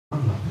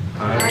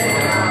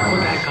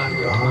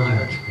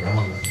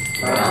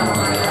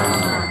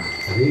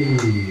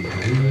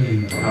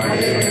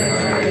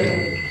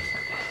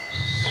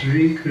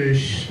Sri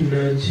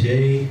Krishna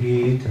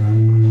Chaitanya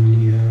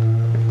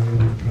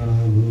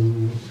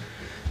Prabhu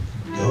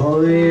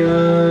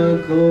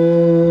Daya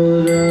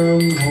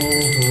Kodam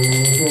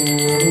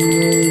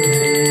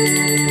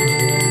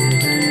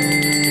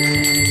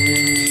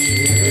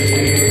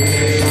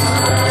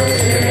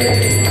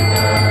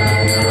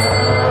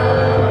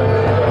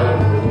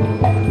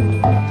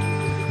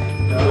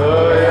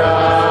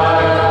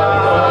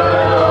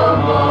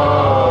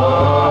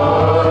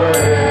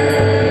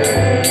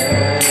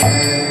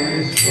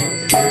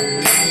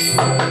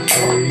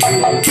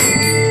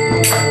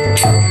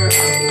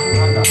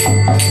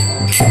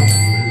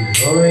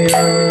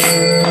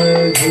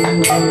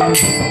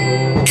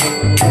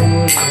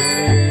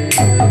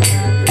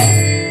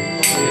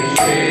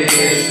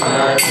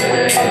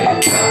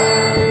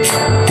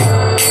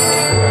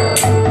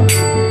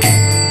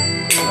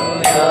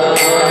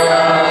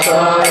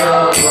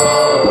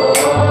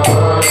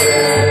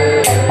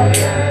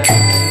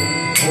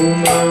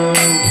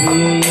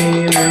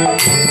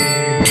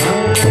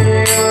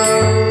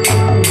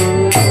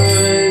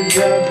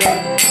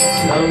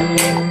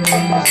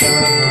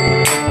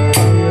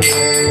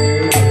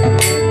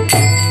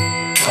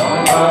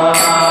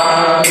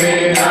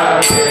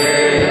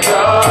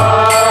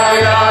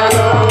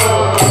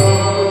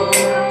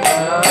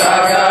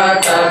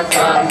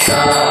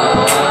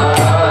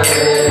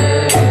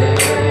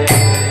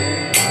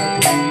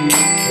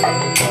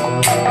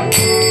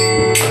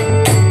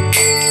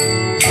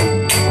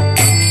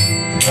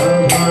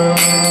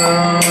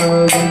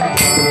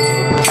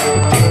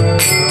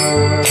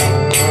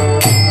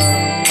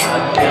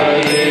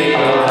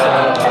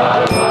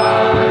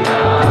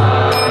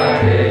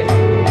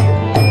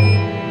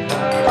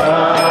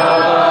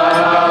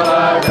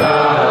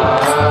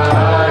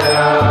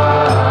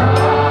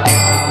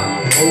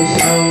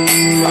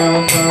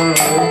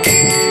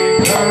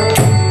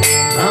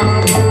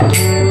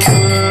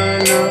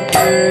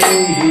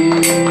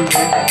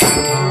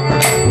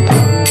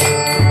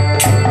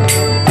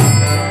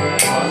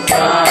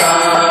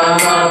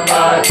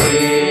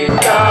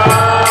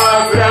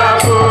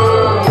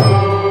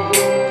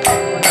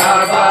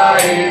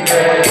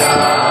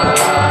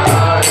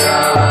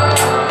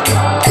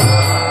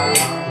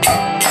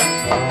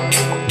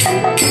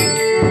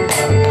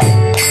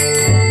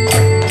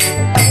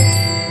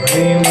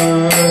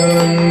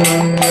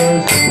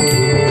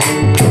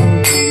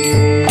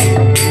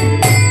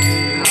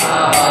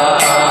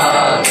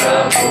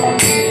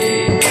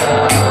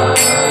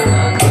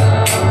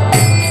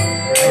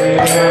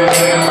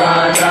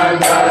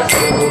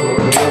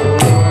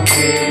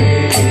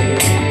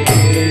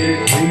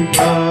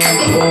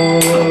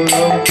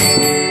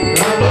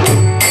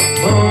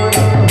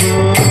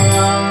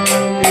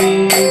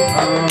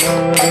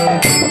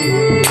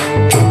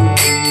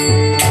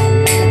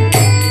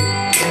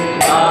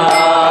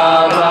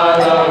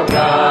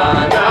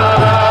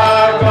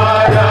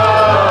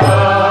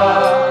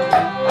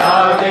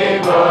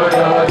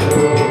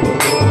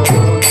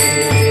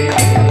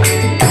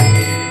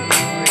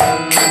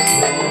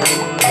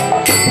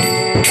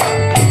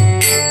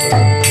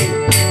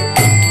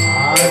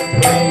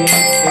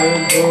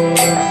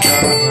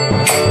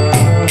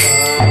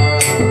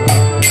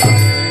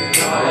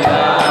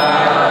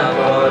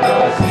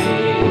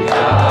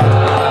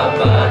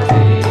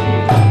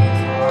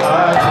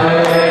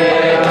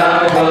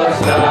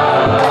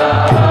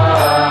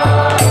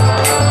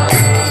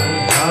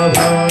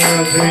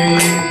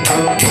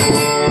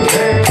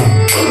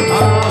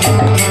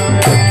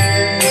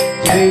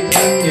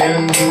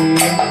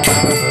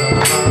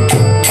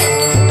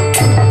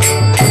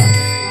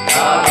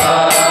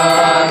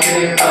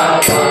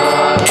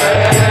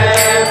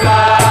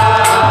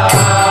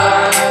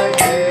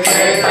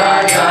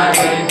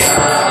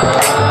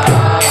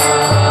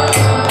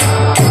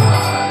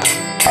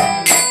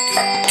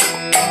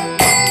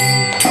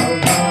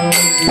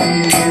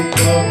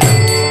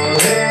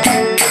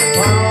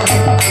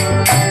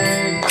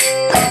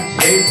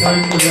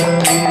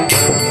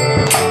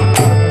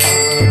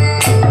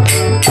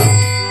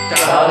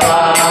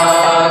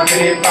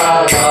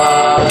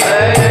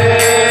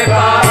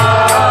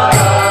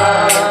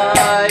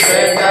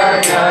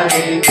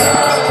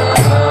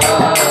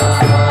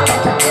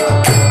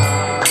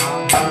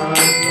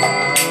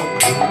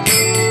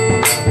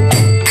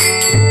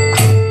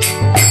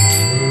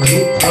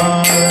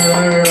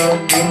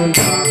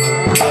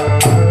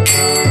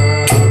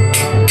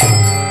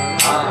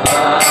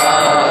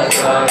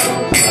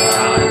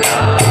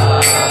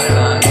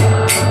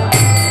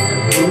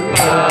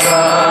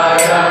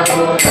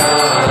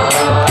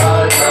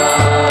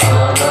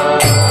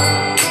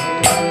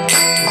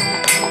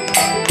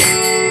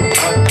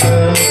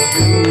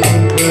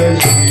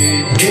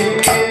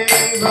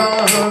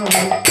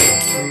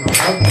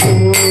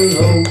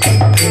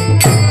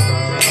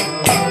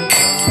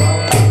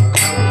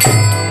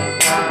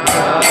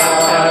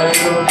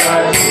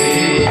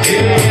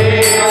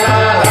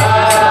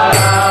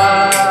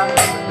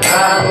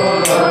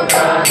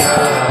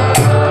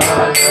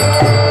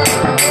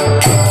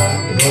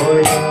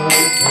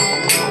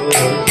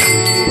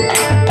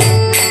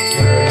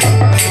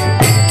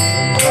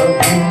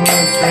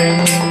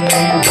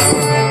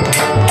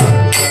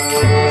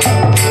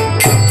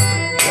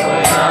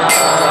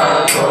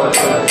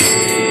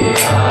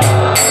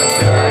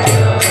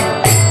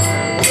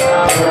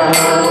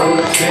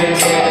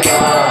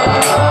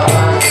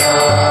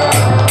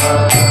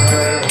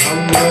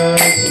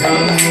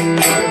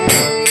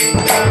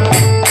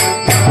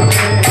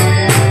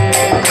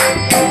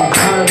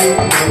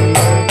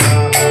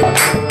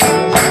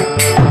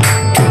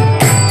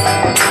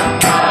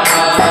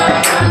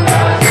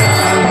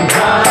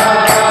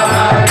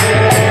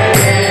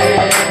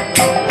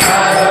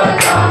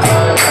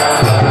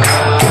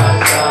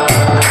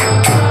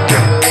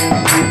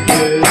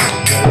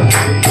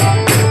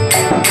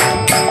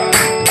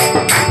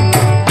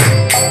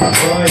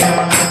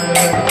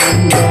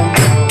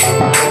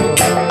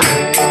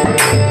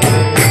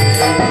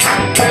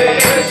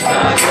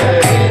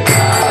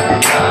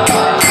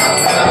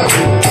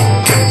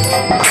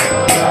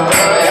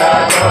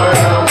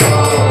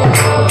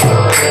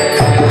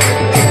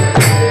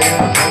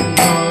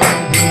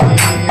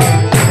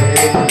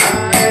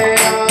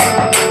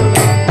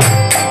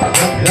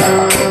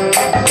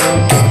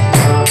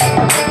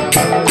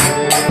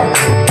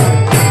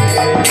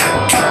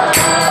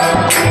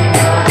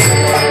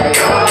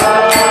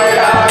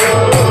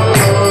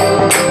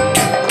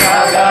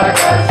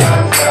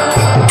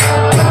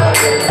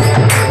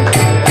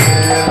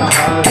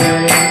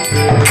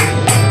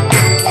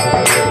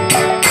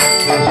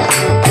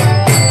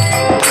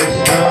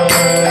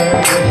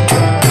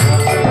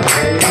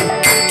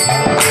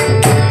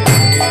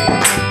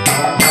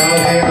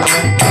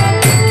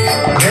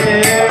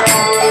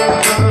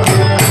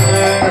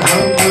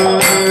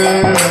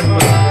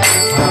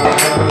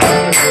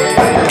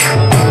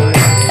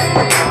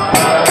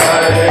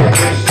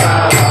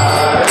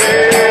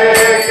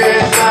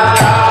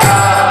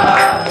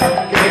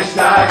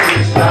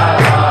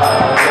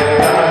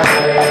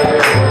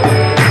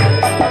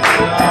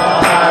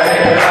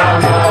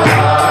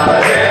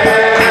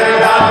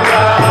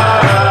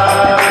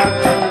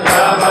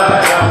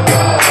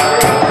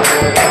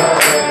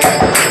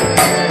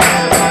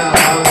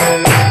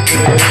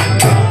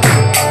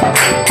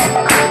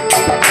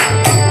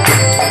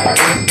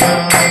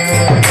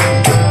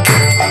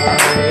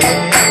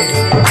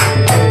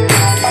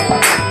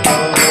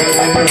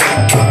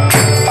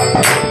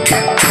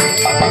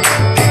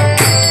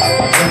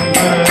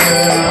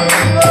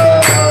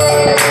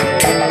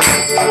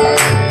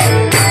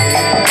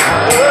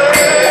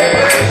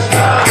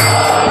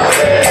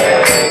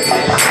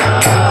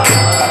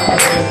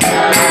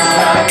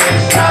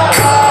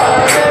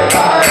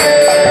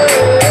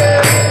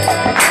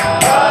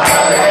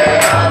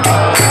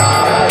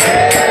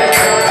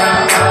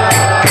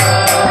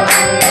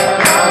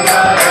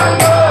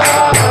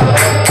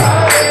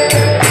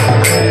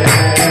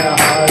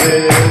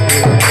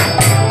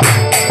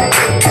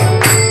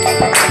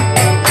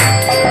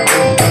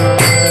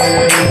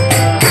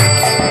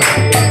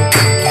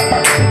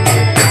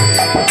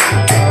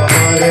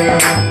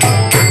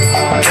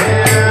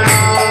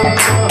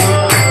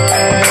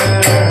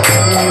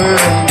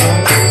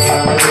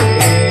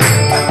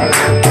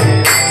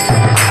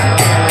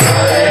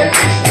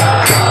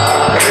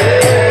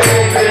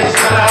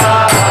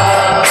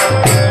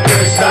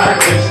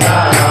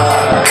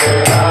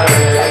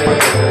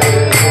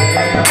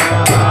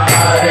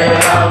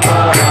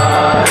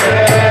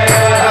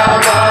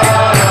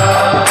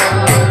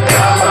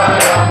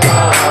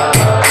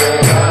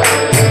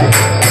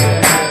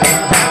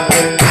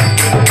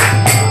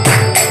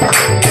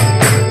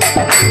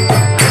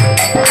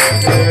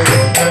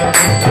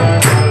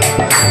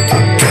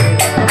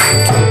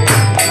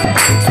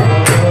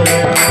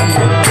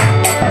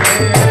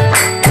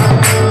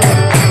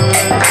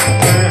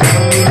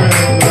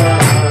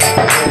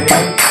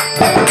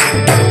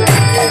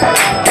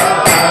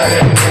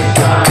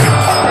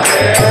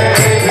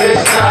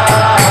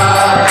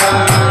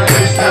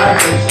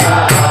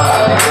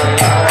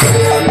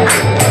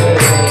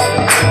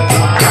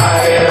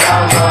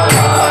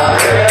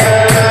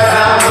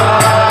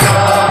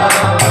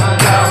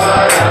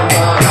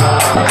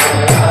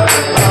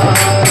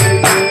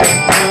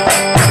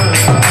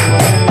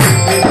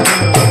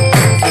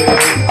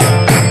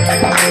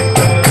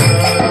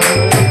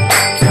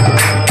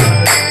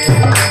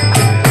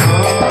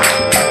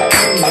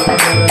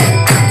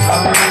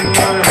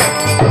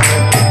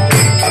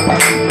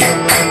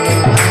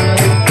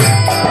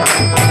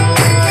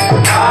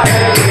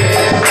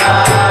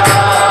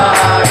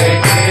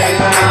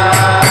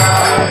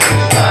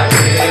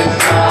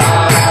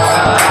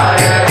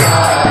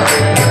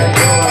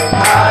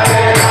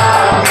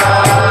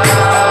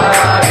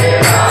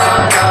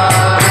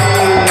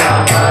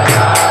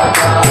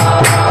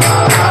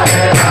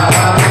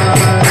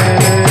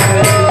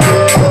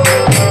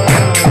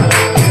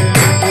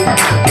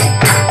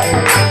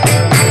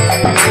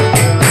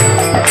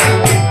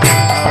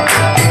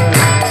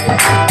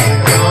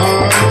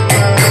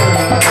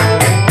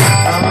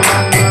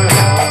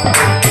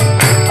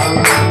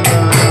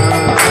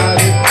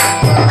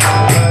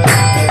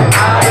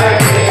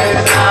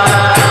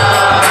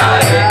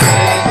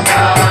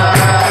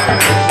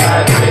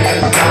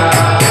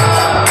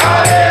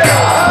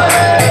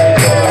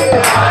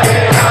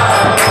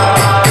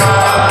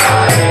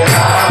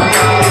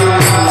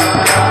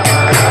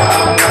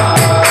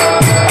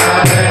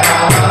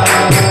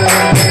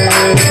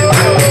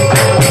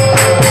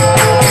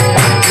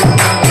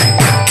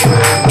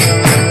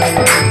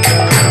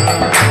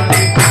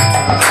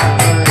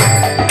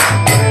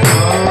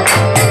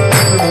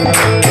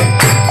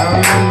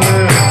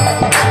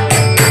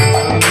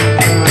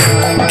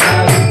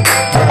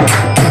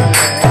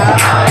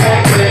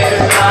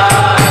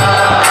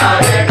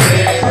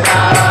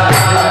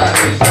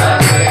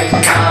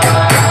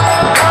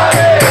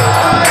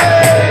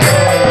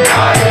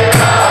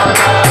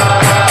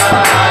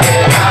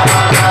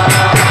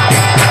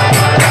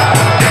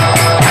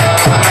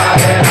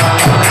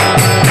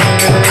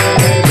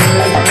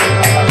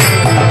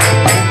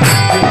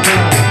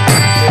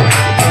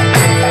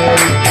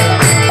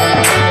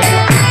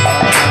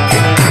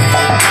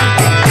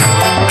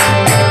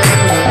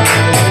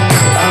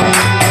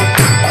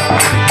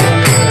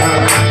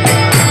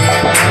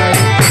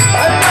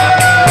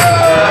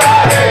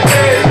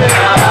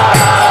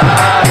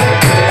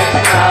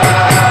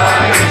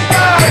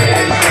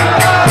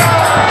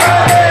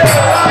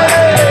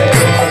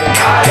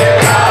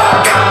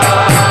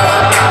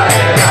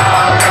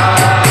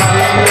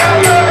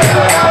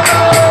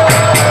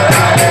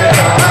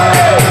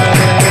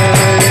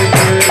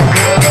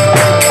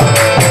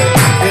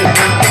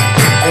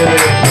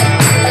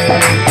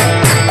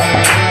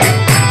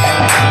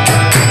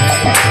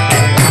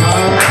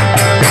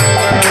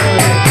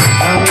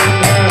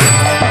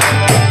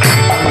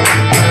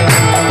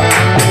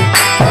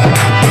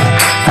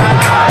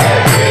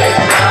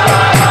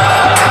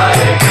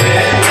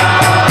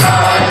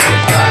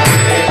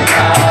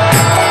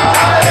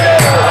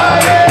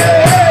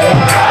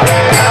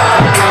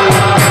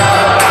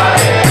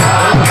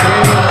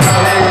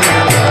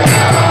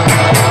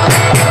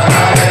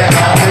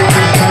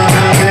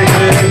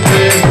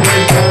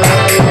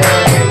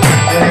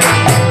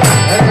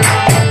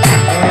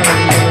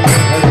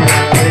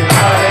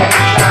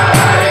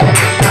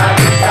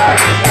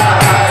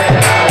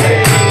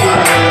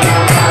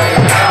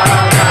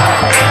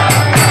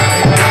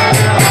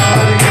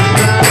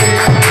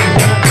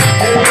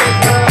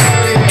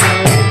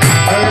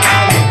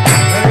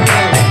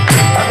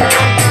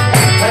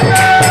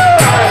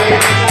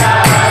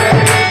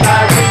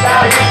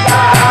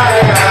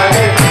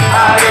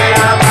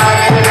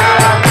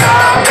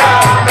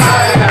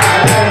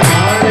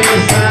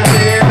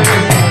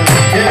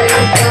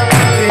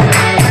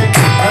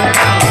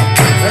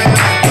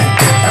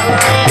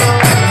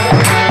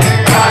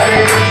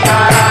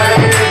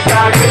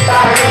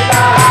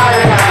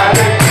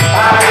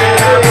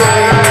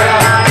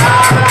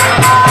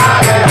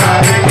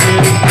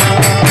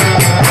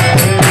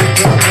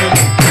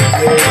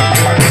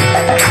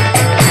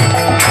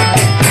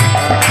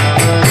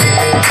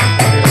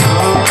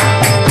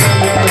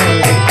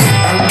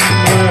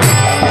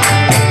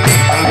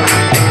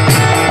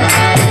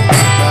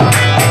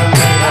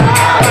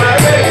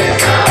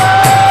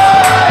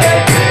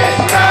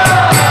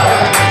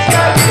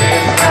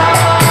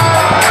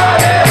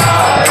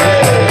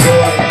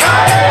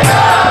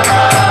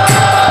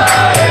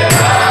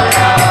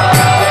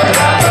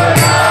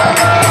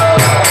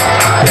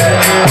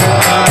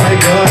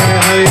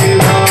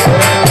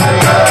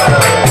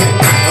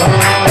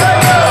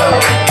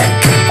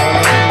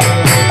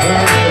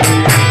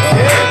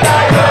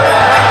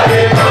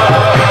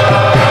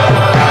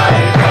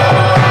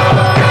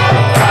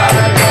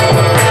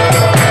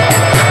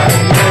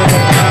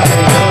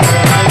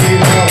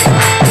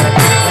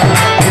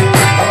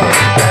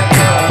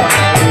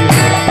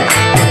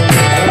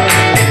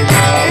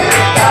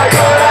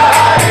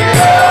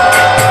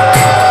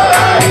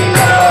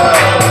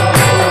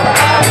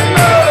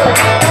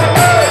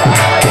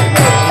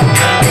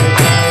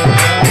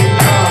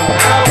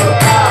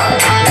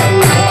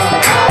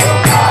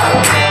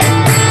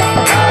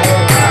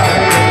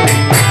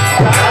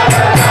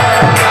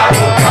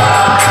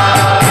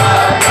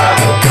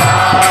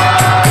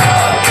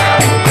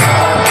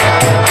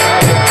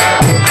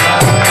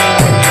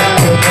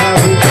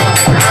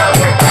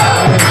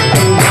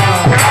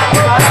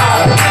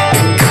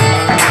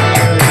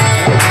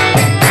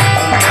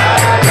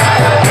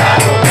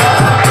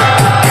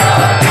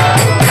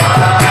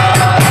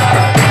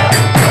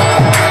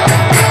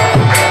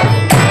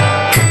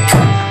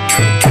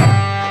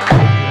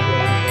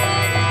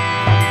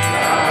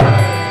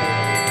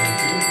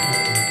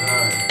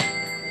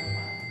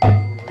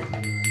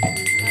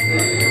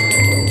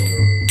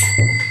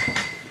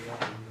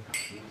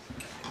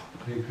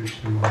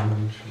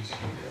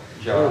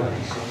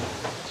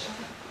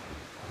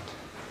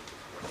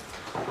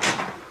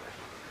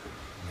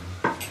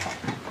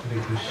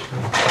Hare Krishna.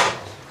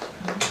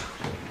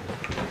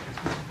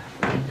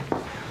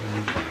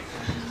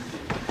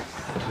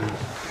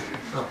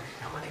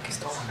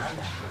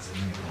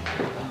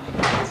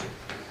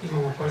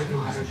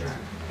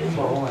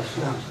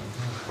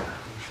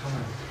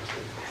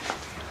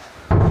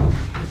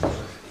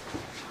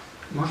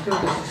 Možete da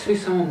se svi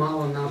samo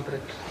malo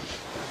napred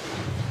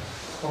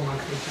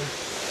pomaknite.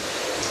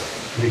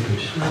 Hare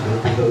Krishna.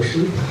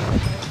 Devotion.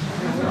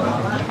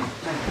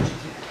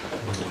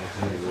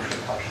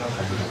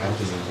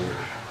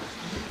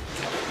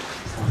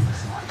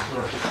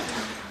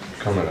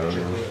 Kamera.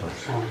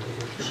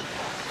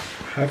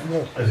 Hare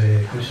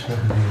Krishna,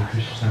 Hare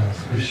Krishna,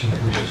 Krishna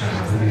Krishna,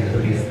 Hare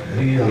Hare,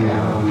 Hare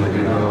Ram.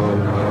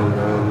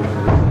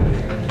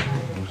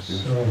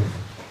 So,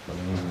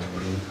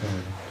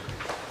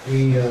 we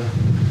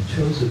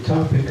chose a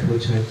topic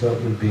which I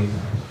thought would be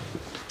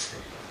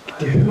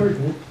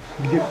important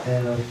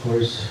and of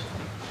course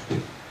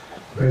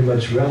very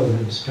much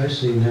relevant,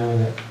 especially now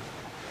that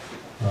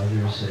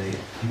there's a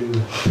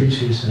new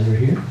preaching center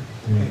here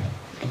in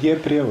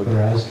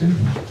Varazdin.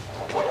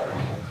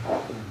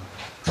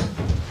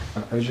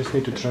 I just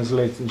need to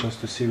translate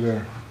just to see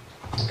where.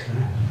 Okay.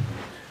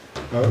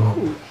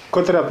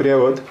 Ko treba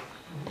prijevod?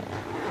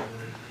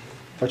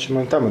 Pa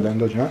ćemo tamo da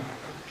dođe, a?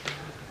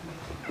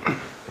 Okay.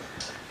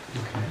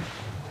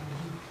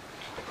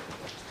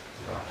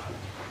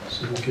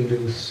 So we can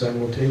do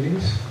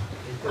simultaneous.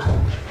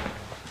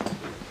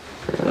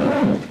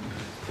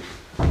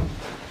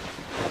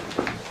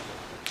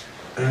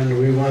 And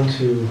we want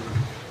to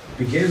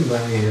begin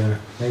by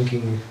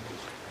thanking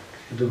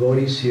the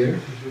devotees here,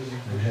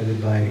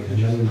 headed by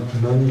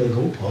Nanda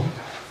Gopal,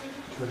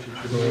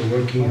 who are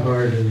working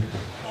hard in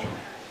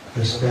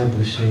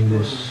establishing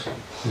this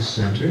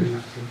center,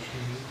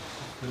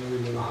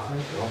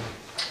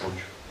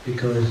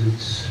 because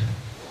it's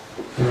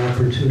an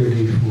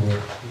opportunity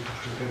for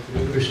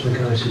Krishna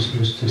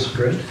consciousness to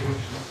spread.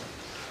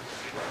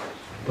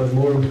 But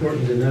more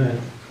important than that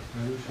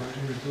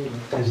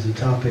is the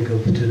topic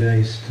of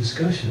today's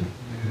discussion.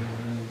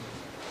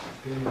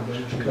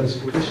 Because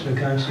Krishna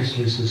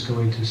consciousness is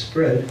going to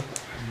spread,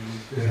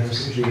 there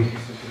has to be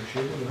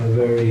a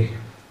very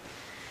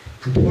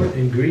important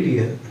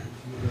ingredient,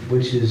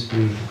 which is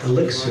the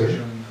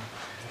elixir,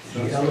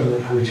 the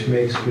element which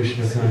makes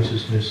Krishna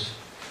consciousness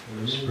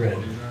spread.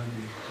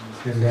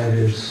 And that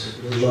is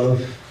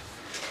love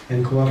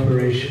and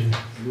cooperation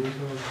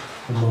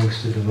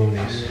amongst the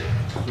devotees.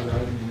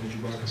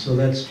 So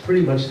that's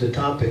pretty much the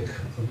topic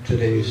of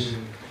today's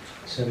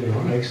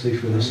seminar, actually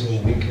for this whole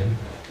weekend.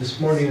 This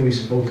morning we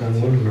spoke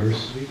on one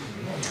verse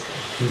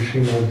from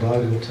Srimad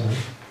Bhagavatam,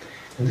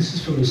 and this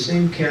is from the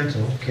same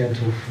canto,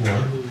 Canto 4,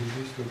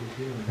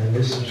 and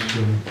this is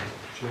from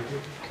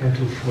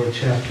Canto 4,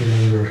 chapter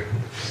number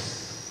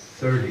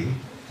 30.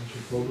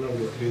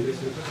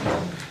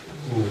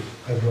 Oh,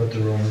 I brought the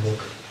wrong book.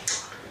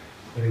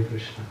 Hare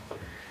Krishna.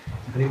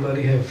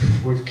 Anybody have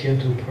 4th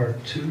Canto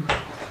Part 2? I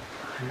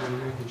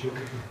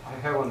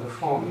have on the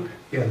phone.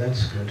 Yeah,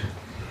 that's good.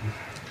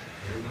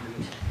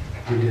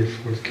 We did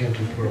 4th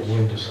Canto Part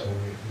 1 this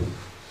morning.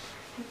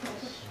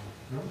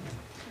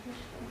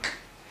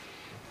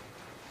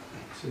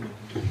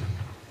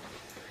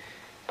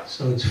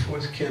 So it's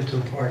 4th Canto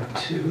Part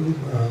 2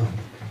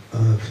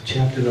 of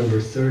chapter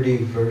number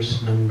 30,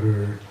 verse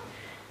number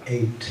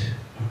 8.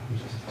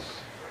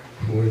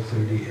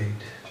 438.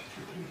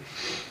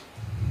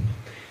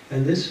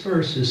 And this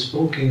verse is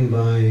spoken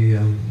by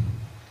a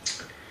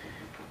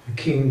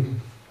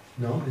king.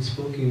 No,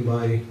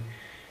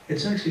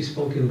 it's actually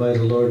spoken by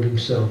the Lord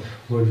himself,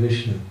 Lord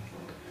Vishnu.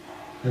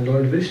 And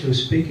Lord Vishnu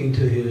is speaking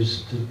to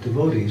his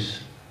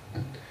devotees,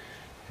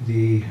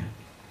 the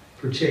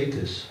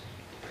Prachetas.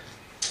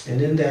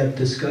 And in that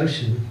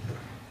discussion,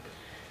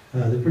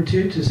 the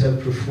Prachetas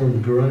have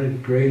performed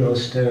great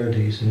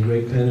austerities and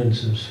great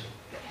penances.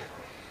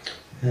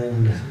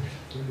 And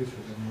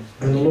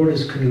the Lord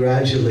is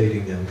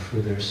congratulating them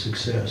for their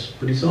success.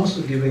 But He's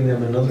also giving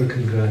them another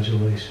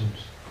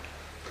congratulations.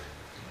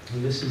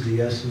 And this is the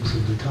essence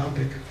of the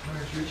topic.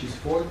 Which is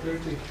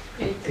 4:30?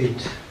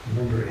 8,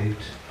 number 8.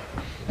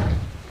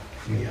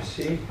 Yeah.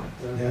 See?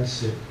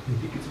 That's it. I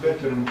think it's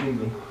better in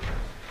Kindle.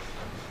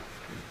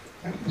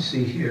 I can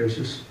see here, it's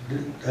just,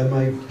 I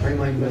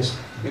might mess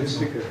this,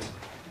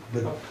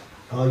 but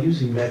I'll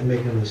usually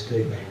make a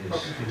mistake like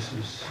this. This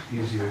is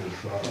easier to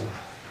follow.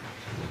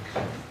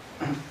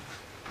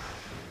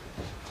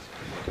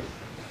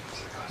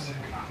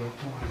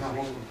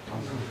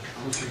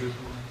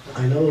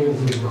 I know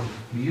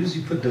we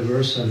usually put the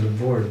verse on the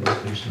board,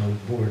 but there's no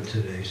board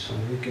today, so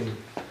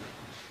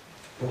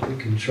what we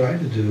can try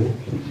to do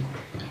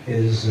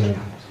is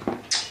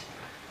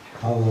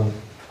I'll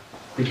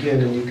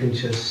begin and you can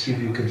just see if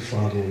you can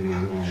follow me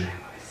along.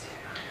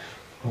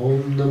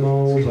 Om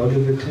Namo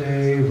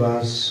Bhagavate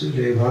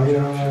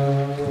Vasudevaya.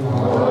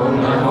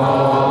 Om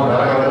Namo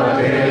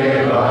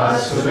Bhagavate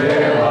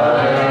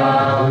Vasudevaya.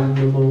 Om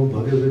Namo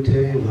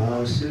Bhagavate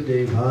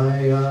Vasudevaya.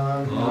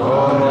 Vasudevaya.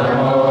 Om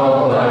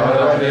Namo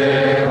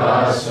Bhagavate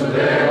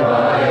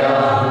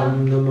Vasudevaya. Om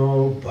Namo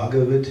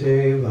Bhagavate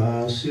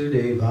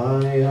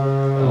Vasudevaya.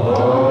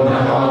 Om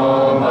Namo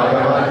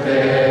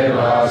Bhagavate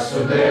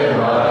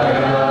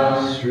Vasudevaya.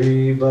 Sri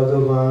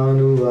Bhagavan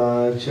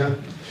Uvacha.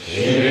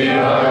 Shri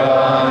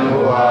Bhagavan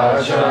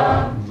Uvacha.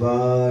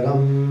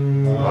 Varam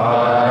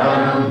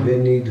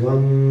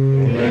Vinidvam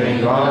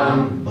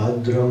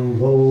Bhadram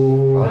Vo.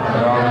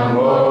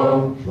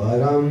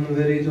 Varam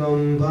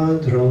Vinidvam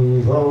Bhadram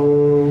Vo.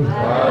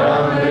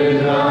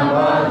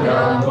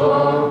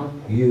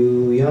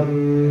 Yuyam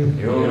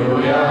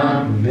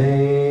Me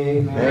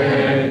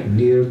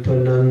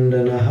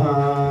Nirpanandanaha.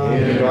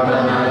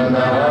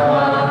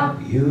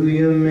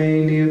 Yuyam Me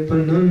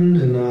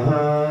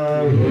Nirpanandanaha.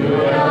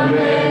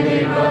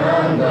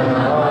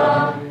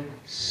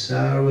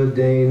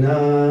 Sarvadena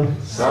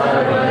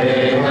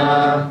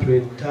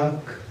Pritak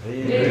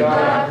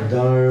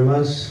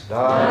Dharmas.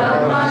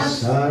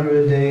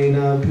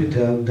 Sarvadena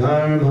Pritak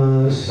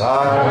Dharmas.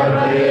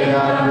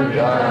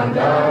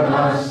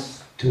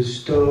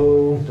 Tusto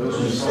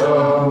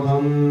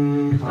Ham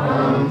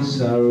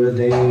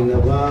Sarvadena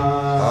Va.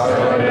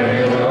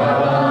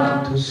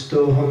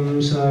 Tusto Ham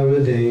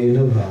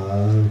Sarvadena Va.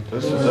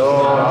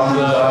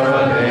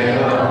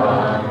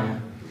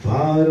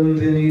 Varam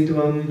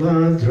Vinidvam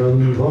Bhadram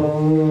Vo.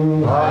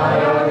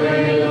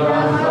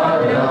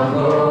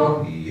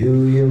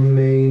 Yuyam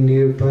Me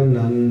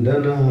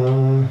Nirpanandanaha.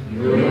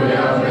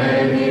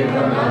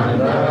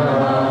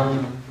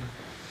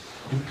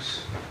 Oops.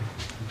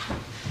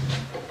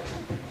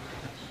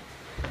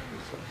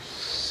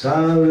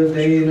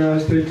 Sarvadena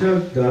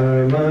Pritak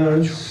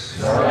Dharmas.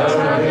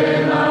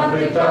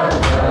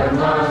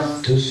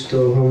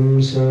 Tustoham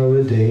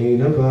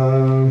Sarvadena Va.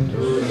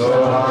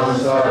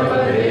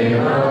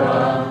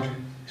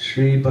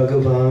 Sri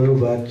Bhagavan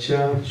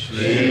Uvacha.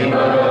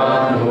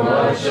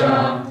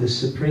 The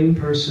Supreme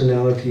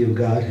Personality of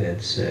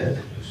Godhead said,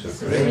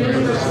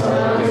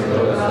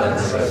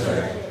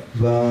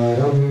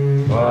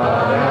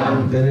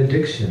 Varam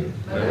benediction.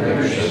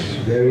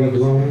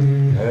 Veridvam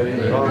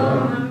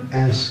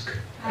ask.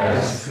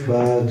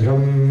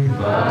 Vadram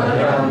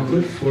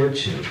good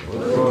fortune.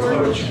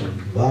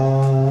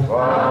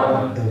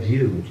 Va of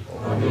you.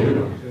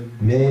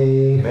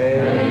 May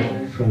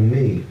from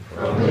me.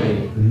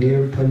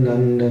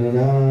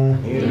 Nirpanandana.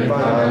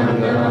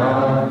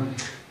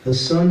 The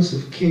sons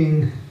of the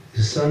king.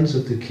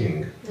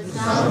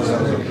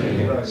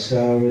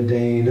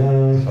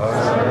 Saradena.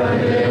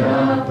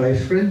 By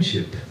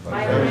friendship.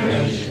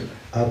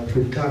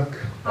 Apritak.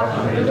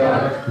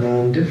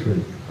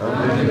 Non-different.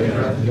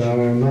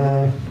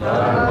 Dharma.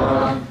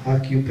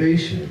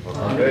 Occupation.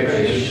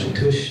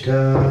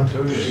 Tushta.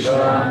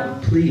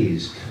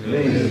 Pleased.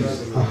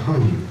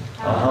 Aham.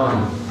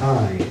 I.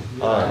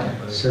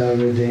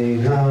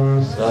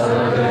 Saradena.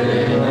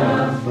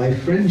 By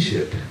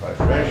friendship.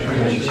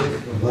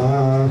 Va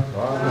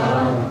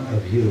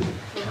of you.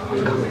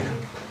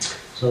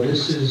 So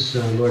this is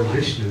Lord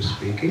Vishnu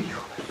speaking.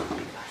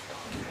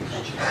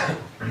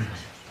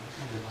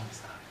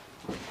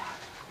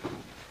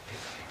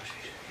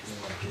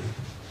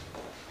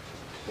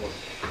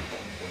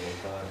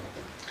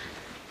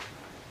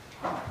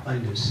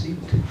 Find a seat.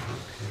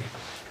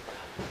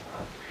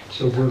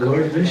 So for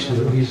Lord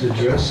Vishnu, he's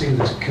addressing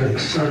the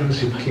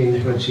sons of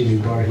King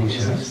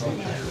Prachini-Barhisha.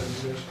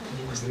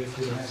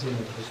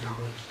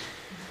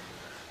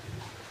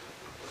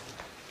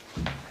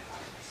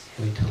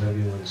 Wait till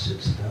everyone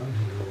sits down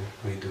and we'll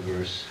read the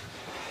verse.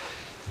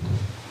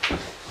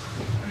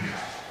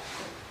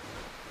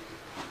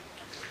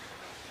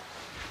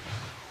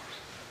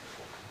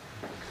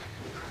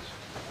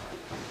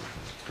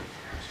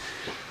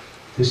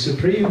 The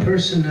Supreme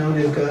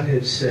Personality of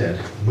Godhead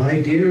said, My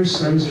dear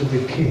sons of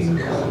the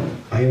King,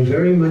 I am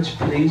very much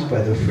pleased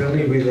by the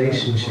friendly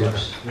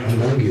relationships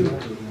among you.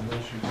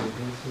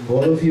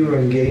 All of you are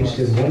engaged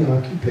in one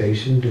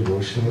occupation,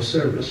 devotional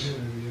service.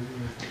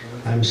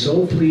 I am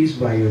so pleased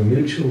by your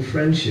mutual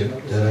friendship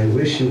that I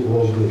wish you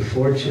all good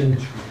fortune.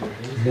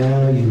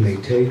 Now you may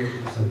take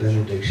a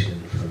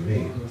benediction from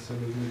me.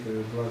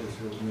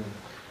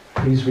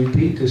 Please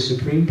repeat. The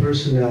Supreme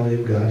Personality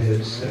of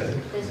Godhead said,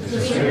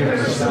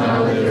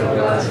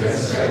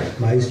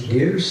 My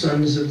dear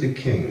sons of the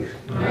King,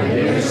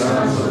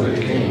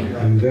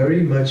 I'm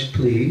very much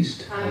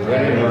pleased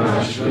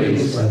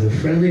by the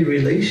friendly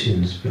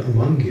relations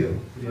among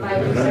you.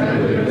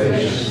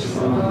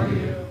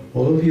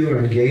 All of you are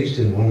engaged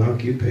in one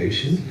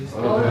occupation,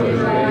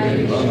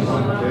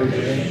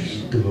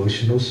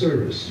 devotional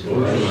service.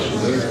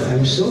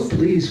 I'm so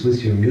pleased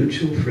with your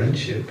mutual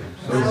friendship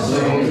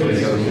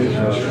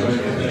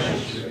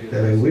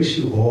that I wish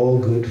you all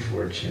good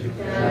fortune.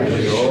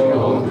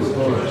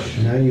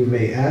 Now you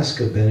may ask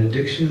a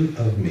benediction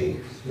of me.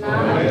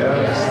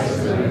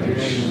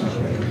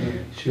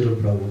 Srila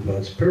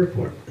Prabhupada's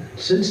purport.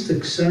 Since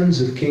the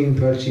sons of King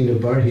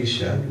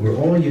Prachina-Barhisha were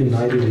all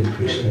united in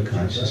Krishna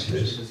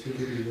consciousness,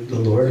 the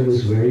Lord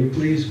was very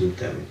pleased with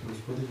them.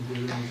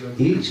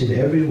 Each and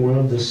every one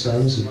of the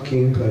sons of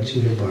King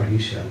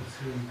Prachinabarhisha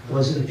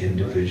was an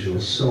individual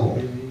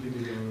soul,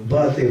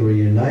 but they were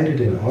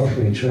united in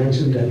offering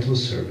transcendental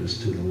service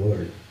to the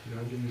Lord.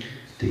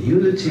 The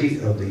unity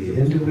of the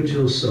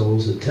individual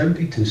souls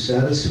attempting to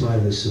satisfy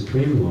the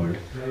Supreme Lord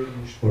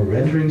or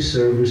rendering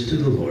service to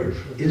the Lord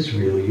is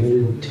real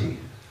unity.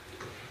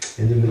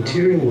 In the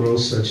material world,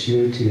 such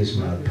unity is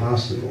not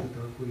possible.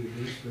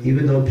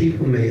 Even though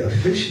people may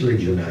officially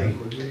unite,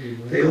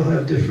 they all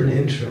have different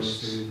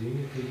interests.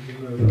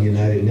 In the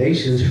United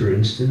Nations, for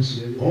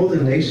instance, all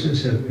the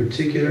nations have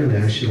particular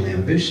national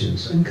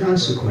ambitions, and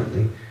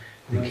consequently,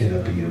 they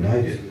cannot be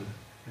united.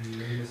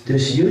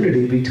 This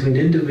unity between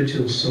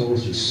individual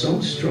souls is so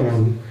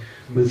strong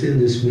within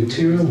this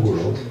material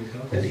world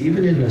that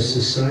even in a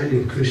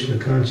society of Krishna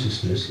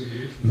consciousness,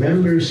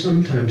 members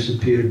sometimes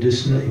appear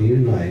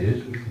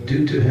disunited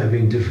due to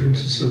having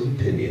differences of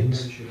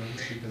opinions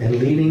and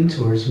leaning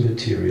towards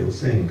material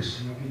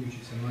things.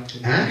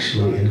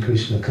 Actually, in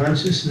Krishna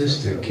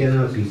consciousness, there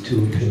cannot be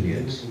two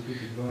opinions.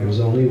 There is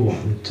only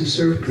one, to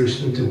serve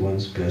Krishna to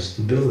one's best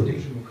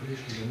ability.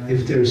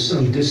 If there is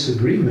some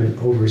disagreement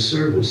over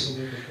service,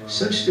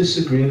 such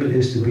disagreement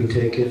is to be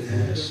taken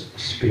as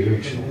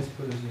spiritual.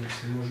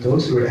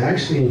 Those who are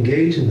actually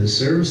engaged in the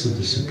service of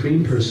the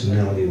Supreme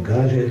Personality of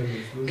Godhead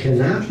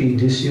cannot be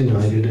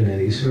disunited in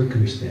any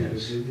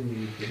circumstance.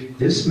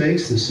 This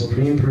makes the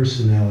Supreme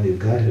Personality of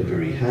Godhead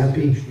very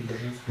happy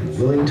and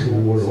willing to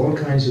award all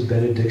kinds of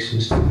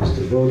benedictions to his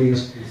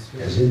devotees,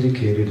 as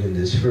indicated in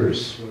this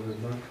verse.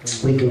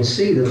 We can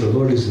see that the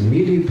Lord is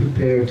immediately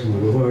prepared to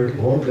award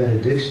all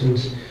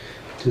benedictions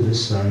to the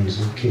sons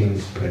of King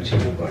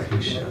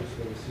Prachinabarhisha.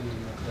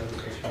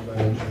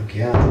 Om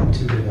Agyanam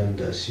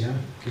Timidandasya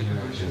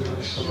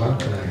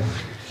Gnanajanasalakaya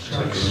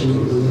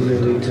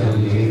Chaksurumilitam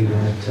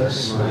Yena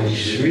Tasmai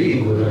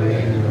Shri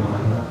Gurave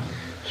Namaha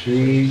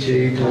Shri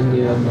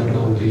Chaitanya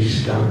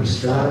Manobhishtam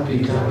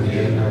Stapitam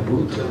Yena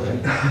Bhutale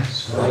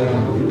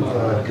Swayam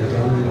Rupa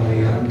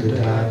Kadammayam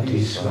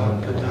Dadati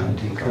Swam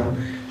Padantikam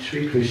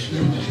Shri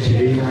Krishna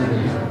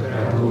Chaitanya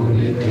Prabhu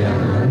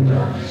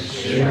Nityananda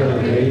Shri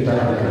Advaita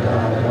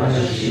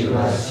Gadadhara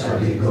Shiva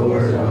Sadi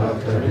Gaur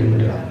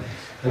Bhaktarinda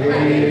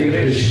Hare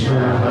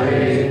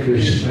Krishna,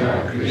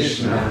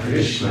 Krishna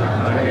Krishna,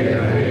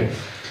 Hare Hare,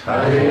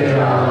 Hare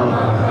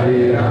Rama,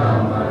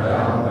 Rama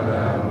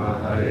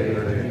Rama, Hare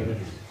Hare.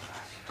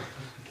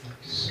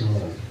 So,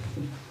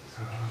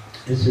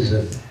 this is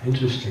an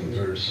interesting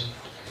verse.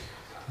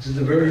 This is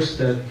the verse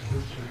that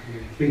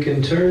we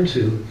can turn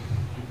to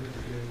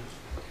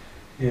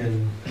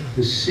and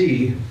to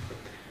see.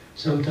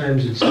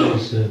 Sometimes it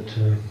says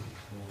that,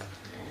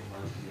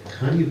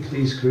 how do you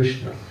please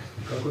Krishna?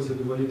 I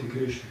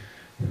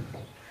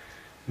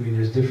mean,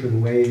 there's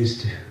different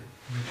ways to,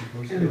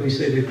 and we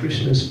say that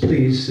Krishna is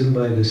pleased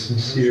by the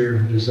sincere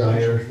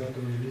desire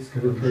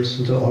of a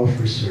person to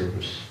offer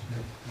service.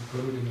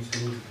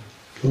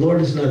 The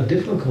Lord is not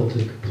difficult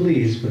to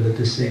please, but at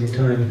the same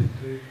time,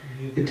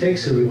 it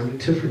takes a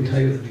different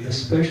type, a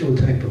special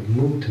type of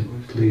mood to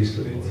please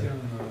the Lord.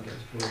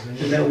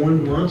 And that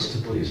one wants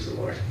to please the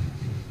Lord.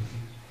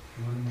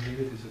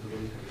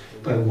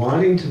 By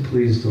wanting to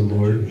please the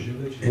Lord,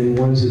 in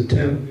one's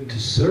attempt to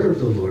serve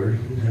the Lord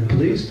and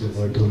please the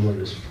Lord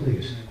is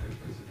pleased.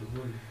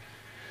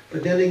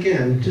 But then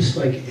again, just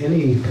like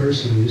any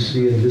person you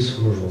see in this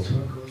world,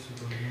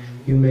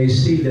 you may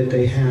see that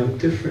they have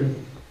different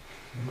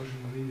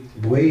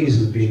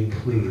ways of being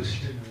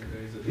pleased.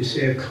 You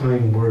say a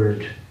kind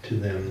word to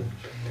them,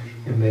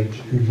 it may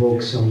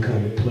invoke some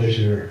kind of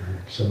pleasure,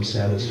 some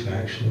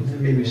satisfaction,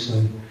 and maybe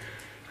some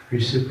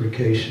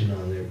reciprocation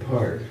on their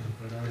part.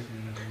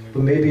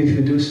 But maybe if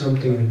you do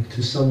something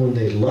to someone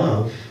they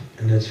love,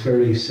 and that's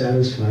very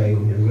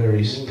satisfying and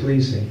very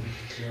pleasing,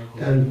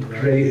 then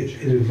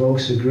it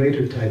evokes a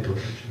greater type of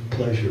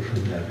pleasure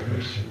from that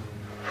person.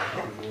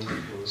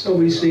 So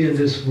we see in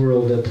this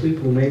world that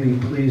people may be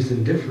pleased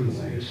in different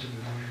ways.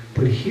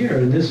 But here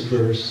in this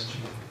verse,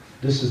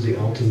 this is the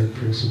ultimate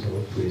principle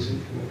of pleasing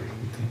the Lord.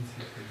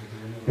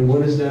 And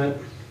what is that?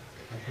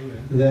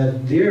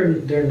 That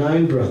they're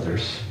 9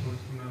 brothers,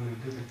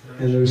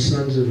 and they're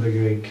sons of a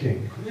great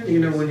king. And you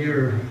know, when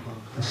you're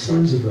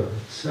son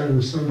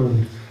of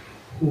someone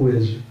who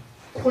is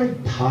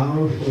quite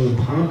powerful and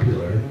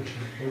popular,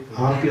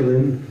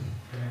 opulent,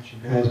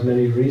 has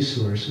many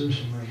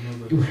resources,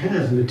 you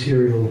have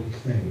material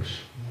things.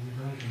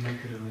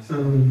 A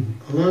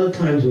lot of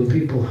times when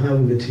people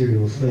have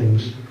material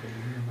things,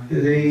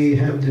 they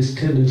have this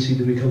tendency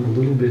to become a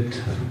little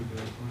bit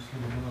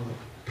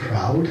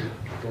proud,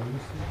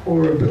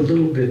 or a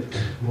little bit,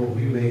 what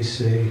we may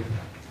say,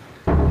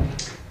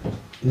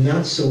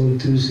 not so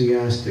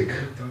enthusiastic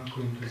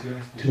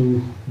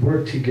to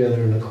work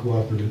together in a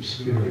cooperative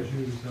spirit,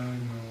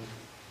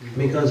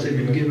 because they've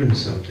been given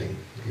something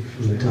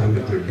from the time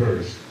of their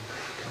birth.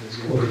 It's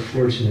called a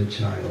fortunate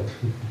child.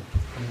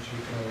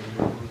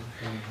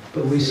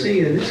 But we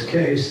see in this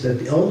case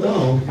that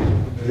although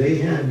they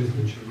had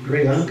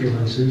great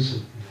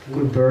opulences,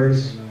 good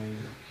birth,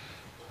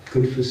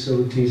 good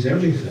facilities,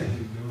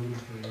 everything,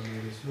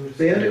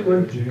 They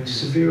underwent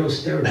severe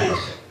austerities.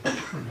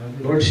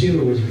 Lord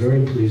Shiva was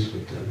very pleased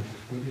with them.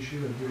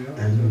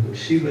 And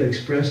Shiva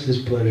expressed his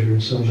pleasure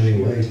in so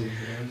many ways.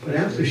 But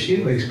after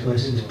Shiva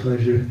expressed his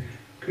pleasure,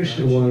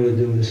 Krishna wanted to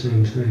do the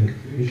same thing.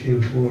 He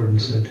came forward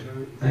and said,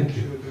 thank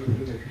you.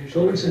 The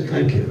Lord said,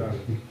 thank you.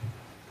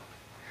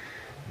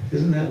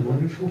 Isn't that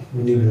wonderful?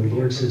 When the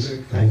Lord says,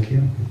 thank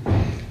you.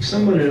 If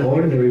someone, an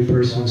ordinary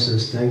person,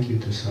 says thank you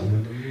to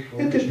someone,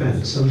 it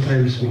depends.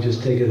 Sometimes we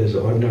just take it as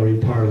ordinary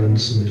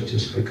parlance and it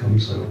just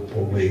becomes a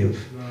way of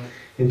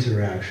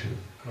interaction.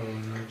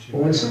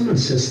 But when someone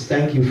says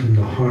thank you from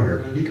the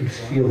heart, you can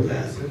feel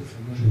that.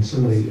 And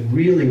somebody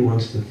really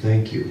wants to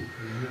thank you.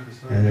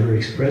 And they're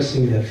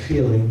expressing that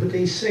feeling, but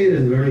they say it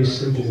in very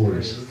simple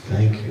words,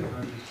 thank you.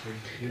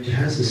 It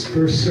has a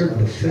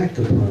certain effect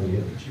upon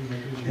you.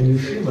 And you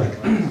feel like,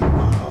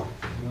 wow,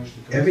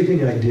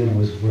 everything I did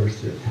was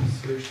worth it.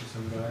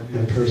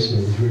 That person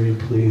was very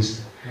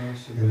pleased,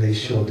 and they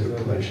showed their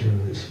pleasure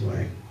in this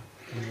way.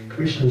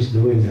 Krishna is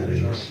doing that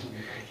in us.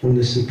 When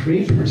the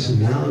Supreme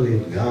Personality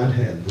of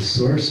Godhead, the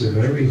source of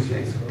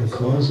everything, the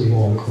cause of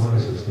all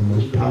causes, the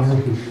most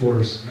powerful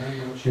force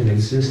in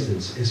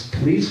existence, is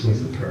pleased with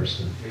the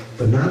person,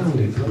 but not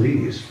only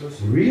pleased,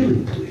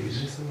 really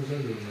pleased.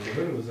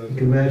 You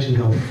can imagine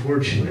how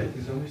fortunate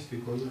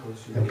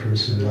a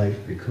person's life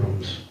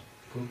becomes.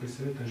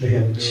 They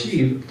have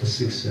achieved the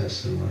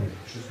success in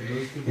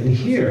life. And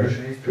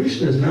here,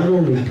 Krishna is not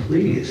only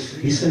pleased,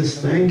 he says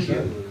thank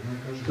you,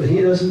 but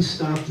he doesn't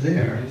stop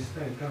there.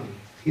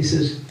 He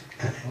says,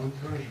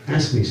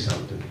 ask me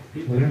something,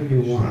 whatever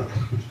you want.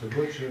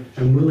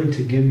 I'm willing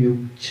to give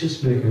you,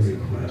 just make a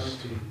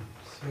request.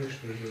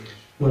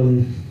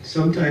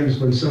 Sometimes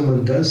when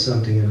someone does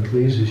something and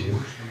pleases you,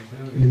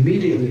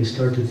 immediately you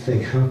start to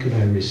think, how can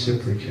I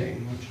reciprocate?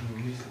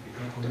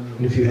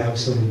 And if you have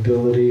some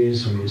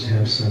abilities or you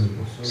have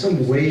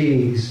some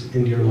ways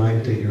in your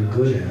life that you're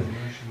good at,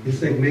 you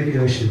think, maybe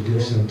I should do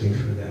something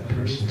for that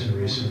person to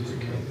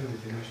reciprocate.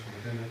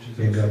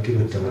 Maybe I'll give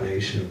a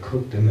donation or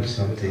cook them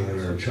something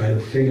or try to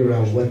figure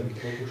out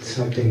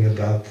something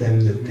about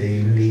them that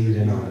they need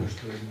and I'll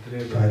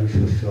try to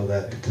fulfill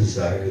that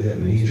desire, that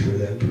need for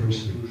that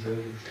person.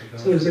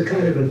 So there's a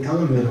kind of an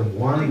element of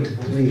wanting to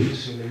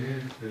please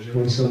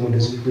when someone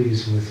is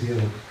pleased with you.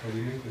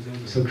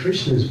 So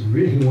Krishna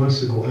really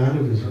wants to go out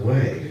of his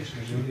way.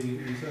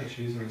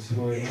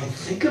 And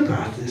think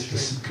about this, the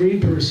Supreme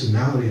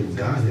Personality of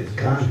Godhead,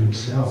 God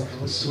himself,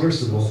 the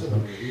source of all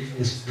things,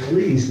 is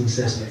pleased and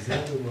says,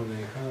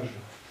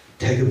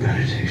 take a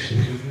meditation.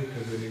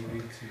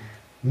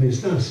 I mean,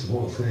 it's not a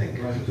small thing.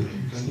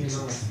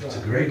 It's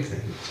a great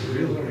thing. It's a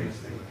real great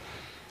thing.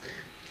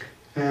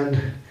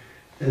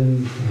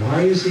 And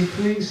why is he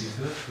pleased?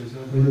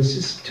 Well, it's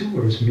just two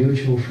words,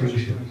 mutual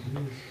friendship.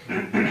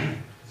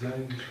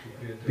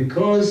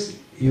 Because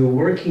you're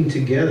working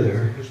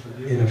together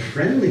in a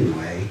friendly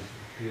way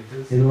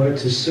in order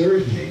to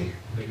serve me,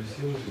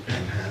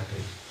 I'm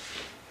happy.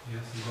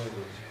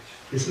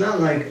 It's not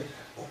like,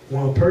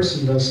 when a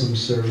person does some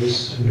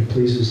service and it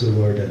pleases the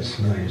Lord, that's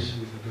nice.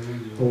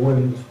 But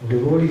when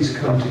devotees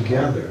come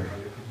together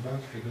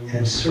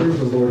and serve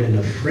the Lord in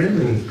a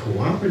friendly,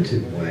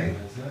 cooperative way,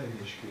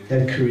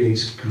 that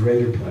creates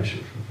greater pleasure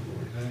for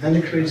the Lord. And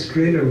it creates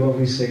greater, what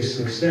we say,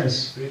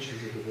 success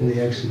in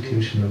the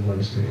execution of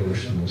one's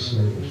devotional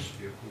service.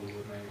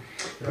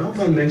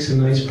 Prabhupada makes a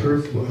nice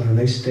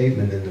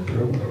statement in the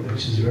purport,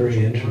 which is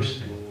very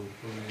interesting.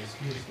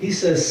 He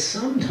says,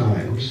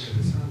 sometimes,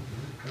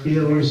 he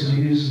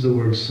uses the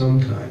word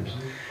sometimes.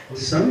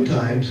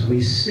 Sometimes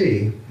we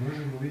see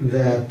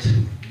that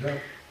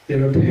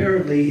there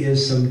apparently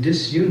is some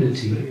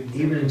disunity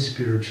even in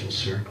spiritual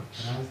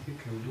circles.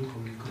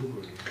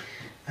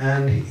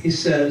 And he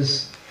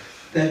says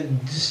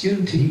that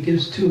disunity, he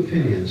gives two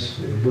opinions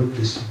of what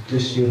this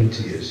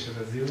disunity is.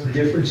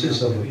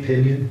 Differences of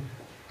opinion.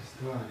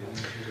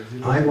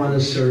 I want to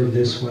serve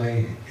this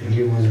way and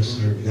you want to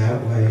serve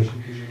that way.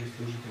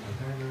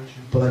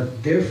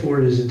 But therefore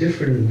there's a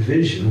different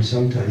vision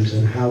sometimes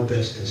on how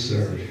best to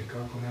serve.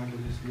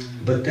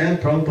 But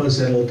that, Prabhupada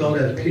said, although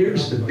that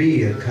appears to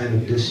be a kind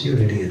of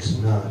disunity, it's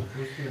not.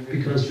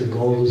 Because the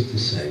goal is the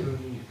same.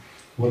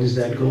 What is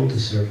that goal? To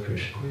serve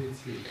Krishna.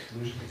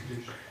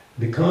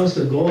 Because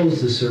the goal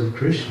is to serve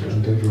Krishna,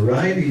 the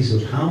varieties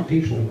of how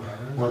people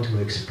want to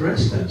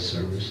express that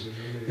service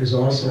is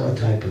also a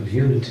type of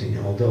unity,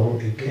 although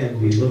it can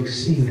be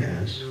seen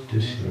as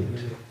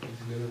disunity.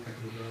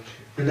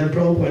 And then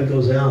Prabhupada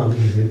goes out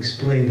and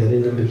explains that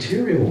in the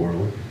material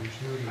world,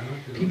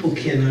 people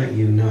cannot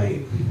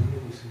unite.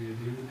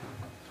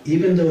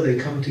 Even though they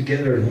come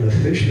together in an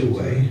official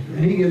way,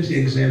 and he gives the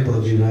example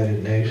of the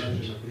United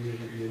Nations,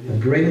 a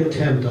great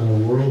attempt on a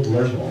world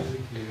level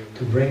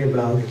to bring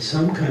about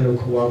some kind of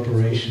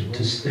cooperation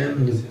to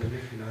stem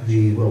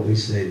what we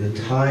say, the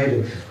tide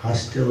of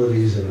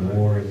hostilities and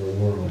war in the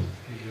world.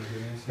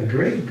 A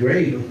great,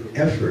 great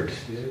effort.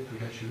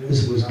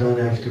 This was done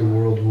after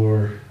World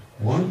War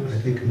I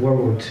think World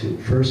War II.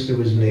 First there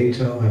was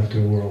NATO,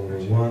 after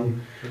World War I.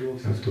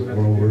 After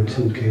World War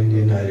II came the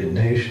United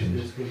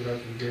Nations.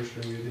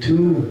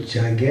 Two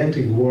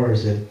gigantic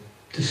wars that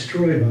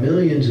destroyed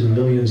millions and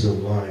millions of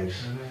lives,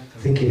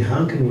 thinking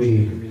how can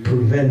we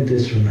prevent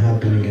this from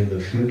happening in the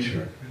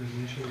future?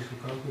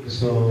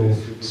 So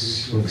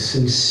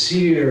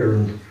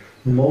sincere,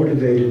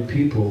 motivated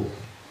people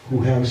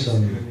who have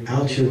some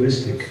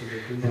altruistic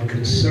and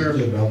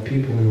concern about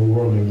people in the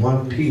world and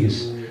want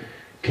peace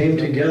came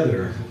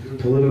together,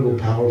 political,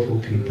 powerful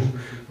people.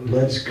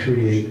 Let's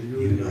create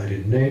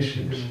United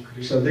Nations.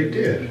 So they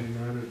did.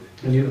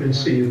 And you can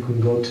see, you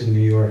can go to New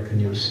York and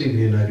you'll see the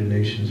United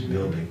Nations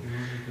building.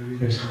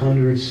 There's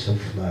hundreds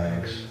of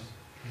flags.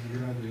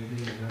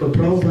 But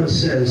Prabhupada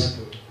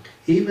says,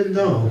 even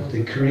though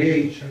they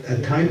create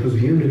a type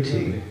of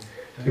unity,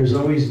 there's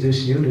always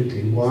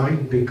disunity. Why?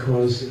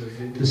 Because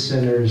the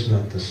center is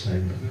not the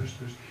same.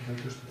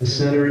 The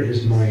center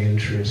is my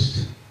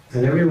interest.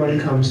 And everyone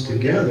comes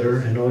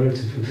together in order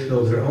to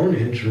fulfill their own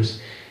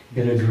interest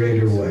in a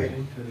greater way.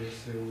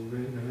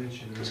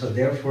 So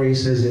therefore he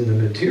says in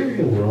the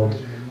material world,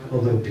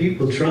 although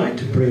people try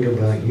to bring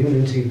about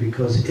unity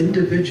because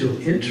individual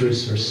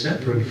interests are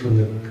separate from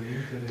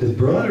the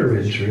broader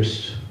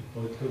interest,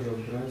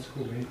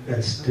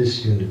 that's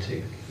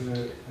disunity.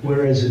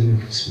 Whereas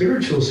in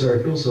spiritual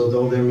circles,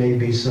 although there may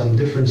be some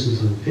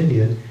differences of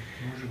opinion,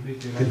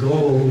 the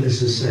goal is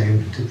the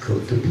same, to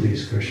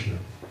please Krishna.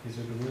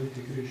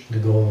 The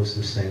goal is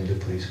the same, to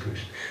please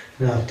Krishna.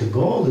 Now, if the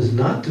goal is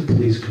not to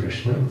please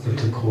Krishna, but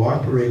to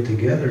cooperate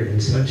together in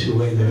such a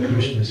way that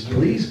Krishna is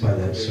pleased by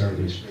that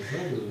service,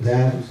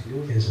 that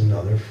is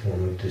another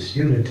form of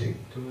disunity.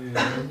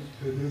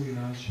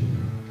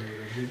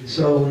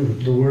 So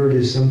the word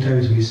is,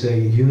 sometimes we say,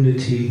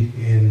 unity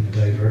in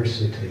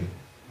diversity.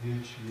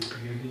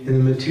 In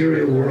the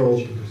material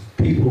world,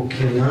 people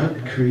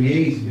cannot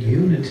create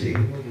unity.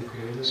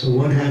 So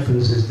what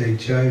happens is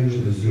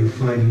you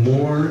find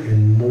more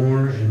and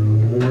more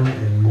and more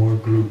and more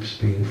groups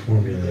being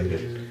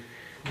formulated.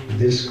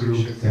 This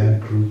group,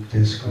 that group,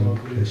 this group,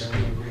 this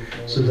group.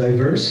 So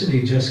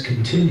diversity just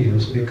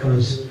continues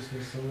because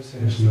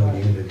there's no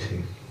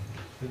unity.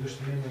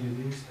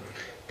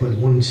 But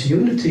once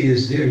unity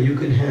is there, you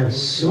can have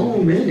so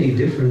many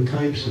different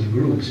types of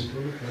groups,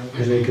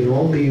 and they can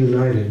all be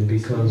united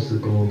because the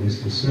goal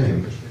is the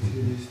same.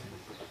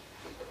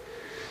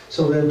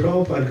 So then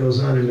Prabhupada goes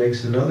on and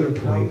makes another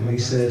point, and he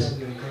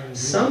says,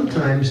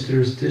 sometimes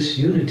there's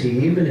disunity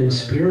even in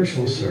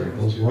spiritual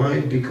circles.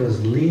 Why? Because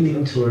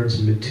leaning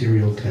towards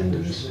material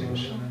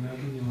tendencies.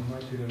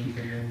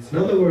 In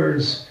other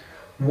words,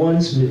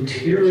 one's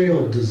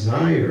material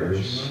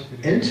desires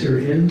enter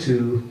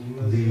into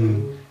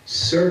the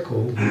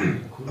circle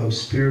of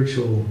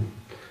spiritual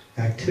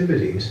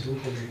activities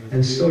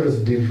and sort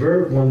of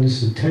divert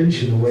one's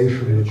attention away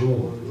from the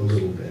goal a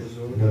little bit.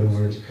 In other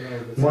words,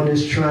 one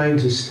is trying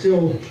to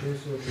still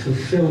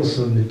fulfill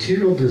some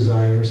material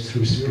desires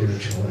through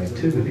spiritual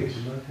activities.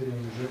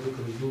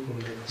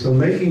 So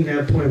making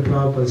that point,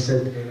 Prabhupada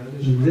said,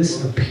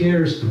 this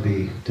appears to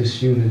be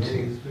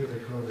disunity.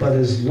 But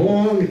as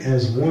long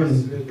as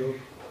one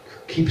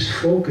keeps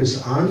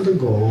focus on the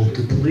goal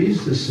to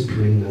please the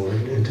Supreme Lord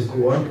and to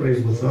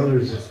cooperate with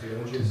others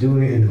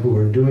who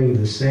are doing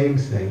the same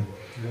thing,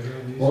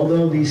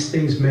 although these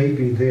things may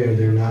be there,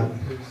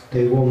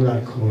 they will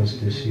not cause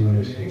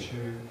disunity.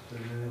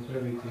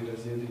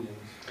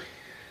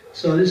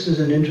 So this is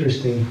an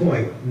interesting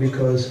point,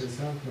 because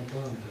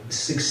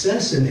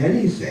success in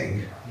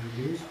anything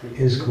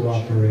is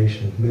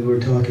cooperation. We were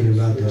talking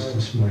about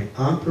this morning.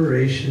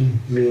 Operation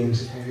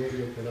means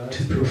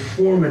to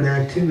perform an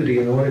activity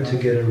in order to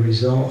get a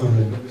result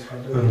on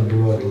a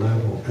broad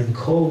level. And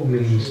co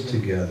means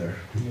together.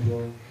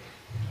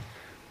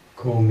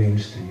 Co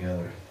means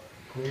together.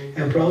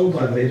 And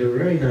Prabhupada made a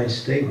very nice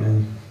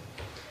statement.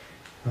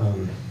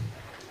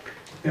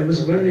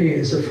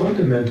 It's a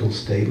fundamental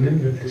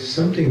statement. It's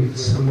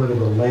somewhat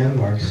of a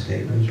landmark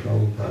statement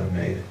Prabhupada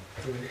made.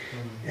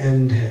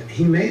 And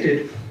he made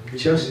it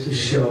just to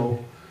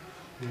show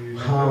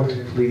how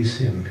to please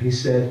him. He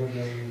said,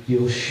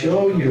 you'll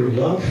show your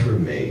love for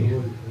me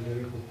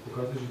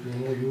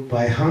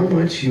by how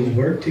much you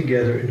work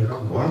together in a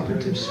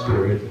cooperative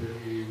spirit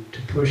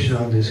to push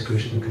on this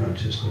Krishna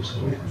consciousness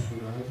way.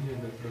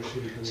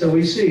 So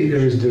we see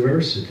there is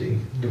diversity.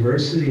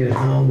 Diversity in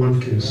how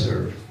one can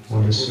serve.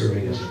 One is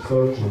serving as a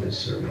cook, one is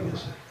serving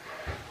as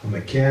a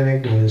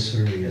mechanic, one is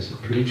serving as a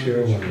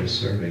preacher, one is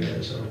serving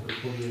as a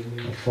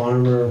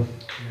farmer.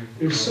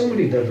 There's so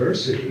many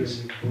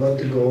diversities, but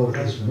the goal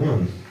is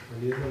one.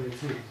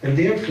 And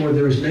therefore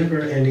there is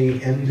never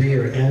any envy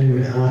or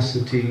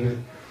animosity,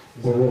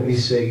 or what we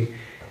say,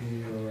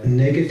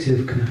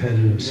 negative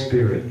competitive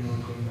spirit.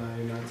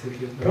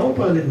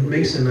 Prabhupada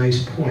makes a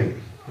nice point.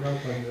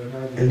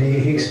 And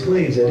he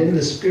explains that in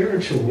the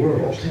spiritual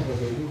world,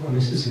 and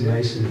this is a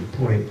nice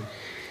point,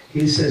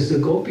 he says the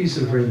gopis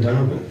of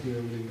Vrindavan,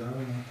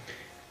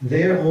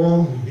 they're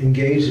all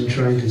engaged in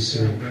trying to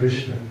serve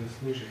Krishna.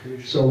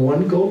 So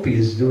one gopi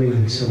is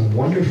doing some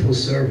wonderful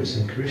service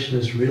and Krishna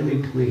is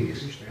really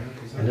pleased.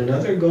 And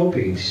another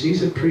gopi,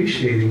 she's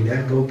appreciating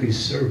that gopi's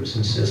service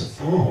and says,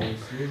 oh,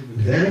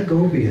 that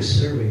gopi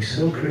is serving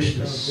so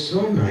Krishna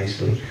so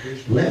nicely,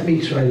 let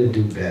me try to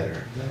do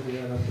better.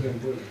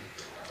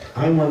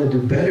 I want to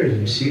do better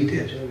than she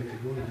did.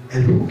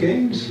 And who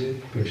gains?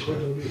 Krishna.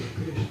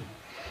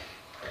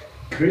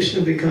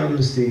 Krishna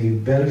becomes the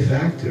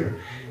benefactor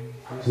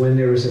when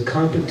there is a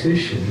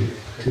competition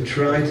to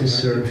try to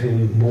serve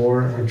him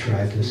more or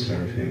try to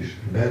serve him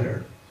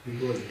better.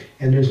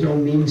 And there's no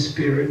mean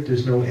spirit,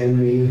 there's no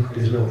envy,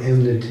 there's no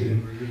enmity.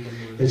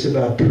 It's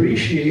about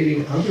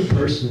appreciating other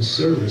person's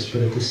service,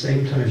 but at the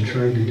same time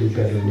trying to do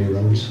better in your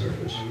own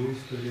service.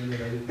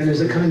 And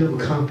there's a kind of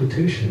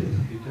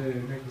competition.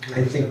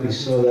 I think we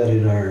saw that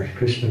in our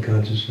Krishna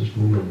consciousness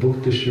movement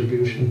book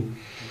distribution.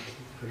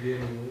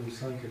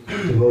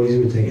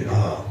 Devotees were thinking,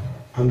 oh,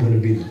 I'm going to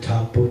be the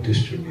top book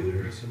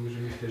distributor.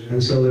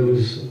 And so there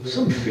was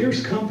some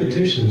fierce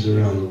competitions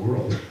around the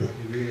world.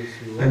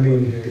 I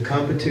mean, the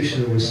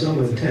competition was so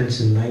intense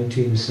in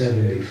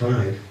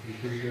 1975,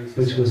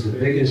 which was the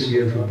biggest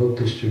year for book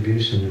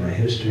distribution in the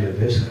history of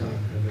ISKCON.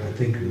 I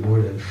think more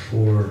than 4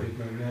 or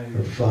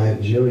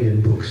 5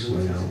 million books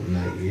went out in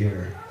that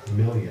year, a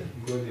million.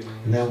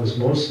 And that was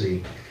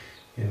mostly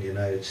in the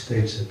United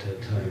States at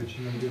that time.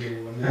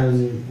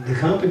 And the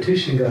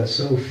competition got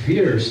so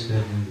fierce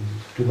that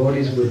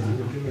devotees would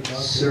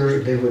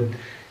serve, they would,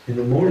 in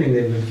the morning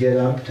they would get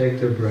up, take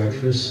their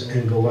breakfast,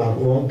 and go out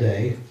all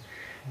day.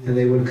 And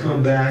they would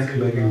come back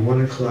maybe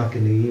 1 o'clock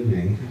in the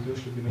evening,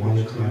 1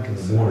 o'clock in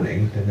the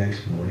morning, the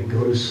next morning,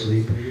 go to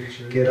sleep,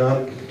 get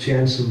up,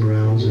 chant some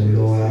rounds, and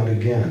go out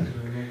again.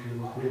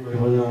 It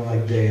went on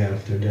like day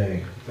after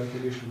day.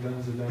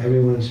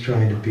 Everyone's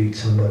trying to beat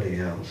somebody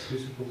else.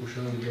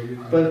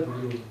 But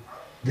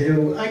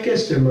I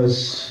guess there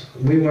was,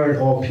 we weren't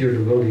all pure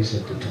devotees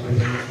at the time.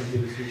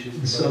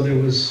 So there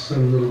was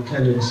some little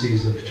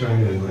tendencies of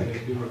trying to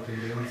like,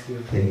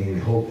 thinking, I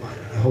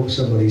hope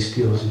somebody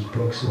steals his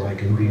book so I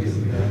can beat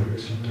him down or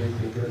something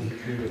like that.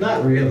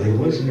 Not really,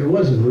 it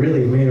wasn't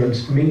really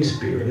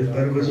mean-spirited,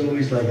 but it was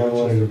always like I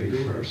wanted to be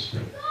first.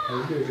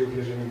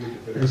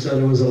 And so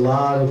there was a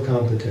lot of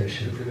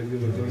competition.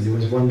 There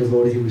was one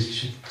devotee who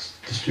was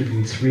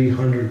distributing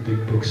 300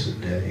 big books a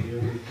day.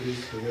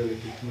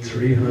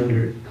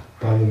 300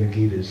 Bhagavad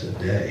Gitas a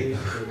day.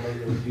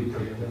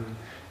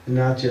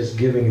 Not just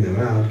giving them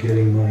out,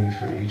 getting money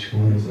for each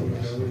one of them.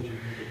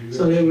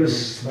 So there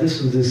was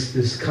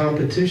this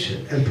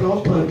competition. And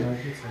Prabhupada,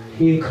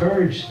 he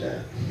encouraged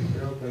that.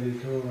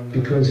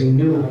 Because he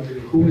knew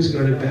who was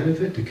going to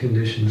benefit? The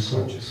conditioned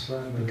souls.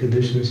 The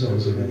conditioned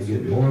souls are going to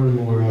get more and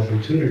more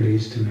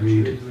opportunities to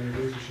read,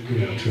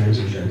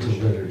 transcendental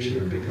literature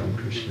and become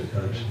Krishna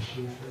conscious.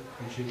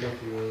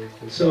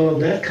 So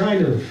that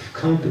kind of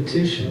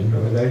competition,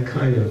 or that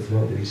kind of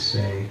what we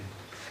say,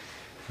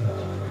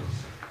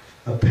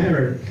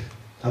 apparent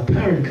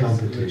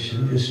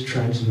competition is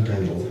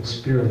transcendental, it's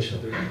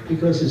spiritual,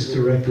 because it's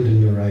directed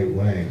in the right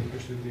way.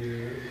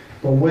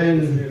 But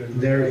when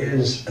there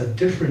is a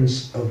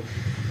difference of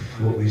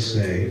what we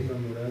say,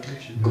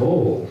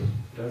 goal,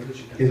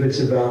 if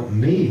it's about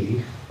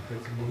me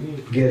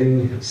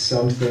getting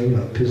something,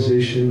 a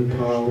position,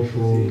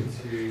 powerful,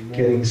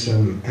 getting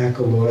some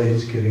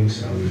accolades, getting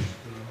some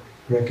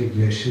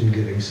recognition,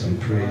 getting some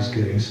praise,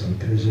 getting some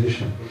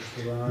position,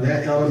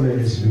 that element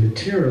is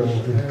material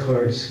and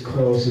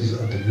causes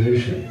a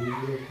division.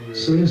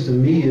 As soon as the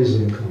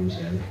meism comes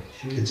in,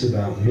 it's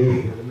about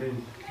me.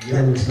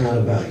 Then it's not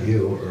about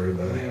you or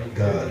about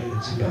God,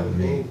 it's about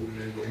me.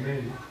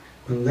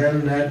 And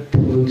then that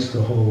pollutes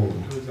the whole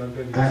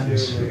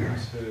atmosphere.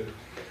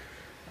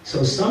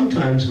 So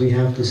sometimes we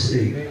have to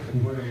see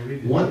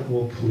what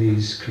will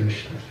please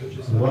Krishna,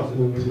 what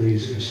will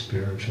please the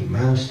spiritual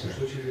master,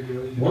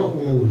 what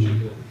will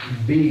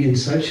be in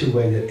such a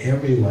way that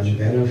everyone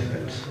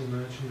benefits.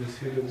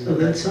 So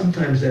that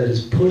sometimes that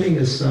is putting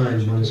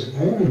aside one's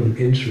own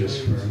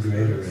interest for a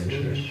greater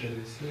interest.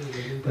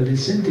 But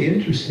it's the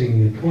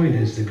interesting point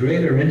is the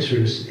greater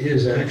interest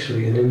is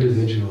actually an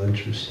individual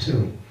interest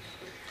too.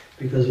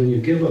 Because when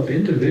you give up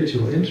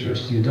individual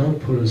interest, you don't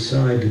put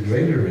aside the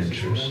greater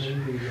interest.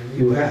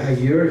 You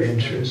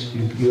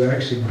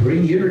actually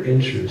bring your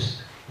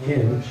interest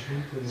in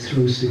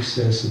through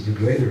success of the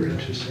greater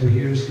interest. And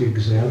here's the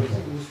example.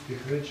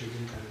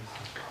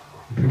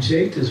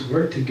 Prajetas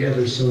worked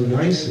together so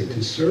nicely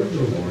to serve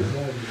the Lord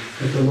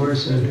that the Lord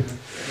said,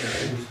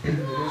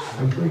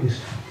 I'm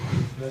pleased.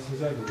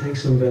 Take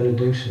some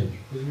benediction.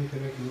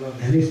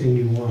 Anything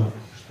you want.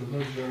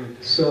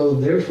 So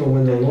therefore,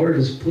 when the Lord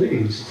is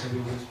pleased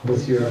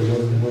with your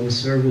one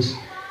service,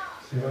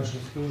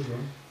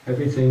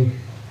 everything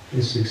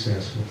is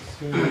successful.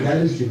 That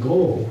is the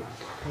goal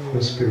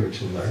of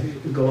spiritual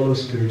life. The goal of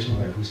spiritual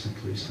life is to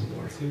please the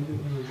Lord.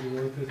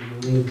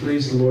 And to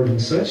please the Lord in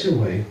such a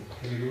way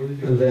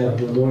that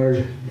the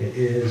Lord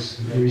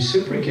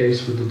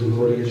reciprocates with the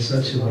devotee in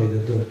such a way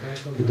that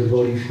the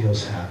devotee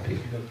feels happy.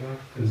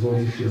 The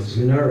devotee feels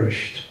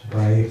nourished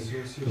by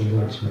the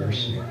Lord's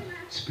mercy.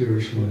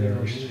 spiritually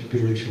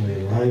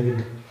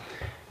enlivened,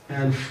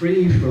 and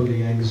free from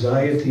the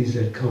anxieties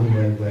that come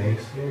by way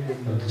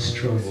of the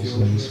struggles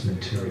in this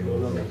material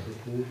world.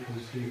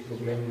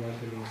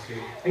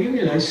 I'll give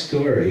you a nice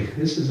story.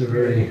 This is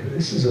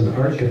an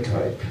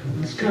archetype.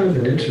 It's kind of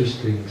an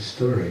interesting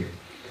story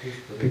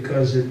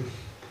because it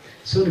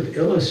sort of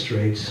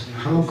illustrates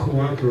how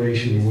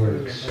cooperation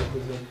works.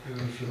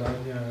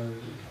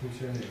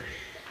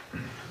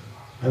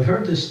 I've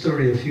heard this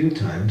story a few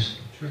times,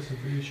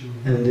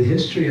 and the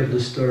history of the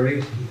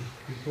story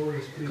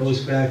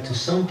goes back to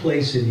some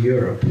place in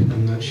Europe.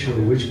 I'm not sure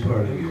which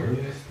part of Europe,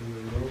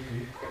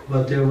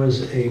 but there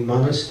was a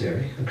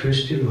monastery, a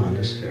Christian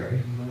monastery,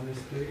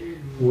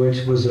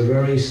 which was a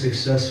very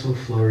successful,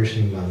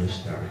 flourishing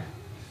monastery.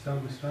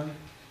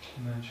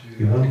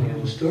 You want to hear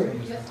the story?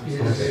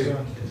 Yes. Okay.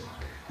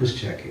 Just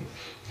checking.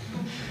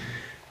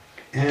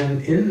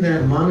 And in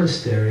that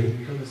monastery,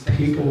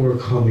 people were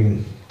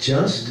coming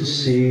just to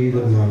see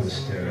the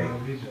monastery.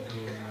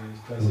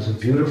 It was a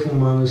beautiful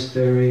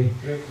monastery.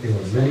 There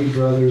were many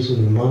brothers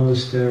in the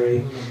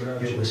monastery.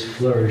 It was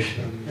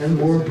flourishing. And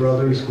more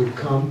brothers would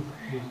come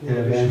and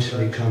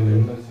eventually come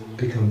and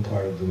become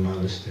part of the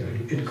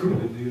monastery. It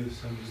grew.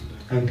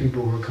 And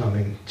people were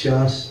coming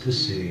just to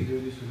see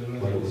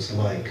what it was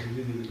like.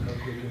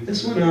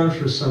 This went on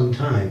for some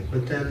time,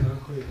 but then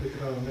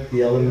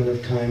the element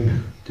of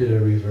time did a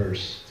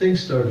reverse. Things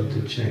started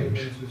to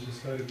change,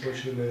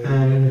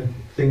 and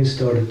things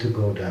started to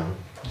go down.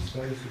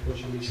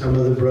 Some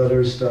of the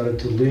brothers started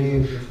to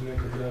leave,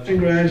 and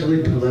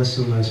gradually less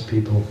and less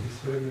people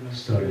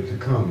started to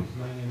come.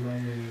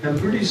 And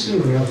pretty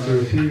soon, after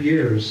a few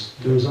years,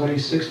 there was only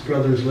 6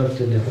 brothers left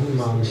in the whole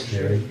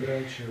monastery,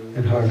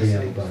 and hardly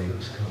anybody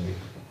was coming.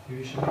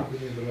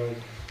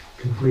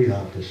 Complete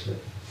opposite.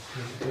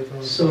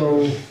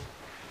 So,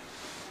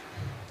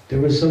 there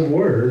was some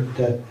word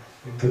that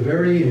a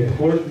very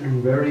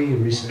important, very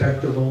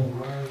respectable,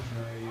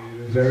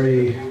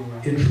 very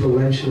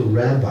influential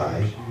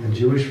rabbi, a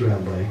Jewish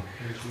rabbi,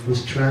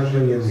 was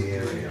traveling in the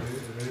area.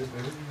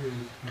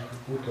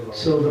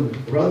 So the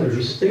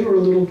brothers, they were a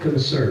little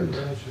concerned.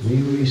 We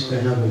used to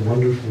have a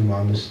wonderful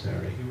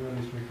monastery.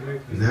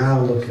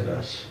 Now look at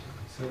us.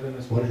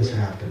 What has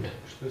happened?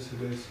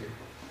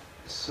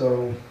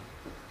 So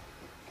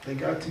they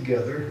got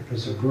together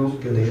as a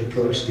group and they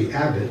approached the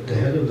abbot, the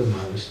head of the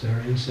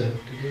monastery, and said,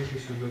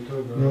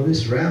 "No,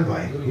 this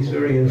rabbi, he's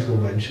very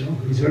influential,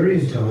 he's very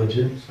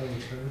intelligent.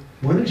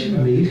 Why don't you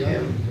meet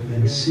him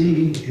and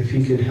see if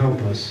he can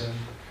help us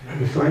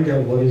and find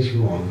out what is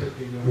wrong,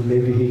 or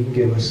maybe he can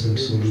give us some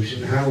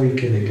solution, how we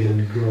can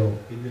again grow."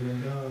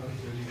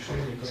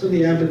 So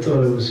the abbot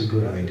thought it was a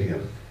good idea.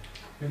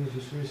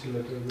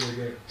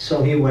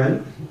 So he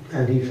went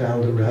and he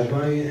found a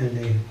rabbi and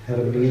they had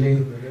a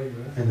meeting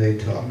and they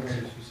talked.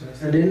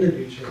 And in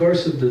the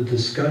course of the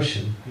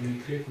discussion,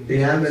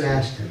 the abbot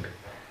asked him,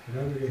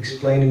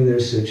 explaining their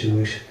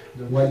situation,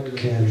 "What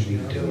can we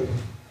do?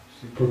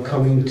 We're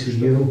coming to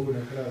you.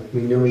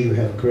 We know you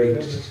have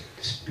great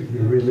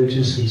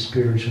religious and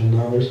spiritual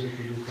knowledge.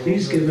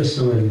 Please give us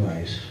some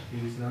advice."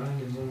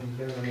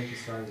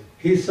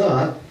 He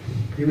thought,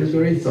 he was a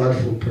very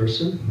thoughtful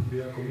person.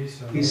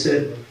 He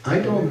said, "I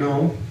don't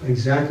know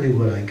exactly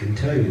what I can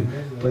tell you,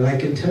 but I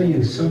can tell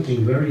you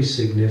something very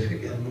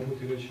significant.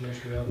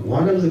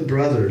 One of the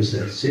brothers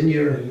that's in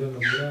your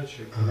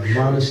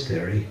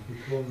monastery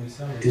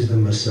is the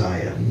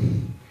Messiah.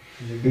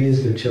 He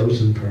is the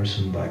chosen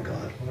person by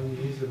God."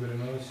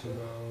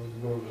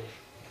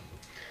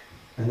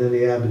 And then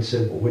the abbot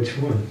said, "Well, which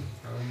one?"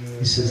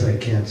 He says, "I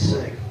can't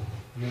say,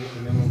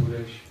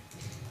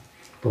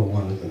 but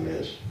one of them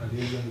is."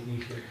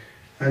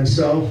 And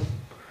so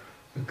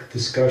the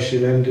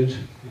discussion ended.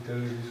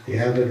 The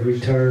abbot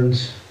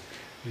returns.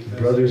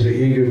 The brothers are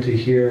eager to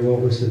hear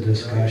what was the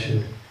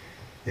discussion.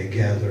 They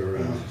gather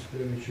around.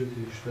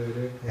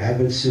 The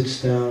abbot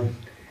sits down.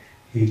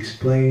 He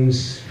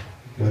explains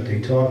what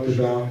they talked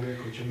about,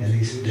 and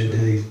he said,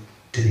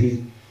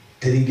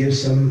 did he give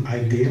some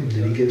idea?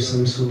 Did he give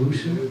some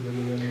solution?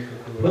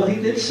 Well,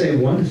 he did say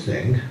one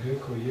thing.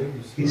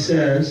 He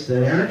says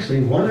that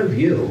actually one of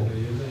you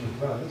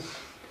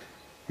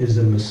is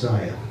the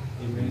Messiah.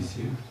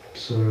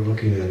 So they're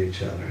looking at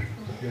each other.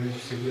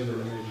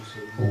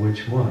 Well,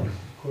 which one?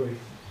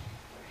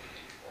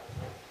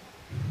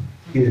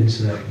 He didn't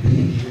say.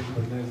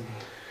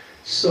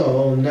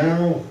 So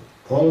now,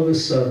 all of a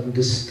sudden,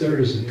 this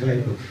stirs a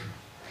type of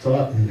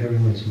thought in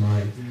everyone's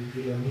mind.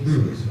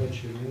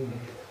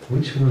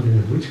 Which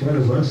one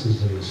of us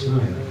is the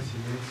Messiah?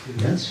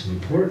 That's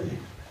important.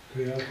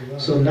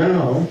 So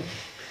now,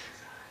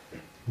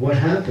 what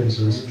happens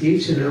is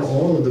each and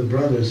all of the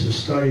brothers are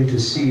starting to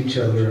see each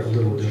other a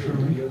little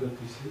differently.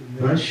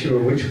 Not sure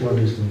which one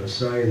is the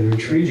Messiah. They're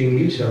treating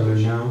each other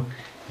now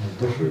in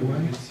a different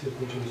way.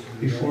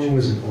 Before it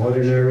was an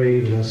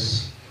ordinary,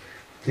 just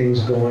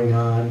things going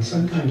on,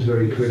 sometimes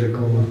very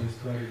critical.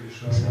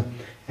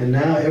 And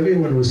now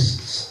everyone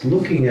was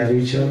looking at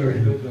each other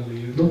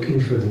and looking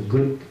for the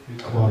good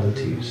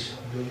qualities.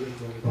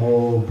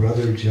 Oh,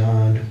 Brother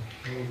John,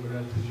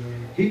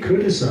 he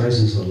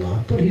criticizes a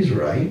lot, but he's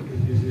right.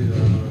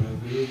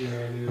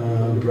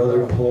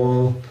 Brother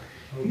Paul,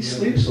 he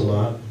sleeps a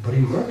lot, but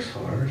he works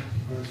hard.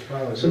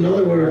 So in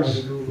other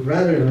words,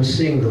 rather than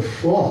seeing the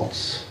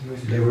faults,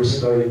 they were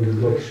starting to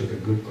look for the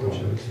good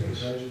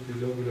qualities.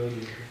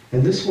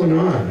 And this went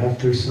on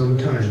after some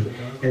time.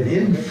 And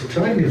in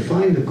trying to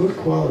find the good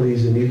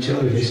qualities in each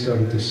other, they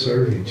started to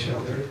serve each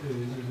other,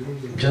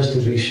 just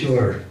to be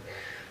sure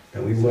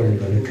that we weren't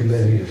going to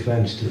commit any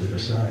offense to the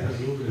Messiah,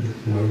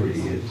 whoever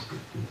he is.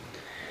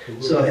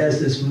 So as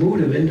this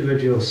mood of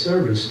individual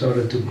service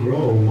started to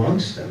grow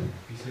amongst them,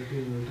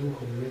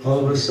 all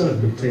of a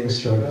sudden things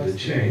started to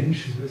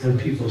change, and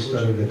people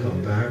started to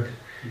come back,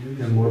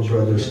 and more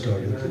brothers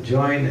started to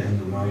join, and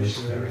the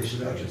monastery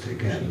started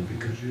again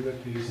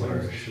to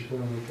flourish.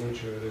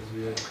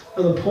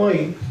 Well, the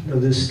point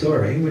of this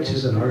story, which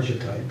is an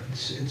archetype,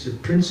 it's a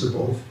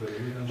principle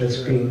that's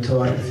being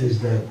taught, is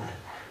that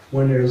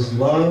when there's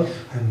love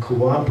and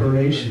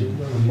cooperation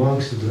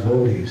amongst the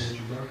devotees,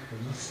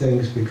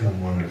 things become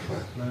wonderful.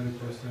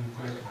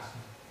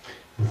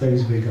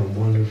 Things become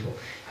wonderful.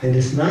 And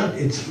it's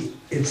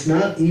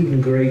not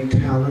even great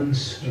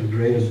talents or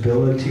great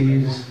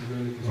abilities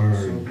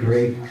or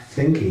great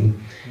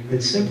thinking.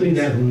 It's simply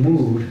that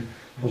mood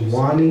of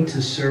wanting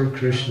to serve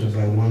Krishna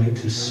by wanting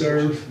to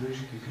serve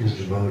his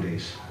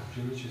devotees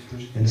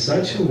in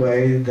such a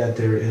way that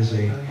there is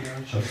a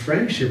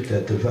friendship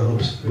that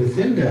develops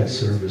within that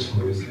service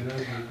mood,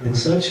 in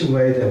such a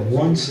way that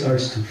one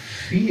starts to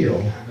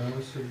feel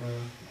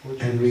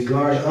and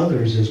regard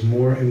others as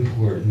more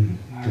important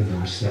than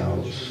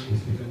themselves.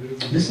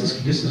 This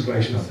is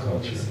Vaishnava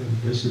culture.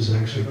 This is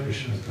actually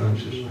Krishna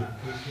consciousness.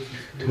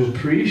 To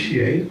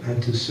appreciate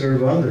and to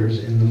serve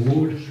others in the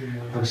mood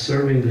of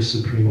serving the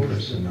Supreme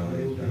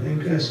Personality. I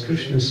think as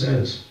Krishna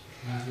says,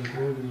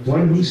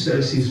 one who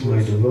says he's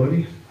my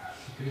devotee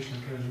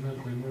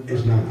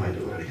is not my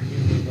devotee.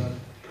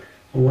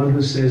 One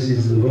who says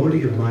he's the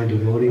devotee of my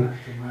devotee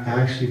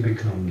actually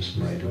becomes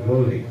my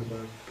devotee.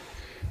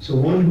 So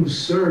one who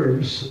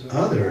serves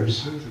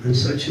others in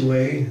such a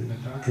way,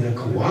 in a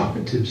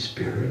cooperative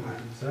spirit.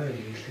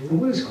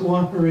 And what does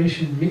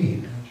cooperation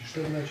mean?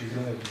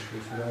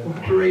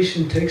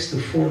 Cooperation takes the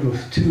form of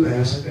two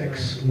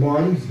aspects.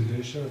 One,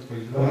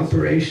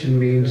 cooperation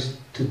means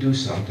to do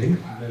something,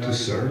 to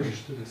serve,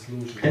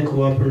 and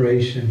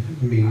cooperation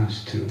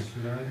means to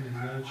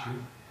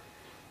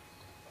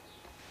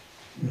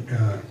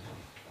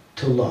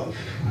love,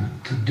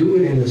 to do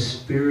it in a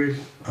spirit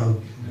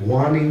of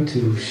wanting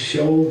to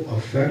show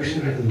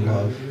affection and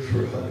love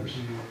for others.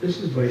 This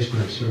is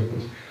Vaishnava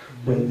circles.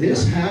 When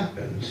this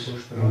happens,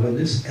 or when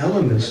this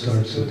element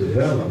starts to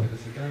develop,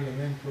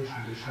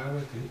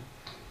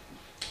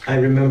 I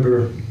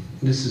remember,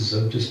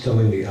 I'm just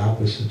telling the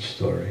opposite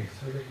story.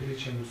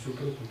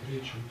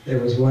 There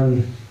was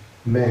one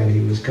man,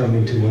 he was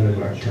coming to one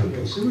of our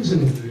temples. It was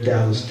in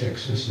Dallas,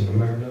 Texas, in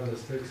America.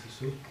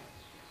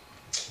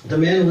 The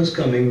man was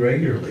coming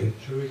regularly,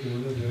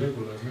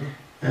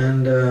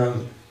 and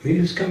he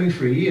was coming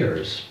for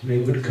years. He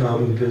would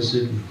come,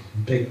 visit,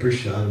 take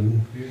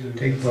prashad,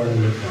 take part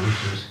in the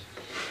functions.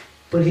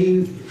 But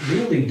he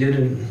really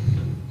didn't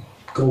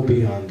go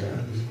beyond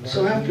that.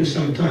 So after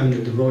some time,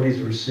 the devotees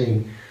were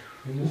saying,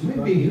 well,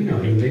 maybe,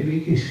 maybe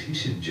he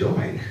should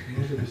join.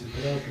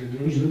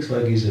 He looks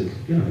like he's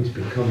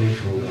been coming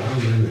for a while,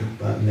 and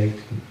about to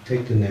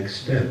take the next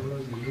step.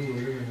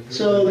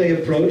 So they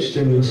approached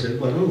him and said,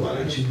 well, why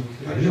don't you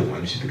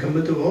become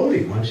a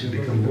devotee? Why don't you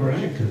become more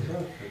active?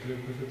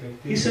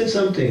 He said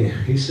something.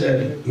 He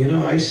said,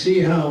 I see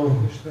how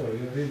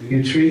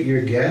you treat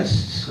your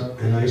guests,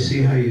 and I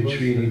see how you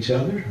treat each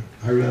other.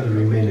 I'd rather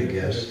remain a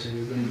guest.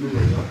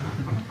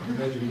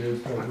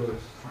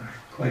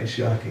 Quite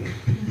shocking.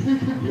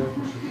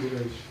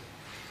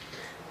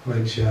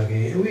 Quite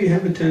shocking. And we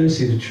have a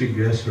tendency to treat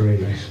guests very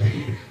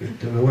nicely.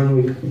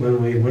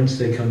 Once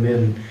they come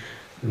in,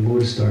 the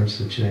mood starts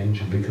to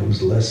change. It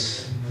becomes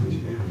less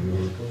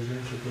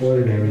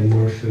ordinary,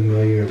 more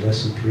familiar,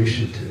 less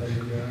appreciative.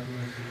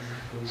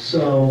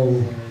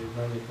 So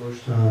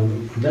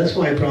that's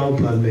why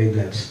Prabhupada made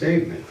that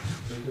statement.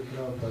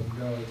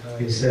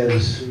 He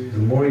says, the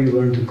more you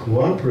learn to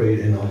cooperate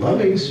in a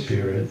loving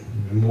spirit,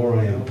 the more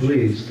I am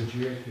pleased.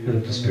 And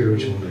if the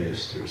spiritual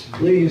master is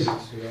pleased,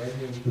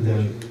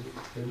 then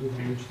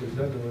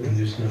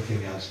there's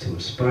nothing else to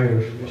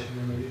aspire for.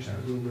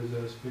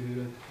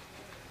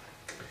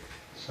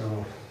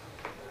 So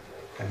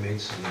I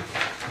have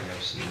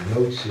some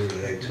notes here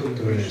that I took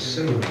during a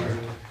seminar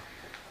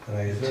that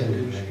I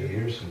attended many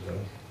years ago.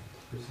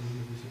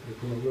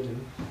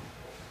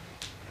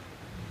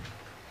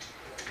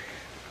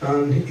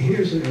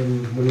 Here's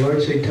when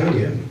Lord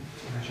Chaitanya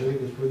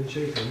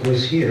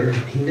was here,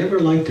 he never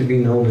liked to be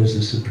known as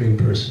the Supreme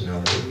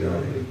Personality of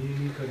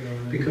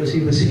God, because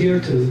he was here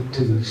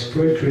to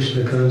spread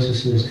Krishna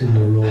consciousness in the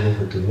role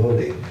of a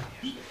devotee.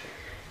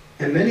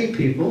 And many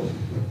people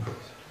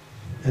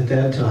at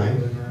that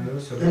time,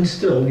 and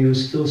still, you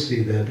still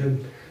see that,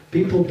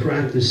 people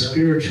practice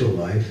spiritual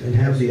life and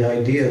have the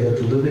idea that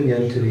the living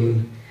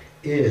entity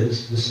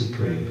is the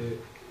Supreme.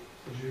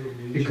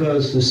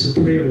 because the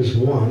Supreme is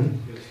one,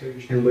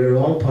 and we're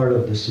all part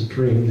of the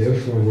Supreme,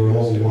 therefore we're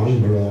all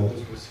one, we're all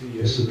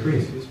the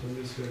Supreme.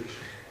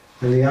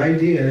 And the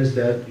idea is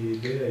that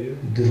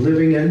the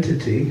living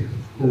entity,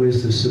 who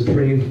is the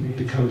Supreme,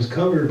 becomes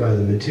covered by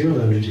the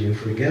material energy and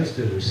forgets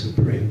that it's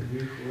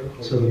Supreme.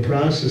 So the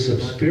process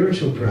of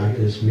spiritual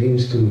practice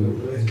means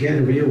to,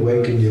 again,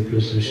 reawaken your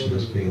position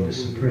as being the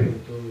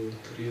Supreme.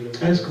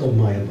 That's called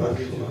Mayavad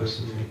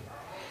philosophy.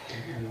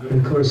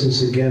 And of course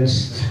it's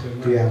against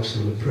the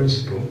absolute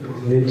principle.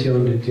 Nityo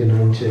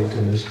nityanam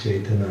chaitanas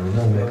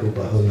chaitananam eko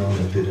bahunam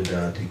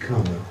vidadati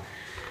kama.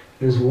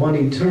 There's one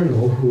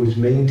eternal who is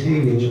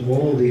maintaining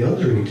all the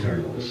other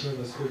eternals.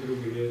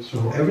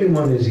 So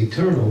everyone is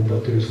eternal,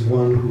 but there's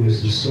one who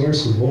is the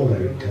source of all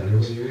their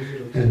eternals.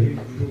 And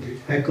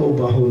eko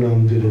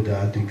bahunam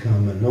vidadati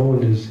kama. No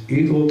one is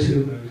equal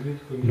to,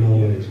 no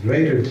one is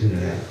greater to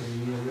that.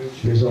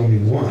 There's only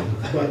one,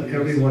 but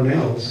everyone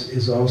else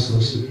is also,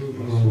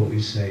 what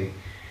we say,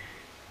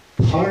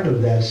 part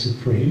of that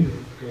Supreme.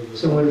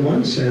 So in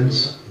one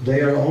sense,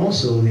 they are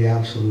also the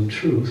absolute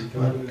truth,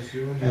 but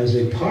as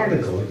a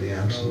particle of the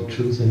absolute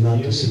truth and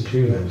not the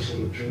Supreme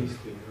absolute truth.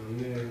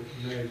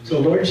 So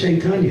Lord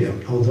Chaitanya,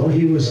 although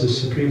he was the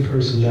Supreme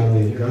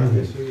Personality of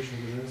Godhead,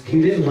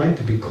 he didn't like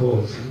to be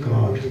called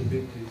God,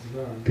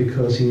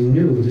 because he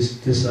knew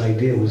this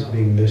idea was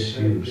being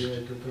misused.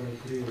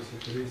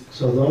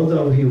 So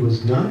although he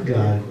was not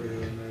God,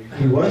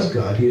 he was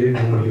God, he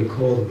didn't want to be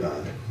called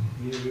God.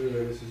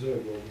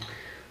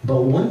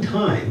 But one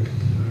time,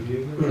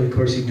 well, of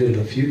course he did it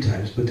a few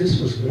times, but this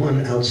was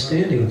one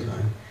outstanding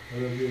time,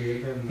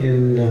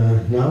 in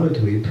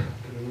Navadvip,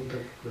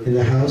 in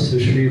the house of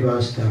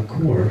Srivas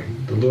Thakur,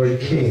 the Lord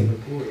came,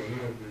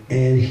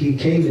 and he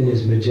came in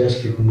his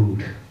majestic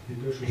mood.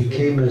 He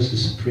came as the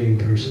Supreme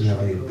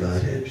Personality of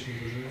Godhead.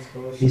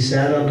 He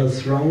sat on the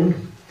throne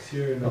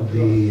of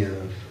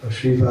of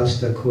Srivas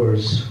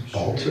Thakur's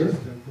altar.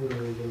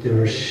 There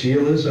were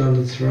Shilas on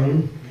the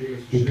throne.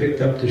 He picked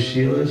up the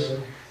Shilas,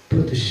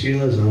 put the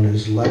Shilas on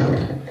his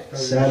lap,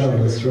 sat on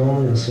the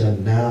throne and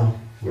said, "Now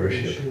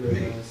worship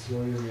me."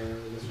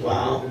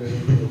 Wow.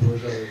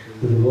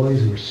 The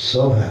devotees were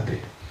so happy.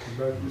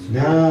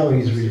 Now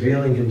he's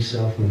revealing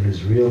himself in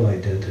his real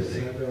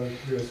identity.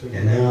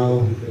 And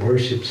now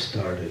worship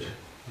started.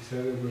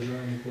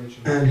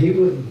 And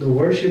the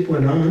worship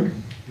went on.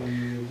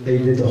 They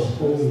did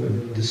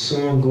the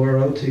song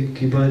Gaurati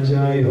Kiba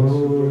Jai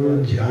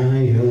Ho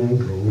Jai Ho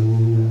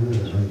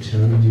Gaura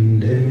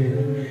Chande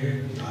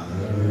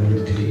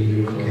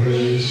Bharati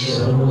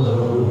Kesava.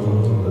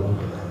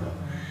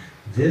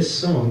 This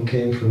song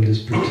came from this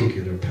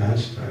particular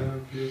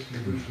pastime.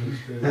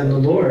 And the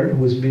Lord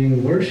was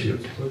being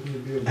worshipped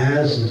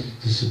as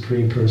the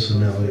Supreme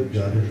Personality of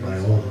Godhead by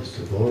all his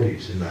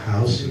devotees in the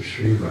house of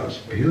Srivas.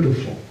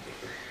 Beautiful.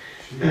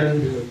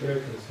 And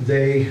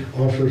they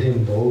offered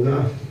him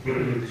bhoga.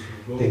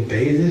 They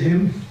bathed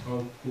him.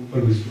 He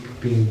was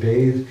being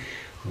bathed.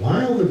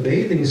 While the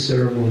bathing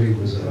ceremony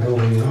was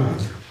going on,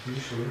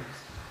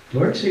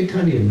 Lord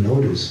Chaitanya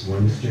noticed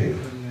one thing.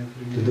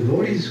 The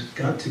devotees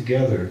got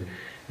together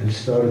and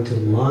started to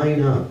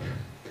line up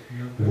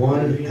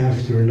one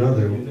after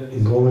another,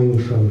 going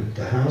from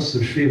the house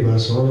of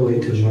Srivas all the way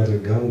to Mother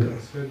Ganga.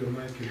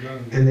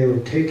 And they were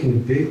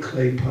taking big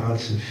clay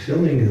pots and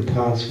filling the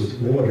pots with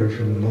water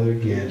from Mother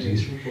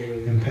Ganges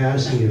and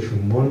passing it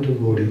from one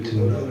devotee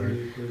to another,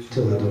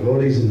 till the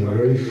devotees in the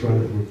very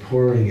front were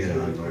pouring it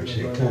on Lord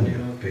Chaitanya,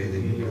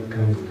 bathing in Mother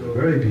Ganga.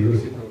 Very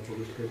beautiful.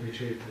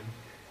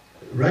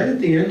 Right at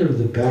the end of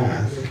the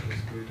bath,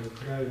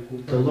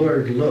 the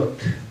Lord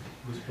looked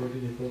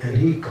and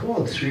he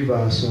called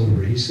Srivas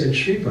over. He said,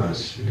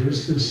 "Srivas,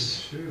 there's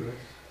this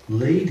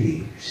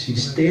lady.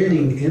 She's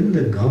standing in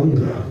the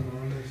Ganga.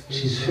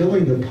 She's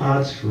filling the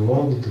pots for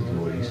all the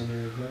devotees.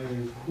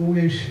 Who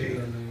is she?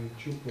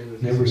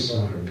 Never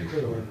saw her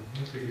before."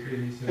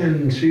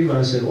 And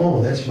Srivas said,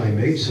 "Oh, that's my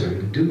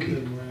maidservant,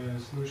 Duki."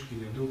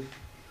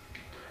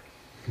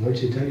 Lord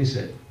Chaitanya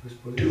said,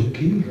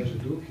 "Duki?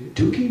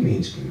 Duki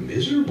means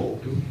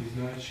miserable.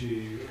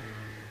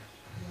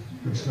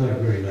 It's not a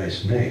very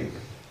nice name."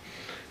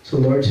 So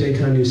Lord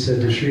Chaitanya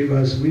said to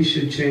Srivas, "We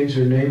should change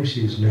her name.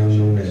 She is now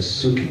known as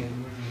Sukhi."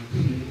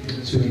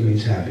 Sukhi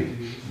means happy.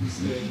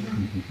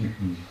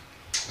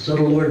 So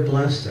the Lord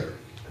blessed her.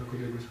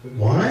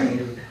 Why?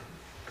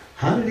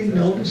 How did he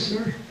notice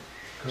her?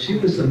 She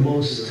was the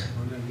most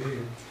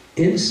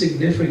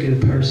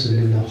insignificant person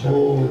in the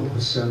whole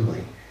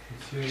assembly.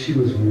 She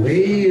was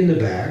way in the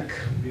back,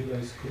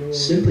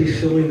 simply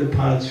filling the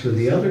pots for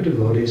the other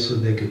devotees so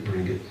they could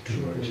bring it to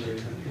Lord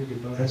Chaitanya.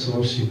 That's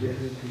all she did.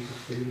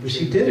 But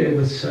she did it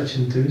with such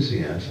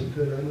enthusiasm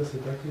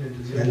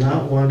and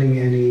not wanting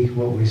any,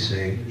 what we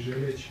say,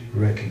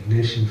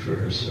 recognition for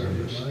her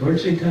service. Lord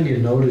Chaitanya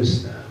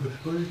noticed that,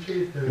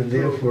 and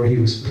therefore he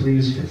was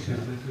pleased with that,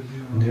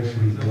 and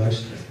therefore he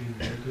blessed her.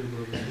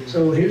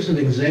 So here's an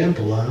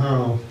example of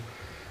how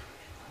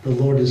the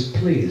Lord is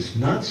pleased,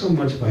 not so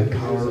much by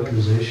power,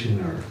 position,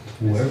 or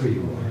whoever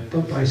you are,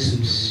 but by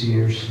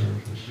sincere service.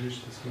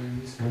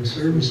 When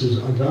service is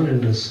done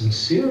in a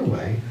sincere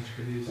way,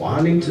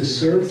 wanting to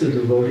serve the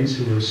devotees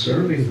who are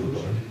serving the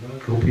Lord,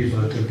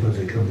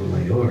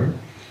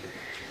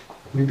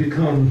 we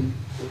become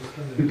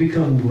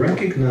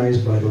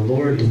recognized by the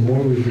Lord the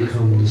more we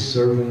become the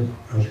servant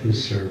of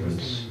His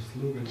servants.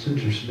 It's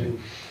interesting.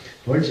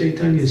 Lord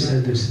Chaitanya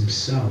said this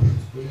himself.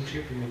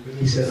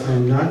 He said,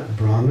 I'm not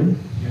Brahmin,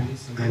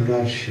 I'm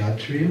not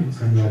Kshatriya,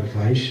 I'm not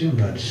Vaishya, I'm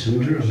not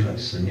Sudra, I'm not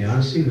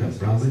Sannyasi, I'm not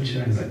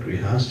Brahmachari, I'm not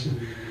Grihastha,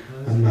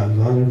 I'm not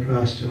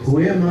Vanaprastha. Who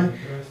am I?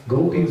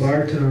 Gopi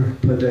Bharta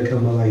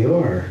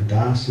Padakamalayur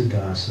Dasa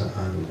Dasa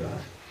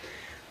Anuga.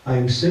 I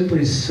am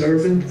simply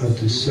servant of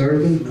the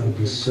servant of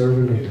the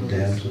servant of the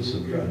damsels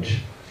of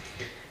Braj.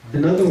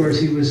 In other words,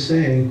 he was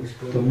saying,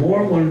 the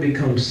more one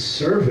becomes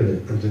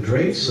servant of the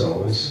great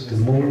souls, the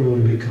more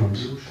one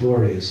becomes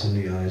glorious in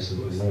the eyes of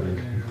the Lord.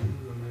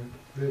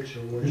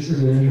 This is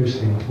an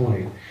interesting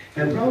point.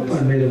 And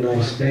Prabhupada made a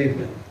nice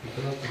statement.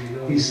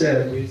 He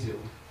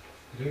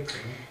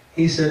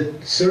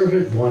said,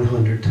 servant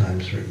 100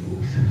 times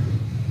removed.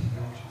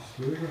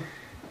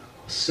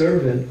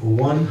 Servant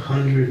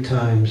 100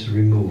 times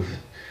removed.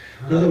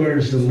 In other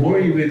words, the more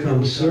you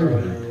become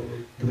servant,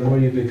 the more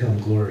you become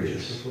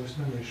glorious.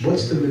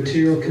 What's the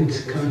material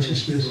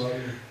consciousness?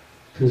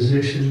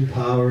 Position,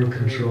 power,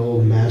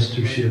 control,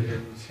 mastership.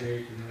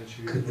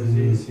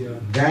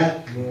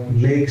 That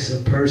makes a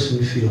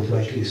person feel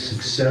like he's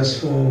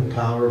successful,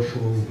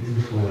 powerful,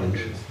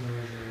 influential.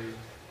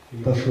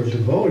 But for a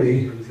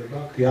devotee,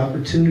 the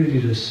opportunity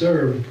to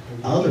serve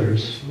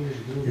others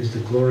is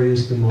the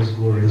most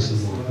glorious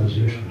of all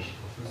positions.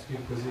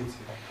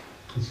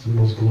 It's the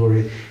most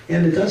glorious.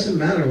 And it doesn't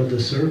matter what the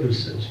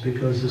service is,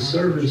 because the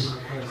service,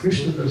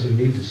 Krishna doesn't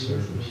need the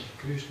service.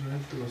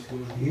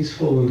 He's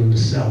full of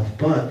himself.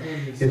 But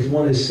if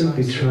one is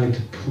simply trying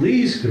to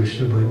please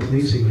Krishna by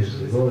pleasing his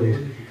devotees,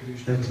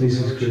 that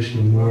pleases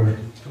Krishna more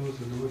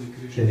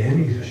than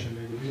anything.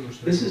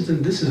 This is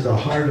the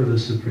heart of the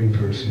Supreme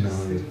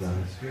Personality of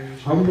God.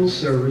 Humble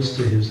service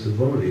to his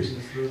devotees,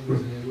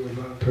 where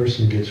a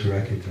person gets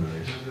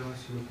recognized.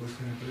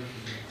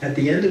 At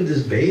the end of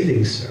this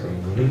bathing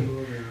ceremony,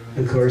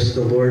 of course,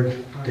 the Lord,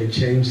 they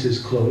changed his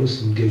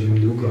clothes and gave him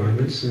new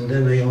garments, and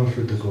then they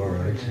offered the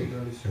Gaurarti,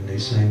 and they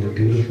sang the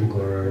beautiful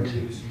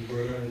Gaurarti.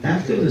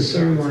 After the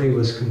ceremony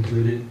was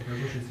completed,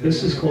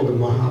 this is called the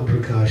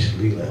Mahaprakash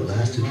Leela. It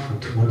lasted for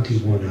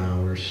 21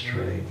 hours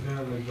straight.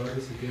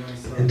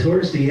 And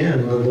towards the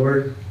end, the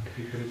Lord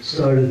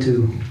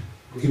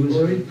he was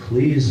very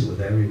pleased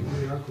with everyone.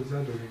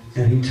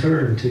 And he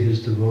turned to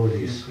his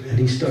devotees, and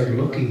he started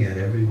looking at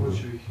everyone,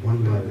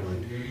 one by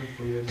one.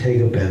 Take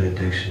a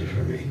benediction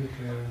for me.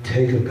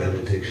 Take a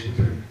benediction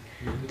for me.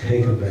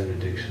 Take a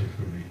benediction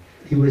for me.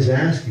 He was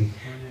asking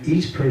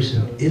each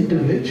person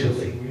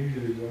individually,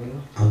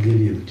 I'll give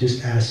you,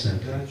 just ask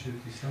something.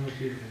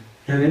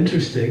 And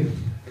interesting,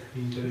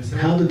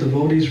 how the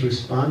devotees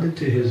responded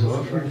to his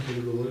offer.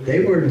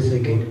 They weren't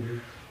thinking,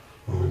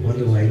 oh, what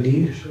do I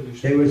need?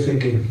 They were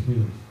thinking,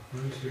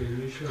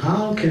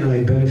 how can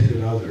I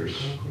benefit others?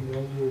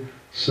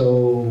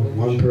 So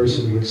one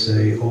person would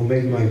say, oh,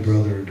 make my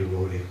brother a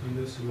devotee.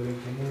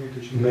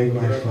 Make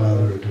my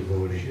father a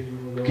devotee.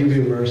 Give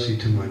your mercy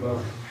to my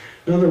mother.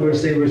 In other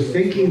words, they were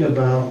thinking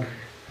about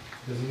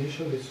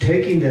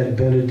taking that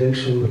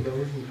benediction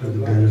for the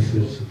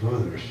benefits of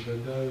others.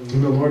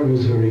 And the Lord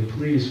was very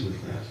pleased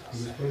with that.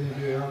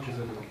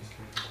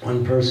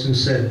 One person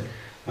said,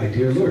 my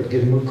dear Lord,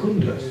 give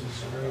Mukunda.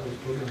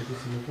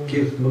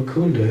 Give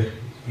Mukunda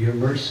your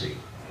mercy.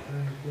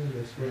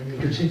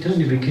 But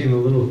Chaitanya became a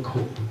little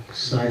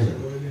silent.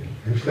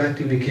 In fact,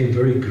 he became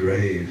very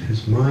grave.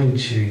 His mind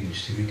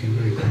changed. He became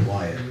very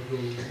quiet.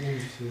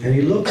 And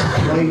he looked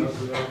quite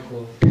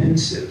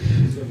pensive.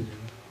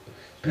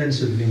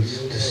 Pensive means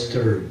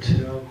disturbed.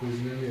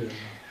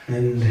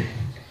 And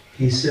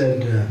he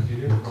said,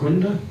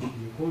 Mukunda?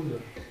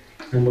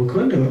 And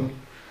Mukunda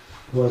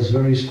was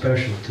very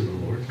special to the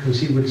Lord,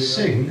 because he would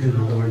sing and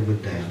the Lord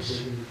would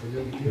dance.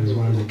 He was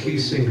one of the key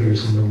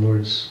singers in the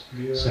Lord's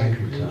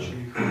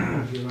Sankirtan.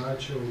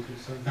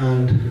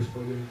 And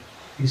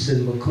he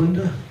said,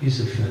 Mukunda, he's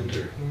a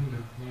fender.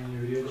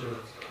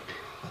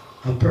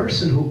 A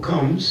person who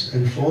comes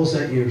and falls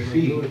at your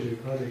feet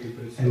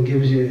and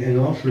gives you and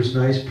offers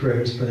nice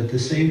prayers, but at the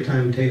same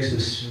time takes a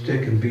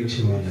stick and beats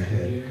you on the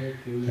head,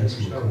 that's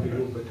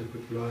Mukunda.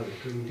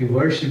 He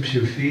worships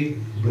your feet,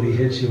 but he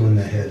hits you on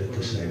the head at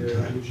the same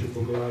time.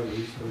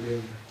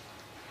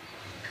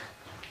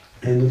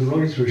 And the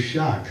devotees were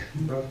shocked.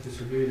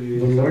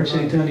 When Lord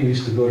Chaitanya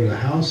used to go to the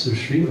house of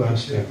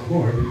Srivas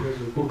Thakur,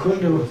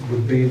 Mukunda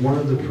would be one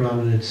of the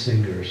prominent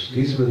singers.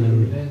 These were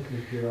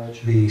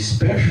the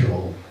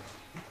special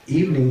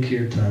evening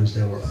kirtans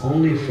that were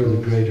only for the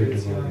greater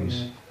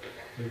devotees.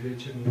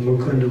 And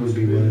Mukunda would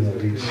be one of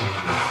these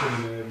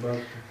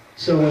singers.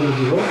 So when the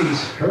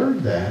devotees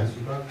heard that,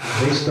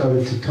 they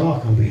started to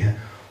talk on behalf.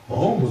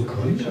 Oh,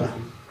 Mukunda,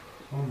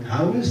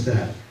 how is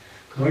that?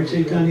 Lord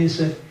Chaitanya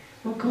said,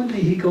 Mukunda,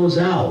 he goes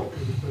out.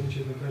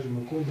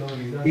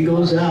 He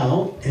goes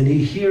out and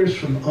he hears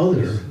from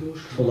other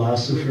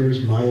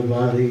philosophers,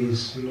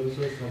 Mayavadis,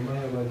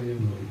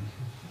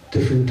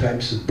 different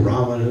types of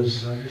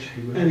brahmanas,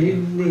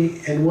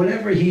 and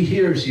whatever he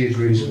hears, he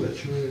agrees with.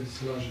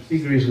 He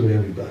agrees with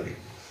everybody.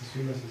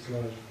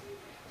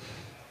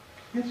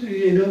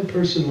 You know, a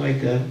person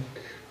like that,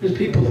 there's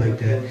people like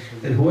that,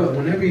 and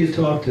whenever you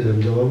talk to them,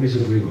 they'll always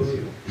agree with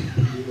you.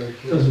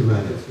 Doesn't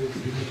matter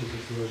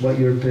what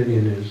your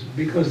opinion is,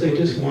 because they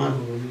just want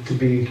to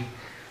be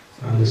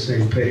on the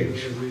same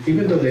page.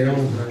 Even though they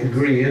don't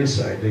agree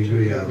inside, they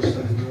agree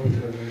outside.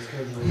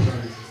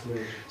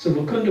 So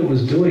Mukunda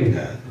was doing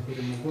that.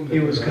 He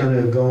was kind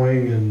of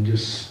going and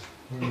just...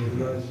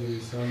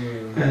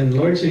 And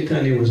Lord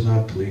Chaitanya was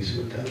not pleased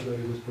with that.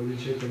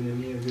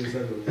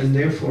 And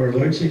therefore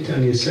Lord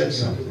Chaitanya said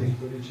something.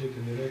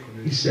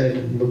 He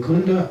said,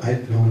 Mukunda, I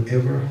don't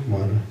ever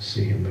want to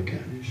see him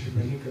again.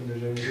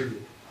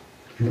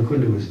 And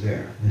Mukunda was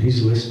there, and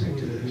he's listening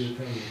to this.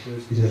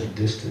 He's at a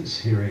distance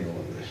hearing all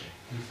of this.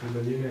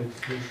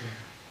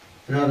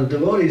 Now the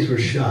devotees were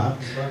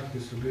shocked,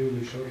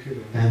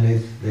 and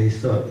they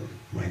thought,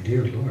 my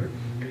dear Lord,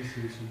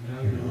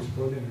 you know,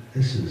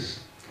 this is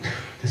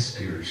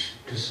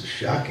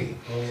shocking.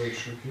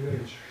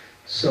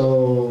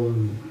 So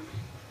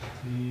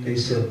they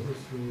said,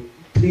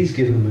 please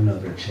give him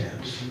another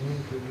chance.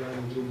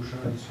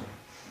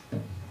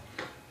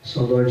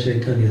 So Lord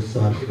Chaitanya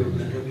thought for a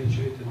minute.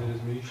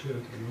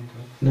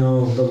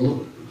 No,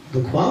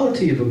 the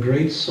quality of a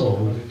great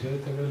soul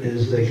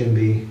is they can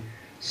be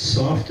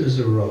soft as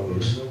a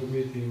rose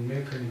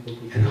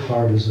and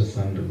hard as a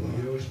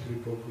thunderbolt.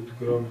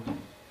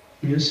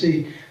 You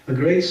see, a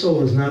great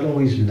soul is not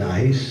always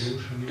nice.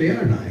 They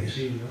are nice,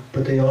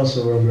 but they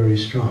also are very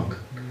strong.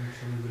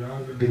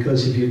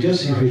 Because if you're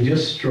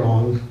just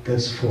strong,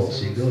 that's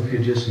false ego. If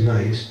you're just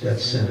nice,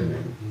 that's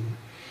sentiment.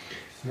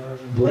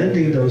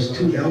 Blending those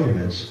two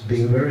elements,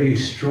 being very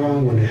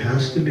strong when it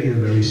has to be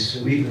and very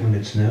sweet when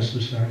it's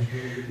necessary,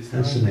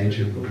 that's the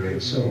nature of a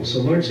great soul.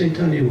 So Lord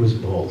Chaitanya was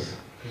both.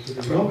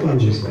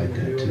 Prabhupada was like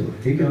that too.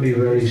 He can be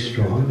very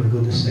strong, but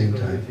at the same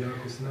time,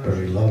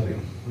 very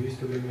loving.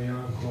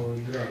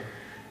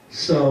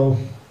 So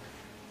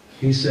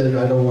he said,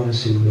 I don't want to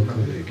see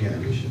Mukunda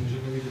again.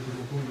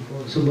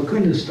 So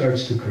Mukunda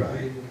starts to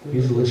cry.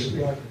 He's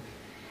listening.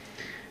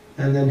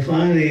 And then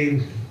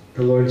finally,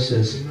 the Lord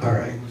says, all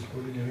right,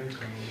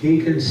 he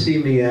can see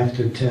me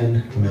after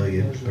 10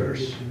 million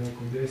births.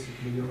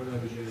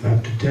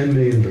 After 10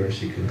 million births,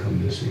 he can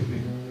come to see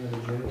me.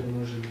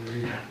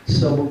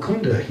 So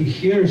Mukunda, he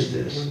hears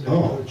this.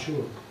 Oh,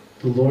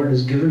 the Lord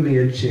has given me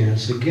a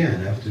chance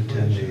again after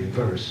 10 million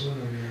births.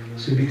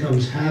 So he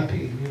becomes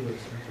happy.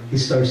 He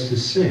starts to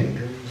sing.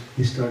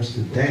 He starts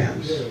to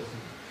dance.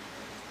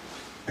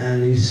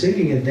 And he's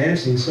singing and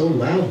dancing so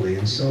loudly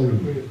and so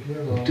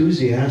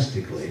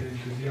enthusiastically.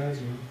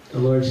 The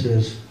Lord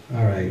says,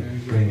 all right,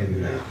 bring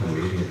him now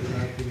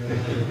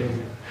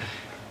immediately.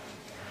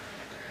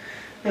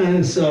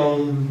 And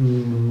so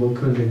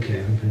Mukunda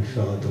came and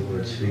fell at the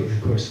Lord's feet, and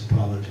of course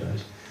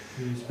apologized.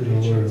 And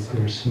the Lord, of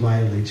course,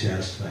 mildly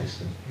chastised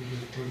him.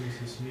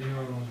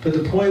 But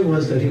the point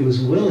was that he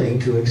was willing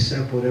to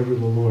accept whatever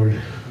the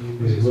Lord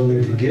was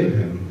willing to give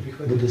him,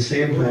 with the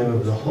same time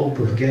of the hope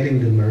of getting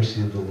the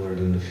mercy of the Lord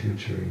in the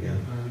future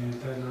again.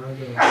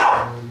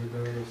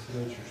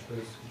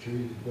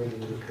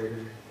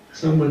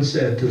 Someone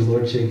said to the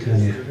Lord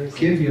Chaitanya,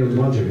 give your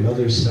mother,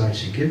 Mother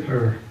Sachi, give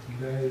her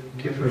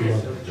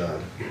love of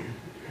God.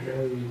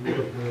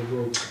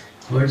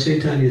 Lord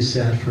Chaitanya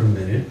sat for a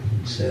minute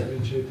and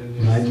said,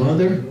 my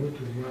mother,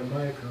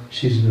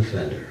 she's an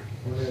offender.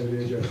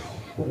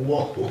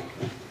 Whoa!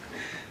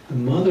 The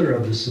mother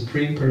of the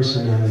Supreme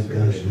Personality of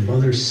Godhead,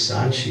 Mother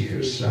Sachi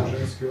herself.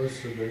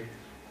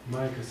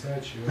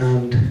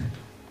 And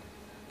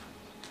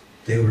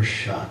they were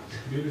shocked.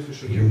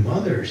 Your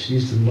mother,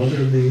 she's the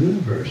mother of the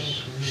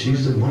universe.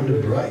 She's the one who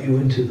brought you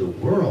into the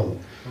world.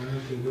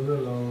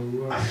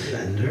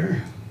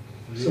 Offender?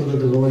 So the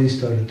devotee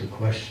started to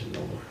question the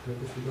Lord.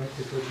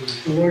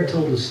 The Lord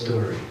told a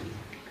story.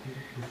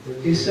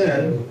 He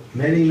said,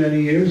 many,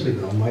 many years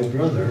ago, my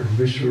brother,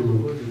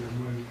 Vishwarupa,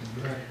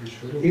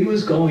 he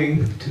was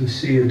going to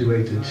see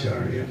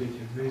Advaitacharya.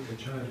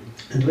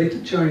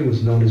 Advaitacharya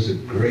was known as a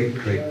great,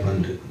 great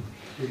Pandit.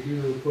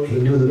 He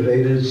knew the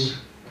Vedas,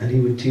 and he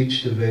would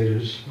teach the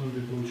Vedas,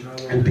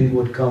 and people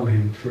would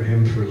come for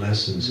him for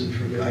lessons and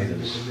for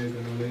guidance.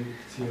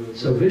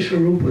 So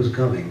Vishwarupa was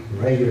coming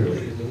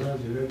regularly,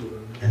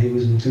 and he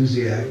was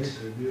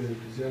enthusiastic.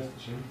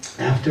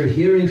 After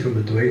hearing from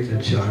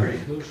Advaitacharya,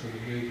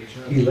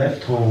 he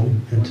left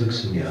home and took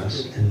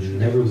sannyas and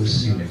never was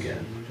seen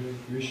again.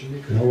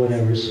 No one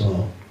ever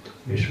saw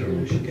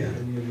Vishwarupa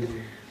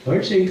again.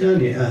 Lord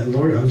Chaitanya,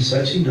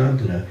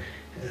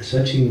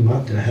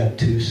 Sachinmata had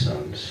two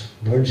sons,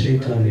 Lord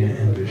Chaitanya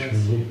and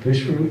Vishwarupa.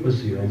 Vishwarupa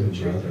was the older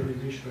brother.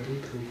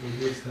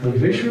 When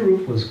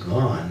Vishwarupa was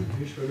gone,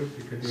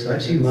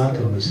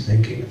 Sachinmata was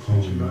thinking,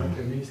 oh no,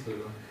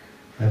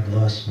 I've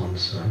lost one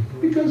son.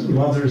 Because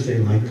mothers, they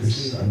like their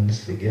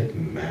sons to get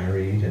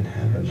married and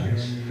have a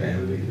nice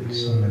family with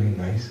so many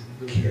nice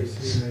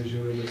kids.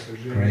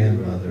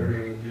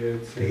 Grandmother.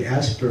 The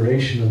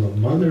aspiration of a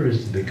mother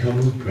is to become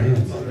a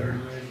grandmother.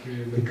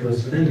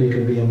 Because then you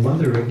can be a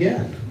mother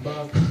again.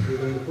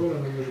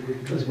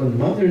 Because when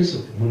mother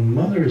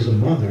is a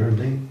mother,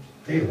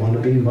 they want to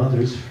be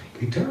mothers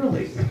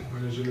eternally.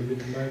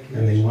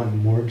 And they want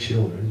more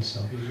children.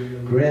 So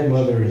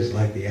grandmother is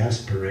like the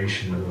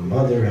aspiration of a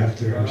mother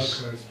after her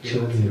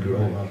children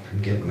grow up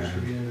and get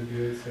married.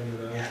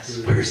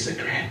 Yes, where's the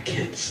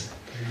grandkids?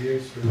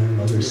 My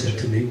mother said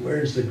to me,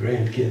 where's the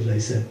grandkids? I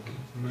said,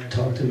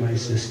 talk to my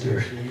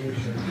sister.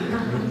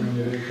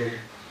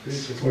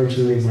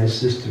 Fortunately, my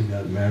sister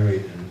got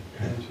married and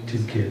had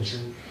 2 kids.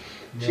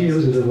 She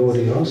was a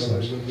devotee also.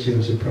 She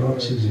was a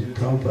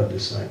Prabhupada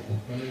disciple.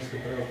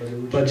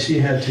 But she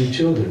had 2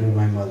 children and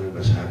my mother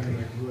was happy.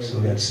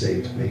 So that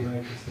saved me.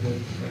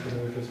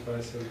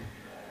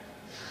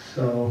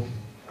 So,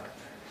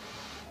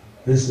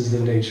 this is the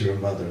nature of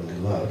motherly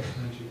love.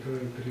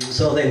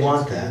 So they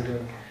want that.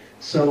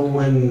 So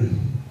when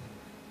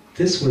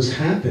this was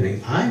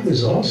happening, I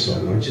was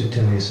also, Lord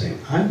Chaitanya is saying,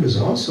 I was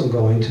also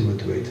going to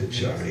Advaita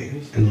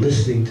Charya and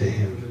listening to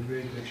him.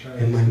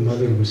 And my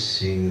mother was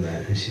seeing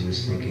that and she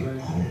was thinking,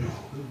 oh no,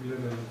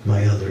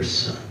 my other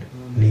son,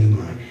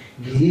 Nimai,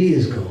 he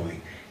is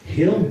going.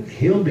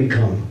 He'll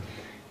become,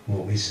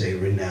 what we say,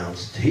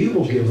 renounced. He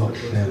will give up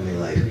family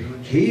life.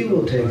 He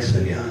will take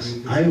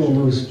sannyas. I will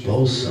lose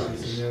both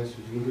sons.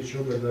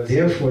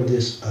 Therefore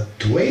this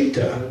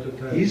Advaita,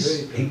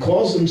 he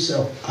calls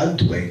himself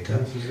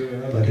Advaita,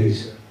 but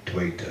he's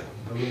Dvaita.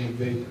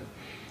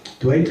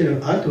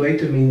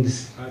 Advaita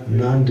means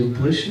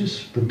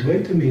non-duplicitous, but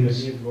Dvaita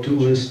means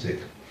dualistic.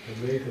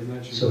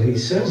 So he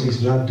says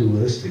he's not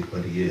dualistic,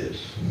 but he is.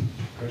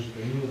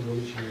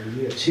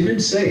 She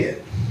didn't say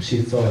it,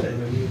 she thought it.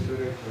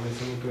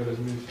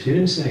 She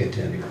didn't say it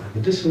to anyone,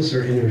 but this was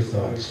her inner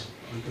thoughts.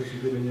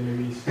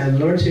 And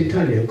Lord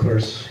Chaitanya, of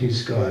course,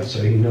 he's God,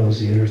 so he knows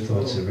the inner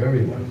thoughts of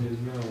everyone.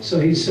 So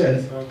he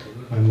said,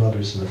 my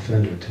mother's an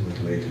offender to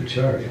Advaita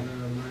Charya.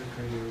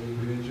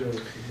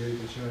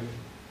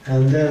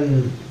 And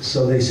then,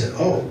 so they said,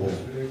 oh,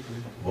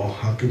 well,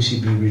 how can she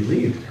be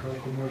relieved?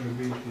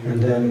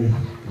 And then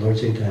Lord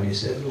Chaitanya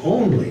said,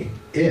 only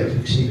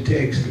if she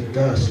takes the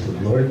dust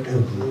of Lord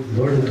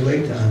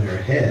Advaita on her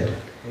head,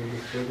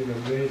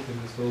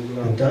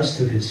 the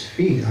dust of his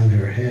feet on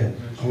her head,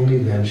 only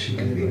then she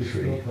can be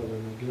free.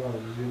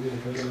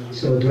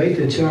 So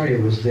Advaita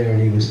Charya was there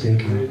and he was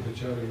thinking,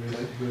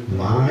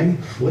 my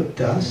foot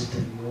dust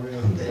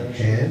on the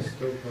head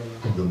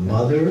of the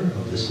mother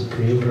of the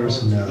Supreme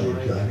Personality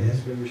of Godhead?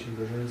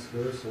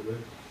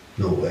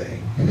 No way.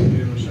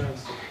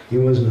 He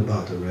wasn't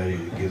about to ready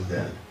to give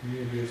that.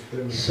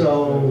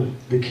 So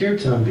the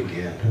kirtan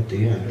began at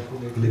the end.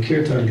 The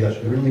kirtan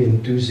got really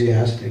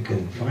enthusiastic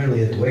and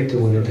finally Advaita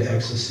went into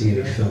ecstasy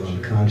and he fell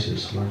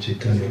unconscious. Lord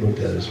Chaitanya looked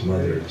at his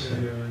mother and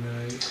said,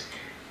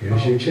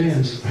 here's your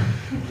chance.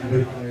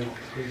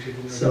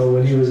 So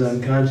when he was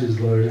unconscious,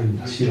 Lord,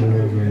 and she went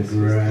over and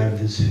grabbed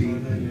his feet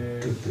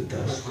and took the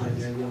dust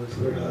and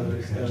put it on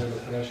his head.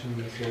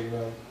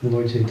 The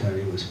Lord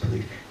Chaitanya was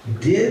pleased.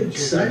 Did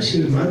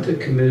Sachi Mata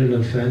commit an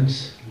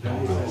offense? No.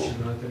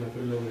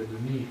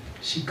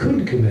 She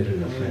couldn't commit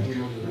an offense.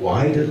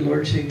 Why did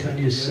Lord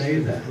Chaitanya say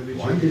that?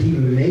 Why did he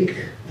make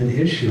an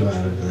issue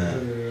out of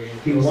that?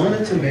 He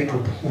wanted to make a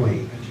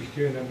point.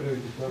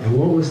 And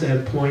what was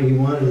that point? He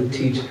wanted to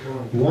teach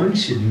one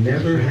should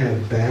never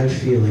have bad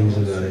feelings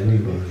about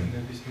anybody.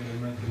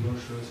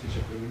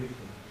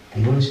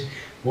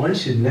 One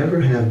should never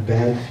have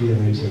bad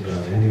feelings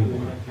about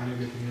anyone.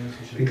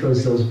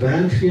 Because those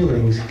bad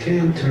feelings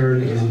can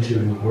turn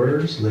into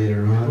words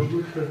later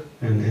on,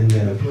 and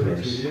then of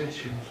course,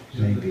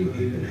 maybe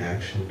even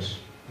actions.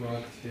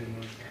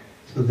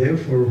 So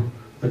therefore,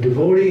 a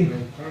devotee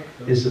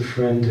is a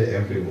friend to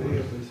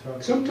everyone.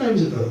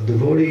 Sometimes a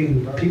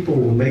devotee, people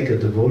will make a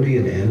devotee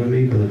an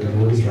enemy, but a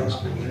devotee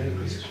has no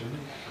enemies.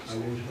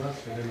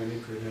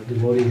 A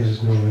devotee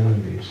has no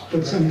enemies.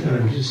 But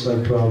sometimes, just like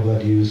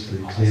Prabhupada used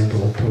the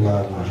example of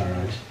Prahlad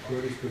Maharaj,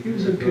 he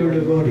was a pure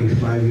devotee,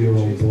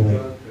 5-year-old boy.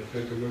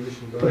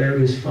 But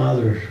his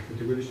father,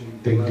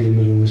 big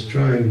demon, was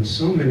trying in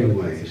so many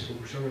ways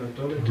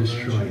to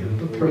destroy him.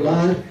 But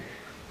Prahlad,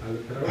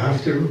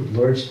 after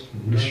Lord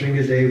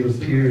Nrsingadev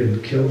appeared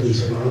and killed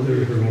his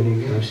father,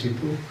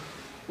 Hiranyakashipu,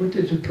 what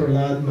did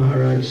Prahlad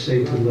Maharaj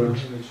say to Lord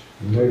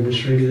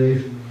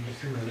Nrsingadev?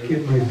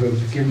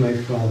 Give my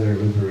father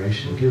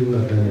liberation, give him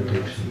a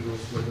benediction.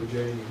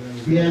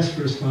 He asked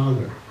for his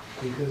father.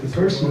 The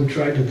person who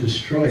tried to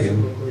destroy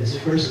him, his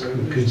first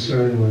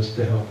concern was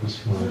to help his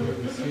father.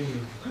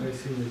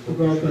 The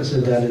Prabhupada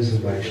said that is a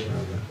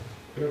Vaishnava.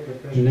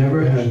 He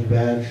never had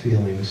bad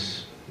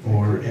feelings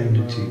or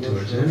enmity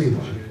towards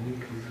anyone.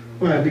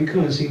 Why?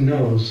 Because he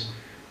knows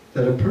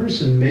that a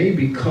person may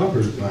be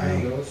covered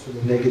by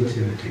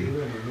negativity,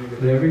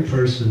 but every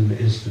person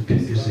is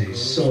a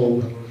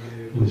soul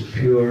who is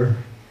pure,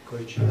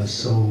 and a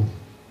soul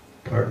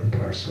part and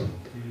parcel.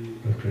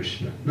 of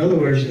Krishna. In other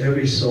words,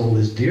 every soul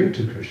is dear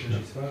to Krishna,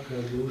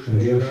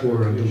 and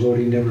therefore a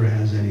devotee never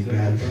has any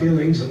bad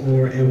feelings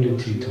or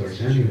enmity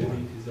towards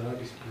anyone.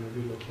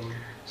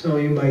 So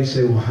you might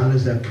say, well, how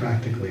does that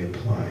practically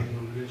apply?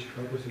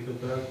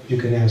 You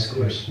can ask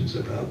questions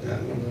about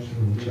that one.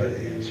 We'll try to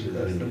answer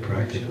that in a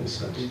practical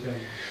sense.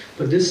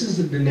 But this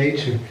is the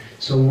nature.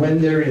 So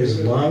when there is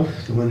love,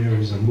 when there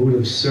is a mood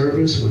of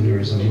service, when there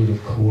is a mood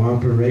of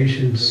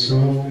cooperation, so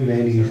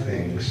many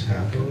things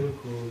happen.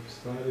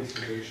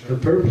 The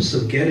purpose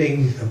of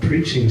getting a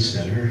preaching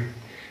center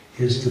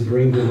is to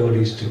bring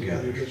devotees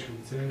together.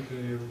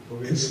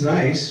 It's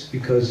nice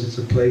because it's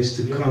a place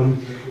to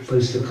come, but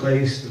it's the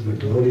place where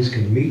devotees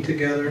can meet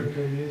together,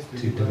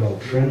 to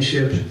develop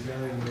friendship,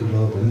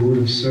 develop a mood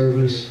of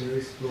service,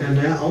 and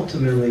that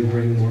ultimately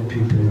bring more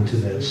people into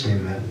that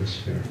same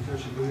atmosphere.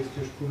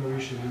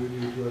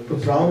 But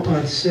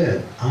Prabhupada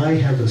said, I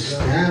have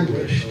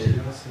established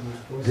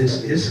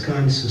this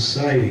ISKCON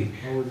society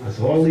with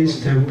all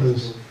these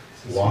temples.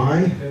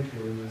 Why?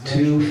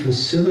 To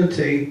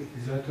facilitate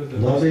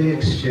loving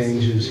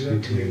exchanges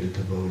between the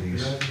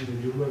devotees.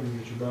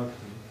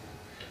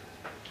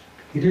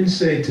 He didn't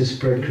say to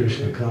spread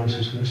Krishna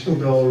consciousness,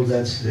 although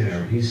that's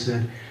there. He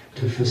said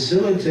to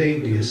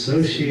facilitate the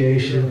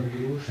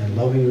association and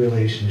loving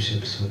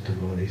relationships with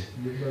devotees.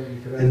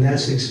 And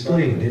that's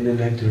explained in the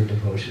Nectar of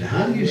Devotion.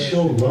 How do you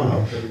show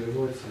love?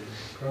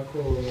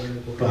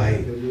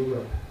 By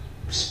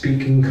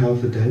speaking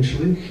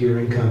confidentially,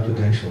 hearing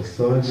confidential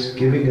thoughts,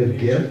 giving a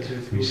gift,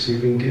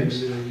 receiving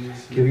gifts,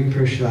 giving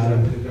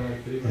prasadam,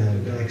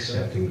 and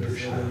accepting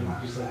prasadam.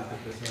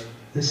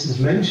 This is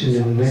mentioned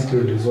in the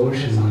Nectar of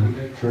Devotion,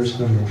 verse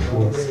number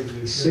 4.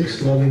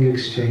 6 loving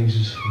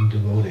exchanges from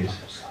devotees.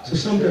 So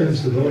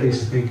sometimes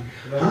devotees think,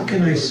 how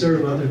can I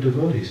serve other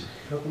devotees?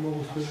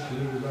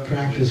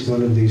 Practice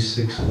one of these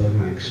 6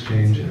 loving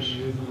exchanges.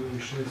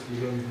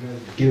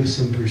 Give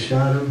some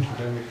prasadam,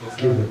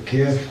 give a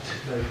gift.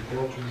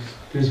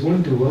 There's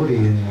one devotee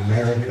in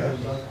America.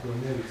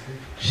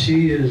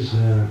 She's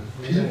a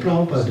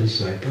Prabhupada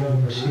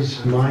disciple.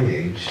 She's my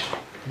age.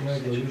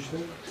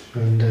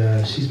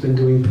 And she's been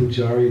doing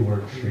pujari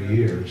work for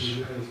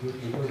years.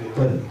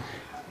 But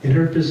in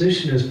her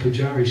position as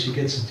pujari, she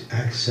gets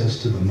access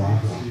to the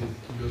Maha.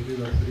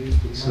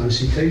 So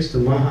she takes the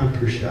Maha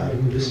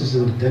Prasadam. This is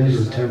in the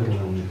Denver temple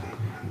in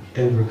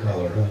Denver,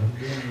 Colorado.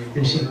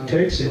 And she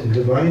takes it and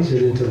divides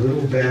it into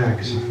little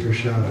bags of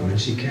prasadam. And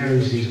she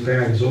carries these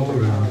bags all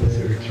around with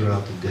her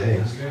throughout the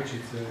day.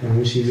 And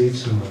when she meets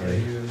somebody,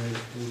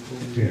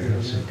 here,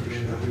 have some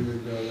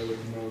prasadam.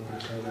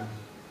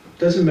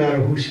 Doesn't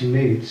matter who she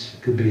meets.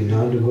 It could be a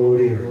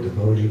non-devotee or a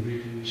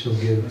devotee. She'll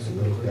give a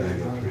little bag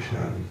of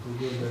prasadam.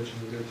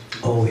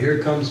 Oh, here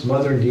comes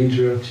Mother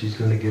Nidra. She's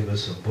going to give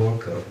us a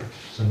book of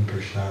some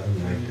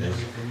prasadam like this.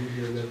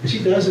 And she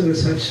does it with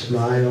such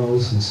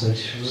smiles and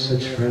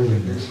such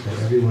friendliness that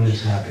everyone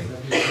is happy.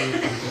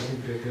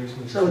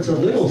 So it's a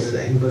little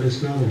thing, but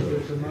it's not a little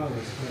thing.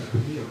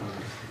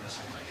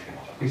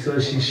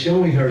 Because she's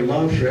showing her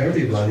love for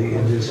everybody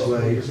in this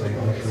way by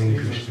offering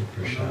Krishna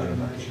prasadam.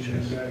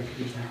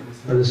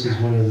 Well, this is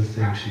one of the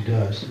things she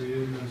does.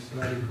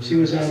 She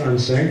was out on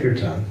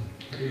Sankirtan,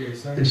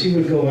 and she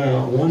would go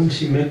out.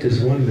 She met this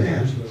one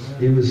man.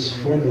 He was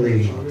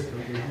formerly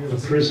a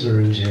prisoner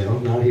in jail.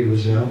 Now he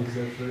was out.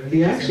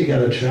 He actually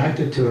got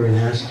attracted to her and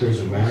asked her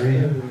to marry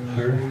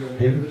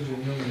him.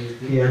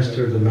 He asked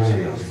her to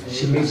marry him.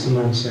 She meets him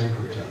on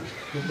Sankirtan.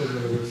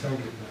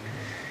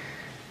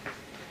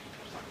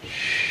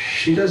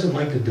 She doesn't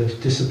like to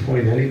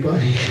disappoint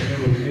anybody.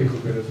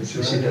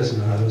 So she doesn't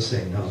know how to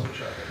say no.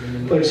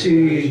 But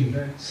she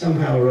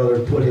somehow or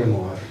other put him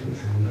off.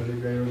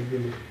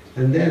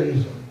 And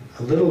then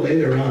a little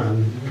later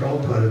on,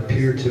 Prabhupada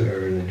appeared to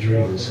her in a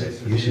dream and said,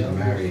 you should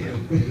marry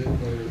him.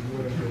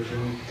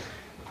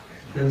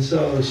 And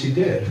so she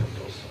did.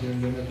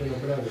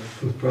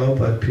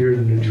 Prabhupada appeared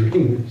in a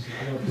dream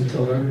and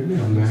told her,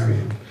 marry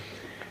him.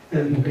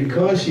 And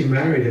because she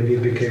married him, he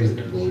became a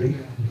devotee.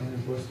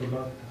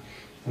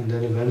 And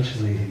then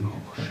eventually he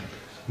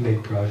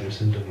made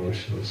progress in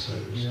devotional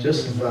service.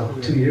 Just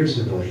about 2 years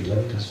ago he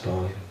left his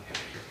body.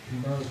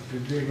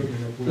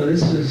 So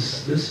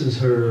this is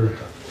her.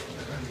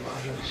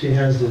 She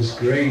has this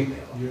great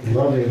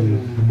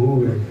loving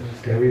mood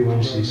to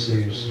everyone she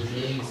sees.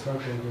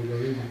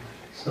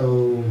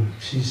 So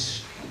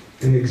she's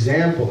an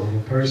example of a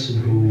person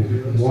who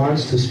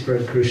wants to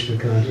spread Krishna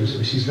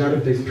consciousness. She's not a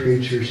big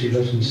preacher. She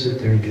doesn't sit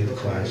there and give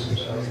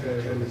classes.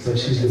 But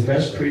she's the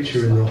best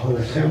preacher in the whole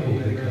temple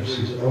because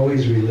she's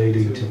always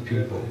relating to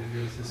people.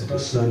 At the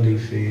Sunday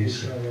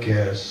feast,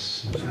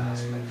 guests,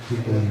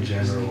 people in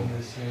general.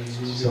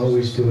 She's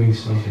always doing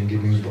something,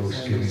 giving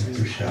books, giving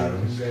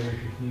prasadam,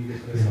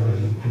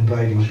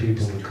 inviting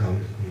people to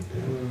come.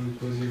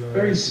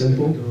 Very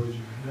simple,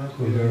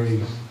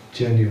 very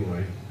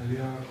genuine.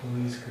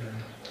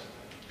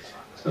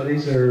 So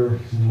these are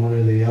one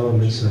of the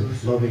elements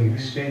of loving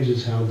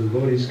exchanges, how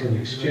devotees can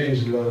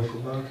exchange love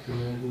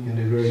in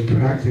a very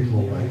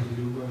practical way.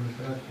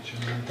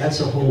 That's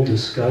a whole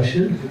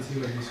discussion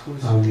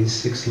on these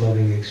 6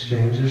 loving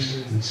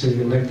exchanges. It's in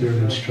the Nectar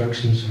of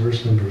Instructions,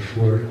 verse number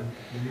 4.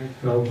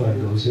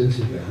 Prabhupada goes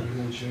into that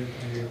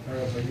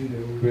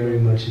very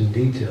much in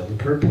detail. The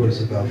purport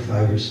is about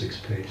 5 or 6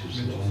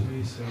 pages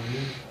long.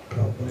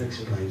 Prabhupada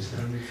explains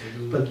that.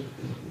 But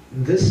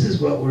this is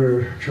what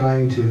we're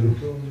trying to,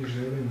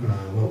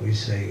 what we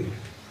say,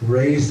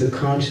 raise the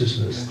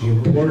consciousness, the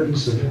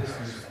importance of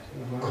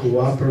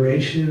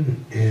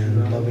cooperation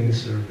and loving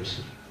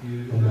service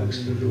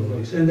amongst the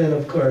devotees. And then,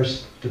 of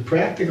course, the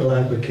practical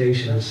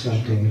application is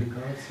something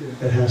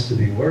that has to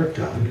be worked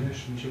on.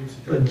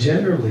 But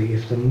generally,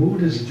 if the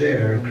mood is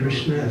there,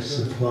 Krishna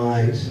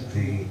supplies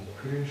the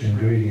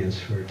ingredients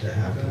for it to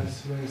happen.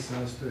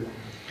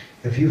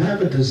 If you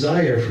have a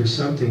desire for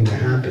something to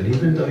happen,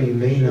 even though you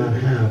may not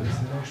have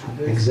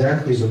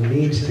exactly the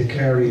means to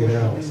carry it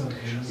out,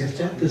 if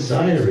that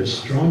desire is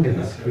strong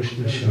enough,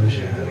 Krishna shows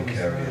you how to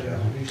carry it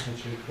out.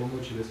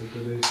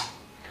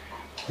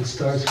 It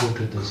starts with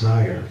the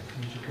desire.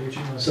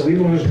 So we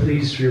want to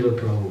please Srila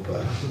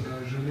Prabhupada.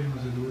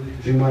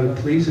 We want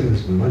to please him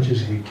as much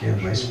as we can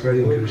by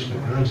spreading Krishna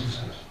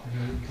consciousness.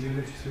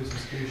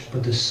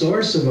 But the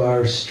source of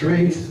our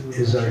strength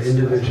is our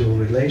individual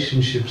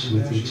relationships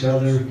with each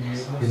other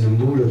in the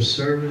mood of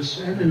service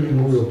and in the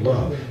mood of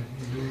love.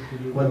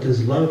 What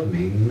does love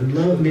mean?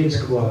 Love means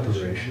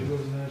cooperation.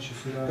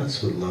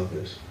 That's what love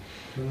is.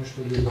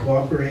 To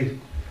cooperate,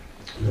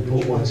 to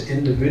put one's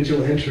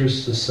individual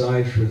interests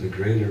aside for the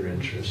greater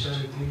interest.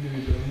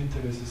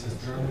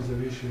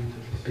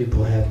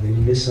 People have the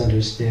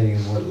misunderstanding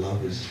of what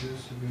love is.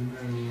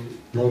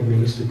 Love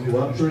means to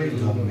cooperate,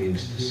 love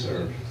means to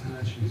serve.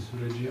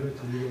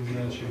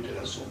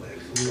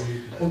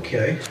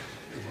 Okay,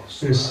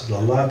 there's a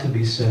lot to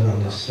be said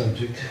on this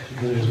subject.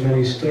 And there's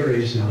many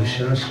stories in the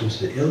Shastras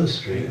that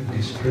illustrate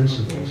these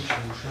principles.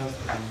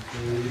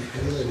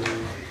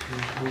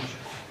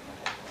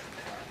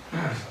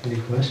 Any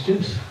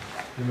questions?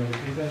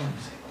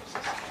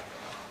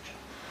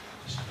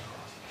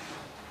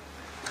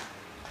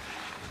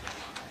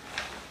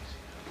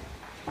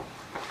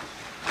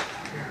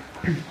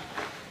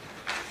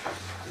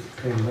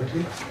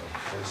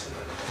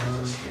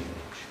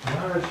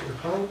 Maharaj,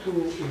 how to,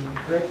 in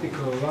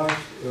practical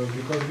life,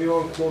 because we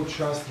all quote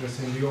Shastras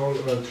and we all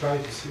try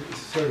to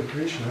serve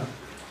Krishna,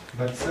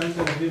 but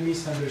sometimes we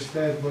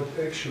misunderstand what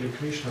actually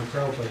Krishna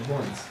Prabhupada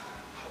wants.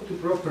 How to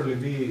properly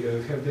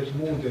have that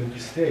mood and to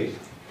stay?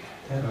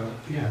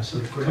 So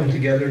come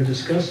together and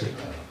discuss it.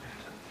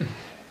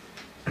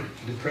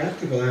 The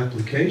practical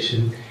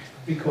application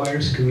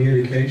requires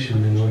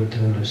communication in order to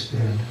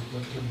understand.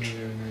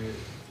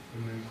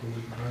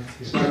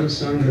 Sadhu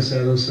Sangha,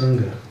 Sadhu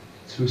Sangha.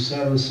 Through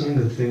Sadhu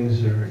Sangha,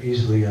 things are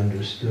easily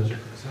understood.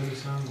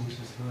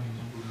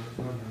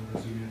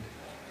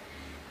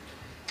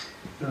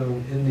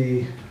 In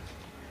the,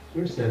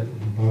 where's that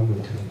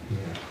Bhagavatam?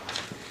 Yeah.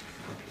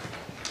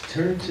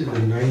 Turn to the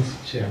 9th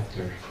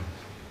chapter.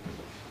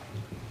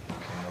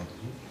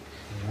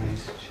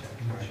 9th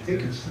chapter. I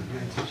think it's the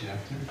 9th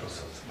chapter.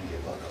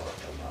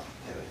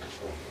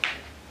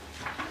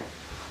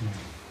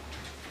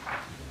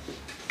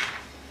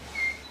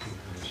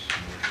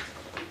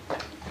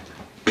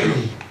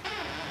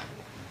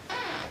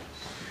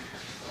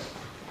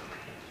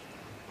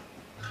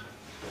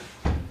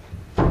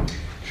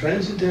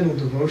 Transcendental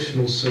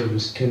devotional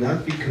service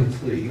cannot be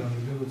complete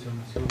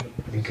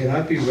and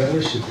cannot be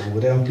relishable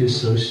without the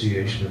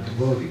association of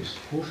devotees.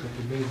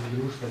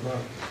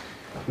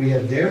 We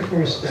have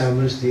therefore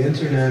established the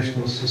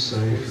International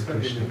Society for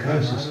Krishna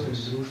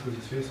Consciousness.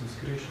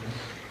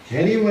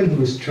 Anyone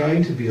who is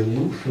trying to be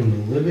aloof from the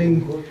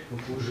living,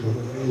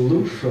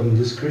 aloof from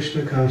this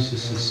Krishna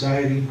Conscious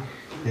society,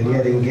 and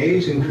yet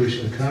engaged in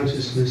Krishna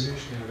consciousness,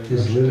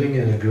 is living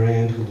in a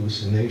grand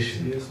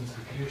hallucination.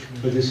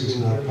 But this is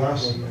not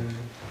possible.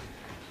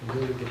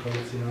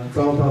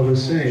 Prabhupada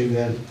was saying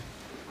that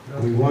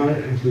if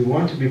we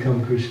want to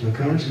become Krishna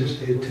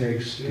conscious, it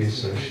takes the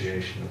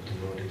association of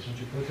devotees.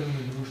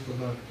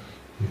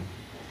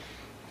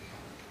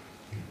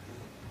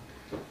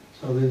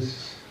 So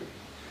this,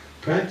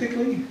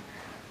 practically,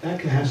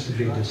 that has to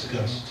be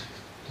discussed.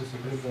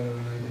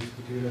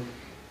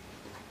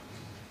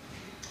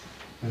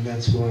 And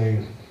that's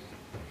why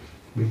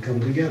we come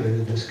together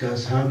to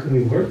discuss how can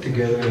we work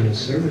together in a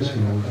service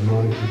mode in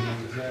order to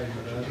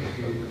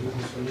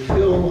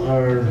fill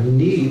our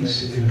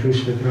needs in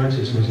Krishna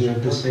consciousness and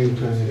at the same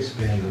time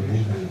expand the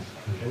movement.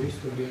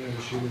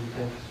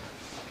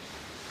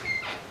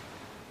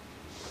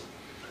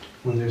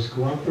 When there's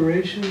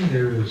cooperation,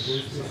 there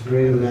is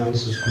great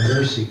amounts of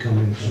mercy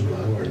coming from the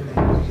Lord.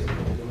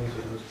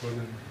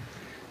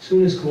 As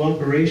soon as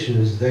cooperation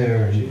is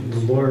there,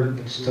 the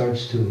Lord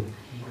starts to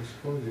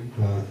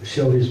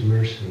show His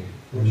mercy.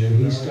 And then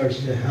He starts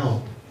to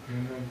help.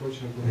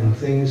 And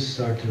things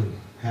start to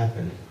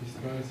happen. И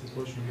страны се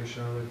почнат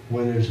дешавати.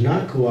 When there's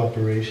not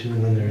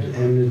cooperation, when there's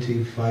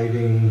enmity,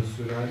 fighting,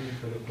 Сурадник,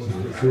 kada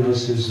postoji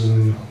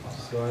criticism,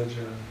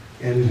 svađa,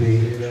 envy,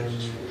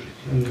 biranje,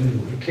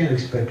 you can't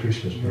expect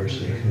Krishna's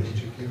mercy.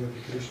 očekivati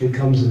Krišnu. It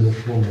comes in the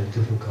form of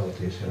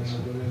difficulties. That's Ona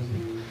all. dolazi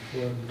u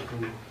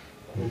formu,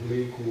 u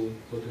obliku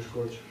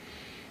poteškoća.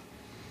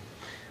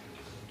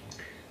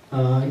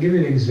 I'll give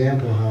you an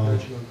example how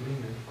Daću vam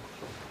primjer.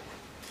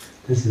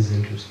 this is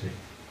interesting.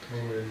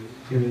 Ovo je,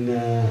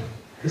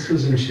 This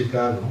was in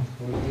Chicago.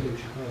 ovo je bilo u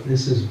Chicagu.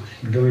 This is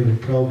during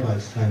the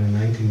Prabhupada's time in the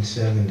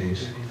 1970s.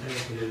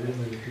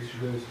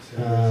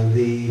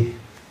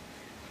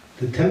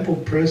 The temple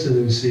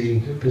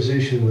presidency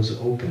position was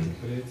open.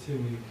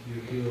 Predsjednik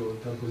je bio,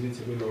 ta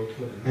pozicija bila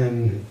otvorena.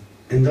 And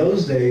in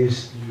those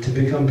days, to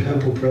become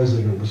temple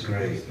president was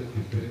great.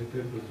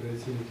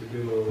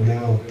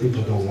 Now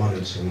people don't want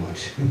it so much.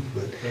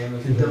 But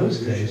in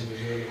those days,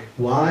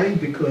 why?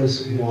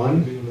 Because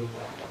one,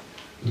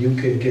 you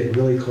could get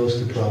really close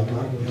to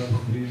Prabhupada.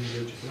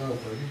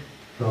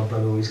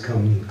 Prabhupada always come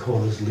and call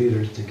his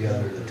leaders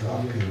together to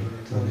talk and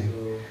something.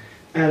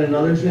 And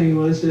another thing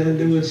was that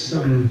there was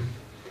some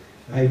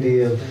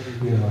idea of,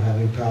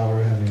 having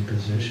power, having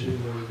position.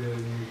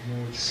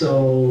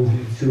 So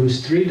there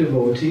was 3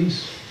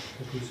 devotees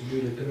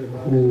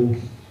who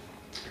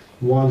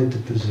wanted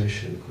the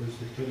position.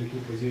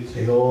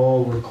 They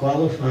all were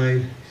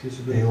qualified,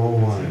 they all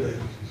wanted it.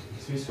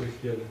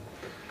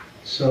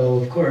 So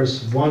of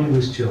course one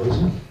was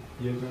chosen,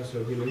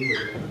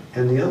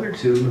 and the other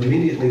 2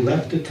 immediately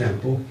left the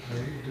temple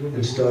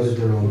and started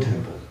their own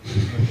temple.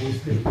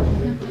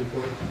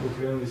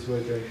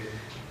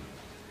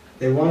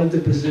 They wanted the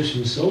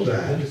position so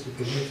bad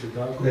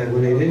that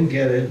when they didn't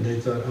get it, they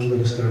thought, I'm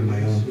going to start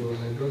my own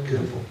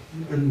temple.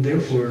 And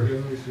therefore,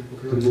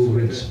 the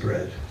movement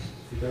spread.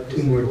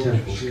 2 more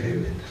temples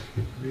came in.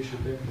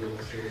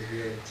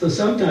 So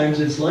sometimes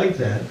it's like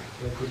that,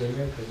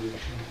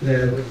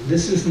 that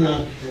this is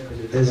not,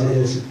 as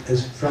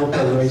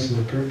Prabhupada writes in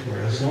the purport,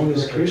 as long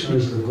as Krishna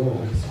is the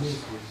goal,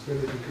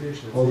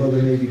 although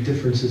there may be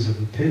differences of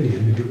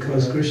opinion,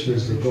 because Krishna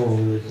is the goal,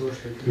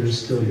 there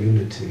is still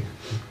unity.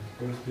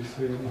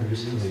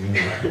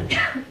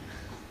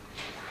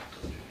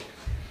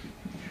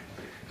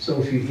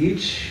 So if you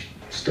each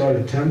start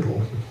a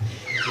temple,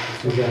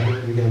 we got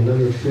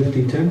another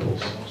 50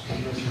 temples.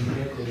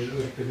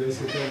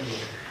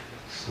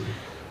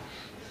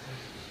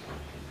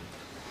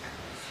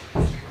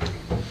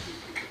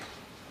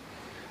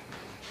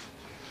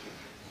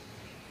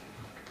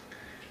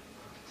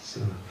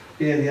 So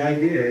yeah, the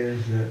idea is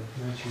that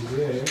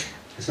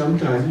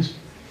sometimes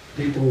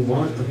people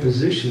want a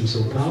position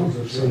so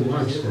powerful, so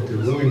much that they're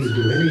willing to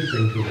do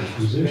anything for that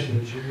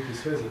position.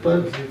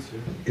 But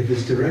if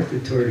it's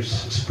directed towards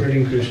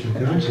spreading Krishna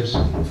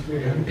consciousness,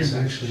 it's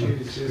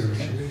actually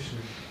spiritual.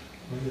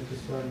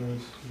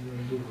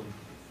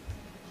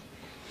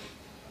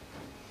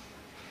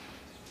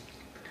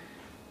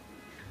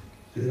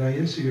 Did I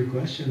answer your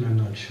question? I'm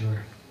not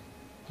sure.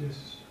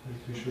 Yes,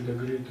 we should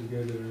agree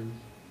together in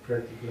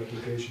practical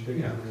application. Thank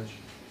you very much.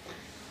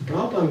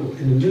 Prabhupada,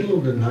 in the middle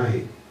of the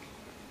night,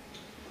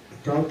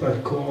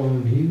 Prabhupada called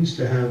him, he used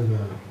to have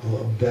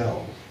a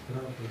bell.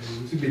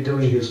 He'd be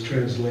doing his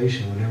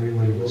translation when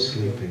everyone was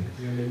sleeping.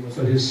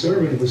 But his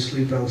servant would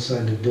sleep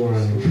outside the door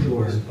on the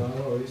floor,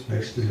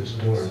 next to his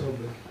door,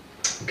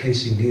 in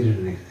case he needed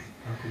anything.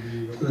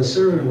 So the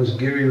servant was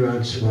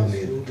Giriraj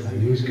Swami at the time.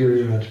 He was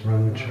Giriraj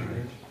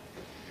Brahmachari.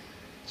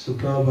 So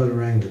Prabhupada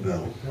rang the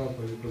bell.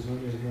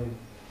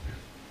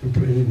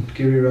 And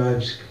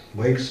Giriraj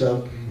wakes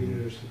up,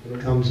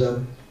 comes up,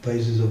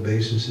 pays his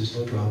obeisances to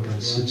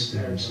Prabhupada, sits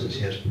there and says,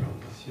 yes,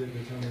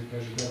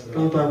 Prabhupada.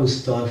 Prabhupada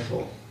was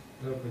thoughtful.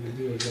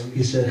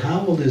 He said,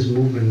 how will this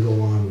movement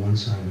go on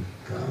once I'm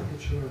gone?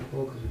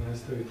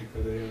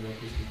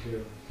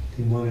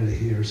 He wanted to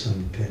hear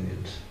some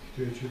opinions.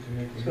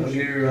 So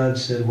Giriraj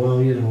said, well,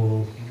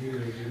 we'll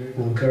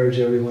encourage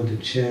everyone to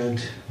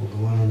chant, we'll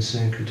go on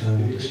Sankirtan,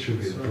 we'll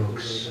distribute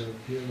books.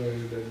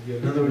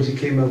 In other words, he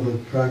came up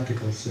with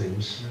practical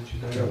things.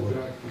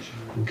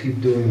 We'll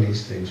keep doing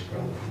these things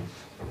probably.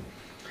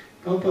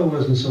 Prabhupada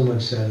wasn't so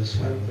much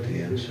satisfied with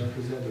the answer.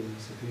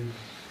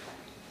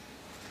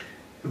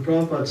 And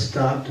Prabhupada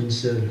stopped and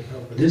said,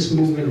 this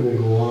movement will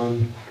go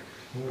on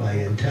by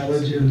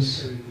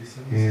intelligence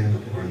and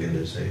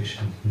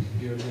organization.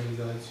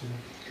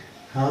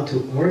 How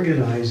to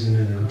organize in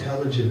an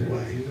intelligent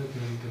way.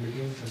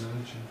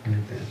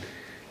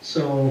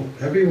 So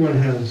everyone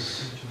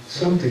has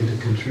something to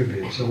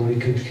contribute. So we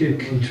can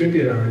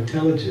contribute our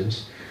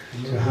intelligence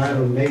to how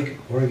to make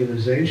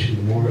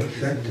organization more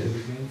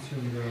effective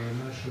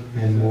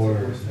and more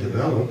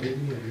developed,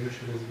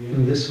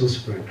 and this will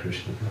spread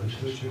Krishna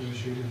consciousness.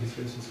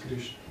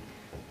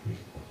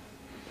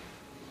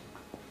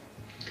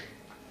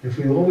 If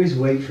we always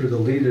wait for the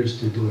leaders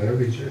to do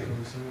everything,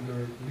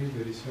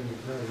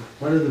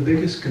 one of the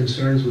biggest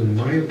concerns with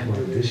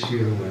Mayapur this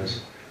year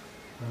was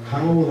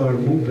how will our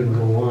movement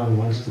go on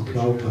once the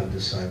Prabhupada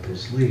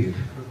disciples leave?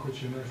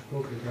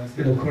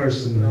 And of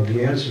course,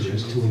 the answer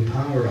is to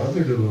empower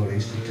other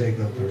devotees to take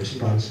up the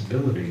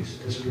responsibilities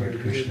to spread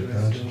Krishna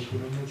consciousness.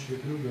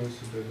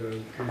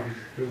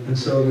 And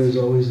so there's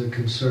always a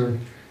concern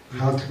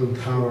how to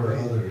empower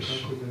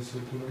others.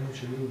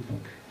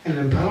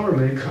 And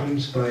empowerment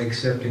comes by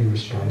accepting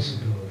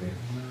responsibility.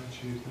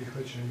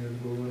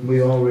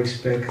 We all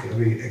accept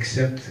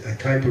a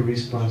type of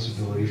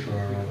responsibility for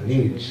our own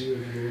needs.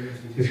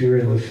 If you're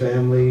in the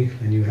family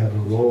and you have a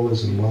role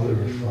as a mother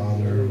or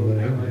father or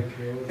whatever,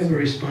 you have a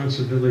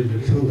responsibility to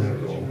fill that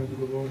role.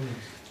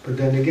 But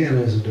then again,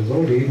 as a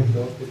devotee,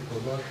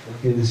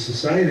 in the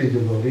society of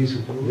devotees,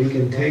 we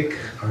can take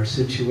our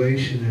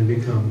situation and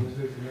become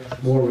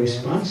more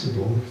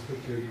responsible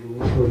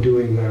for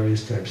doing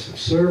various types of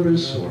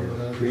service or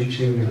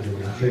preaching or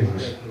doing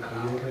things.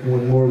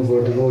 When more and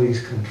more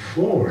devotees come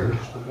forward,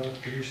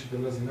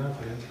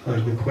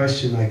 like the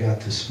question I got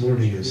this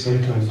morning is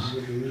sometimes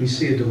you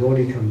see a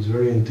devotee comes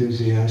very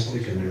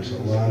enthusiastic and there's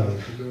a lot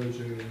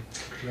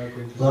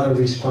of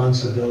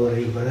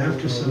responsibility, but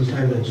after some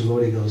time that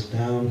devotee goes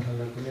down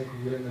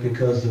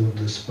because the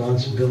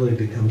responsibility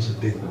becomes a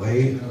big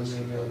weight,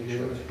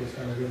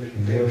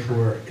 and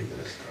therefore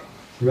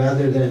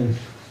rather than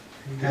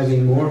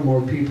having more and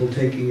more people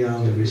taking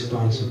on the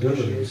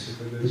responsibilities,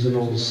 there's an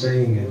old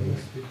saying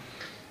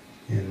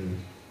in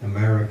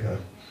America,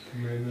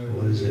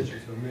 what is it?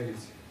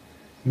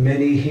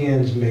 Many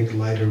hands make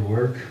lighter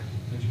work.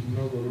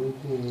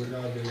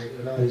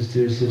 There's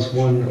this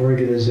one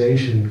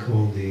organization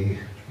called the,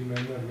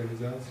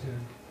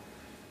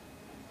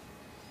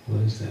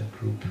 what is that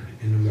group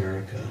in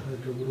America?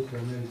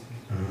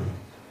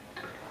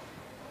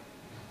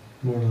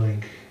 More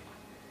like,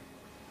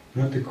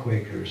 not the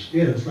Quakers.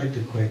 Yeah, it's like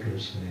the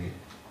Quakers.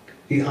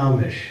 The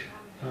Amish.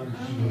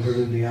 You heard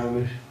of the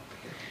Amish?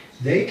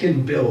 They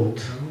can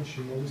build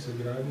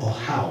a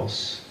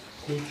house,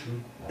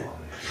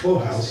 full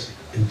house,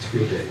 in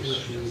 3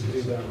 days.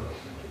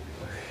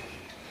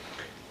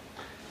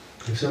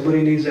 If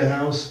somebody needs a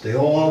house, they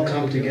all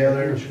come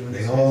together,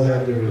 they all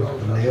have their,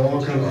 and they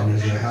all come, and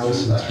there's a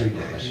house in 3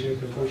 days.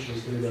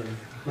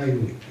 Like,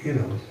 you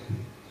know,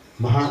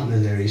 Mahatma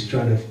there, he's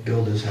trying to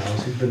build his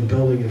house. He's been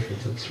building it for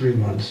 3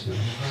 months now.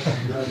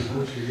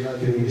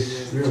 And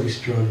he's really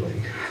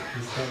struggling.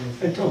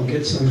 I told him,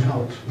 get some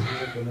help.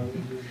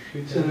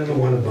 He said, I don't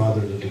want to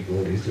bother the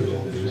devotees, they're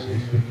all busy.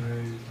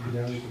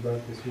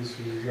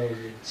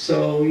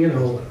 So, you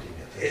know,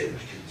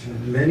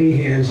 many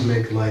hands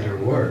make lighter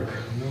work.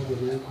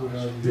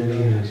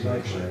 Many hands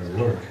make lighter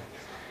work.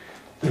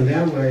 And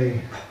that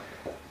way,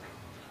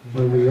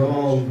 when we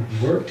all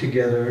work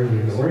together in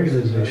an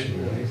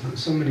organizational way,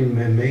 so many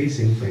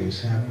amazing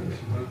things happen.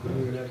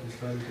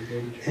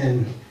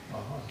 And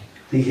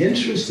the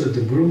interest of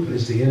the group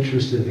is the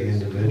interest of the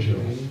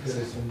individual.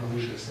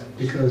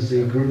 Because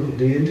the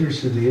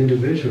interest of the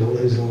individual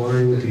is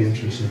aligned with the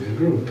interest of the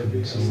group.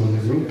 And so when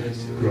the group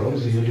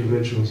grows, the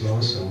individuals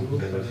also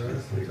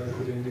benefit like that.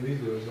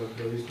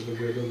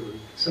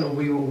 So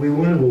we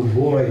want to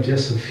avoid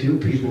just a few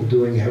people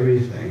doing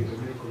everything.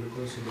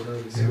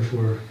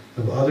 Therefore,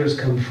 if others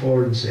come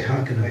forward and say,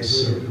 how can I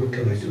serve? What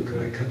can I do? Can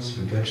I cut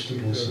some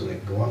vegetables so they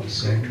can go out in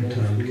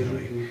Sankirtan? Can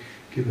I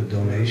give a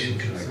donation?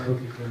 Can I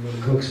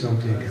cook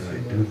something? Can I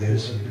do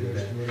this and do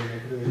that?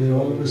 And then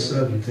all of a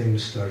sudden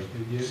things start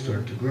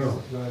to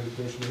grow,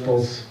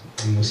 both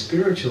on the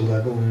spiritual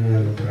level and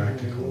on the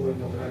practical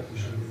level.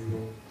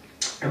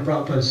 And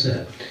Prabhupada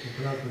said,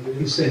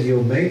 he said,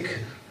 you'll make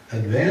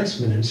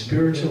advancement in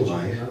spiritual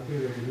life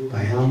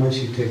by how much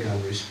you take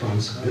on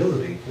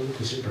responsibility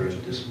to spread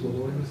this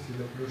movement.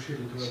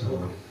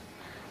 So,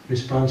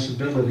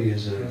 responsibility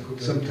is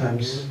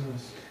sometimes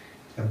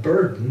a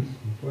burden,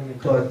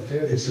 but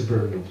it's a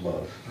burden of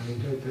love.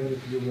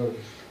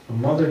 A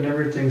mother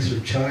never thinks her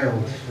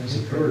child is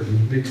a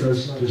burden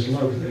because there's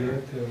love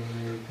there.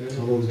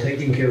 Although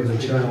taking care of the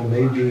child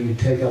may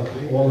take up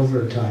all of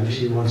her time,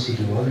 she wants to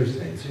do other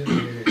things.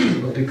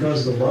 But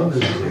because the love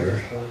is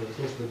there,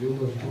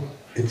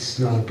 it's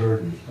not a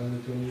burden.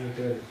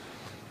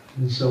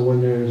 And so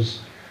when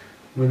there's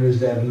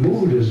that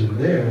mood is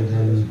there,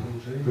 then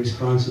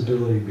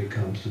responsibility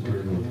becomes the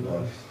burden of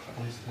love.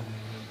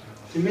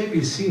 It may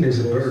be seen as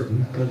a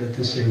burden, but at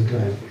the same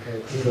time,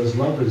 because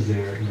love is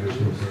there, there's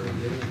no burden.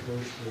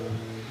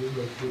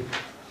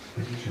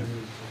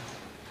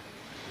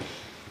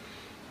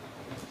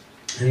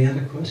 Any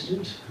other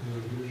questions?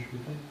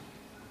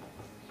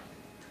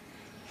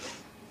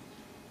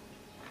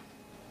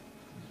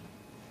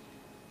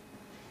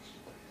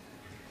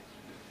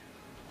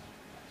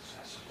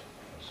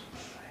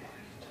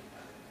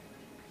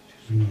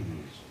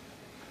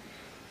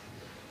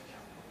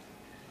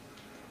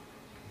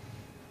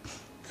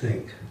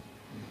 Think.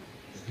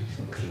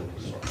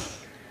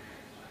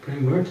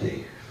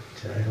 Primurti.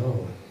 Jai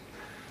Ho.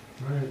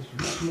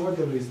 Which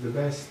model is the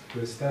best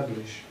to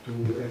establish,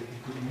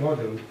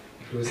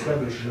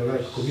 establish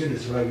a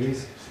community like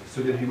this,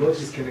 so that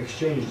devotees can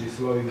exchange this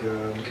loving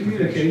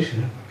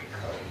communication.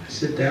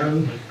 Sit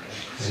down,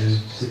 and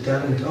sit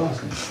down and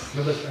talk.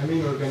 No, but I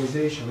mean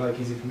organization, like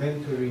is it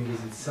mentoring, is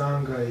it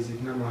Sangha, is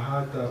it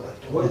Namahata?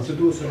 What to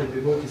do so that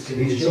devotees can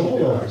It's all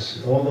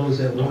those, all those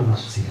at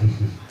once.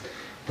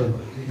 But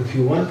if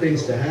you want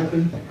things to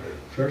happen,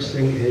 first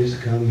thing is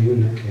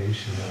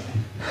communication.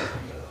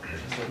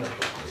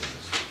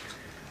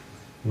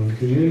 When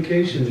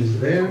communication is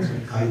there,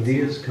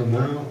 ideas come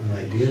out,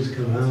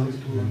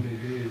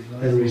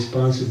 and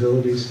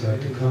responsibilities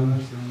start to come,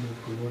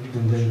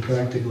 and then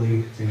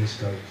practically things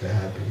start to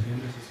happen.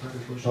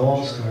 It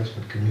all starts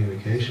with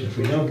communication. If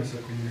we don't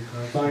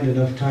find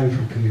enough time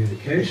for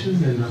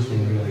communication, then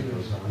nothing really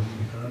goes on.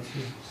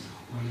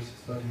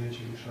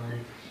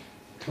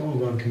 It's all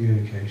about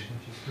communication.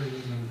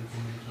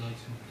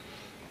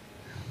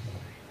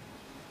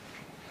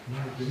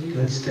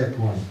 That's step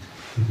one.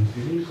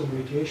 You need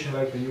communication,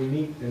 like when you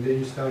meet and then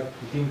you start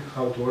to think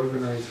how to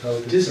organize, how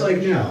to... Just like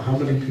now, how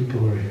many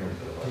people are here?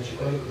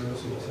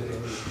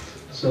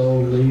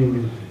 So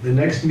the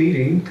next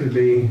meeting could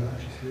be,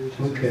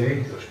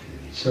 okay,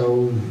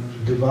 so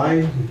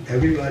divide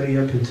everybody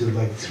up into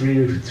like three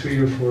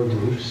or four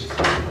groups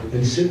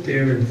and sit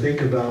there and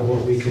think about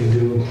what we can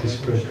do to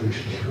spread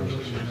Krishna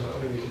consciousness.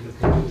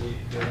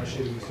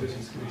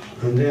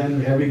 And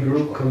then every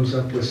group comes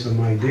up with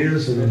some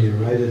ideas, and then you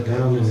write it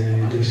down, and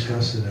then you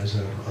discuss it as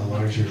a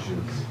larger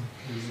group.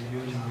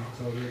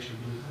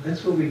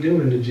 That's what we do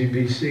in the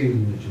GBC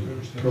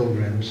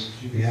programs,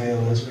 the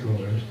ILS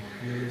programs.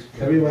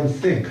 Everyone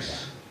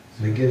thinks.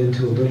 They get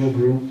into a little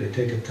group, they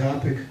take a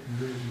topic,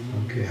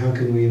 okay, how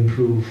can we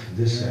improve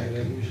this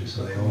activity?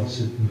 So they all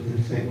sit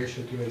and think.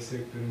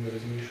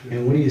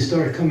 And when you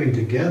start coming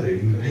together,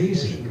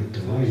 amazing, good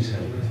devotees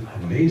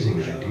have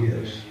amazing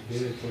ideas.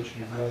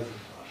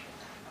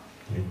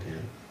 Right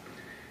there.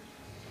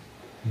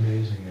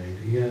 Amazing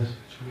ideas.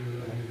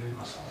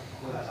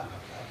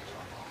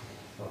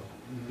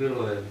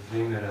 Bilo je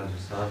primjera do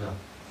sada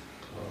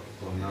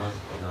kod nas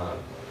da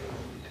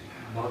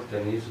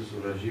Bhakte nisu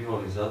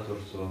surađivali zato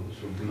što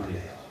su bili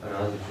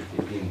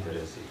različiti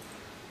interesi.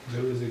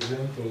 There was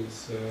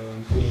examples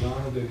until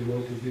now that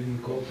devotees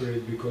didn't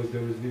cooperate because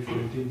there was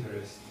different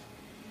interests.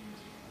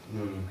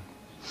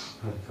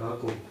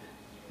 Kako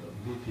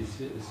biti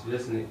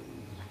svjesni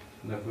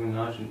na koji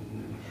način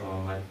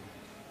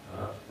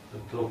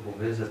to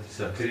povezati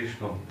sa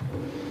Krišnom,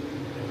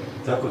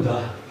 tako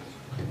da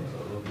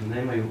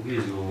nemaju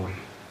izgovor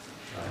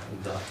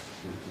da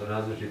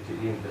različiti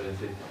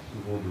interesi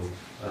budu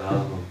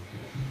razlog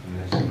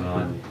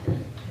nesuradnje.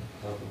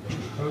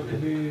 How to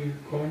be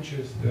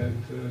conscious that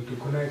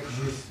to connect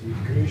this with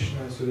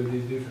Krishna so that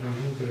these different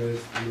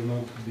interests will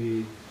not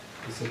be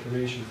a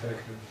separation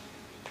factor.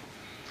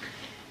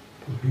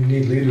 You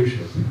need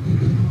leadership.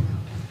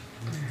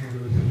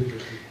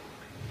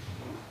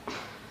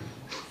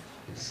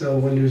 So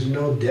when there's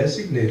no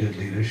designated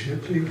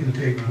leadership, you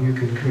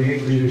can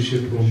create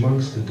leadership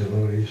amongst the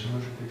devotees.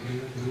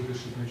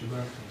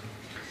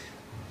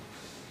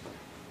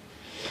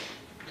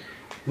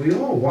 We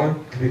all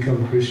want to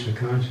become Krishna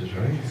conscious,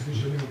 right?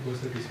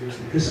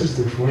 This is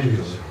the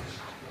formula.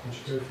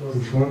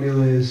 The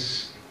formula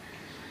is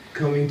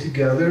coming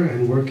together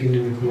and working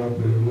in a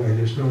cooperative way.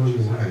 There's no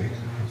other way.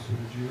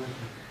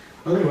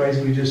 Otherwise,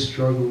 we just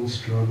struggle in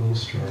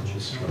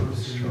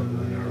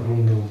our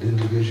own little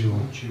individual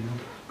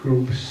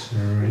groups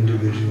or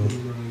individual.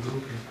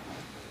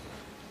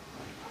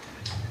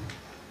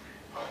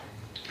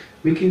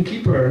 We can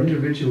keep our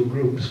individual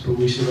groups, but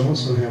we should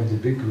also have the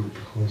big group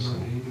also.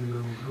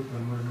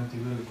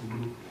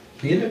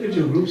 The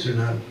individual groups are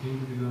not,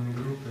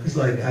 it's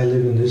like I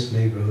live in this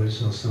neighborhood,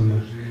 so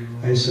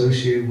I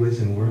associate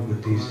with and work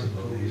with these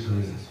devotees,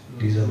 and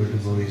these other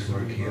devotees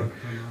work here.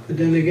 But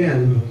then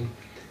again,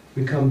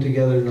 we come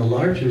together in a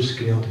larger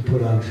scale to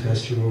put on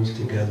festivals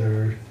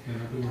together,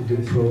 to do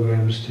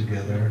programs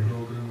together.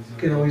 You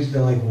can always do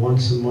like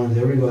once a month,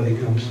 everybody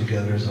comes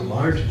together as a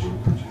large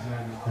group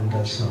and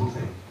does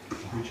something.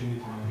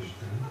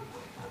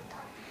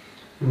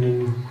 And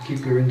then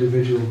keep your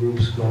individual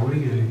groups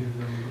going and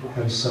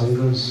have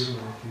sanghas,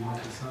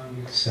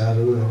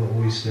 sadhu, I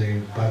always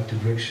say bhakti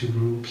vriksha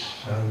groups,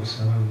 sadhu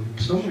sangha,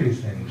 so many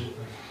things.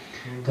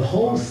 The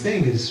whole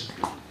thing is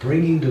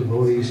bringing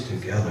devotees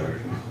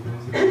together.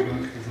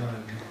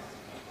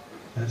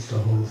 That's the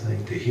whole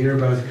thing. To hear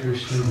about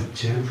Krishna, to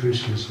chant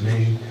Krishna's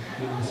name,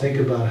 to think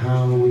about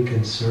how we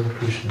can serve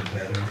Krishna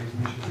better.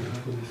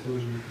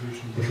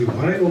 If we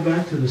want to go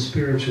back to the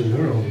spiritual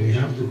world, we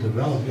have to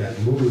develop that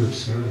mood of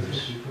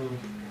service.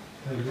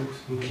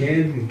 You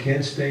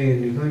can't stay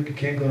in, you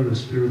can't go to the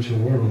spiritual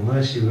world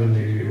unless you're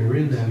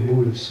in that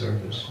mood of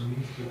service.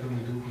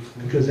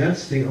 Because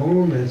that's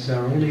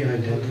our only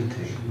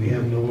identity. We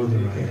have no other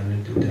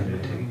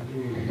identity.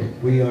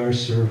 We are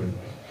servant.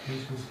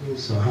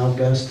 So how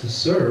best to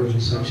serve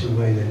in such a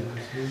way that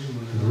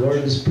the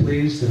Lord is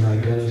pleased and I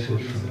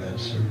benefit from that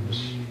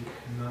service.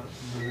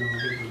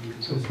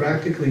 So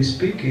practically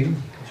speaking,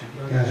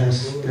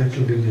 that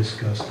can be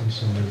discussed in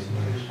so many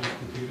ways.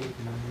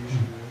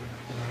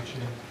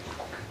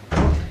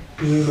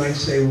 We might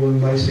say,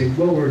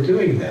 well, we're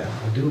doing that.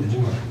 We'll do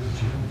more.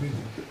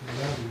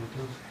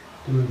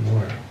 Do it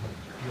more.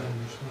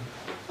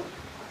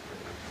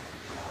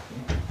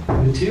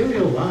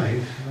 Material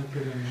life,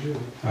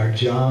 our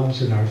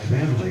jobs and our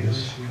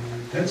families,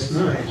 that's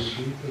nice.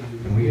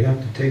 And we have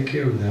to take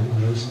care of them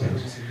and those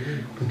things.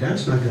 But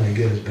that's not going to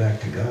get us back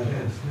to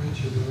Godhead.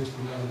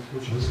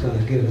 What's going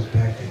to get us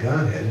back to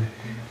Godhead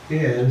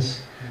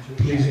is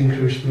pleasing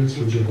Krishna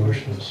through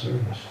devotional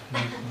service.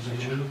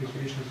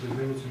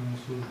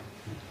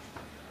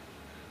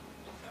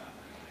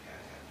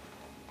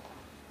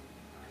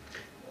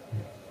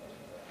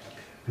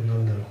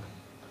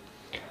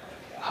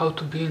 How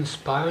to be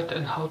inspired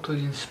and how to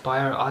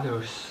inspire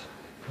others.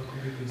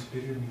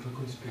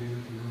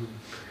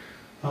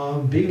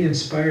 Being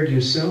inspired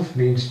yourself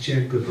means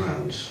chant good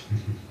rounds.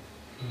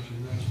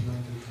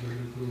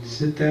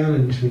 Sit down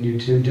and when you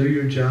do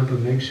your job,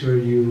 and make sure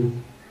you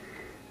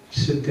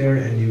sit there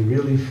and you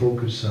really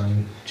focus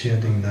on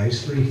chanting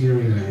nicely,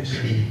 hearing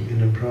nicely,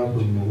 in a proper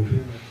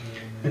mood.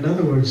 In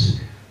other words,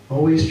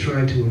 always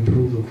try to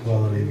improve the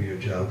quality of your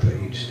japa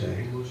each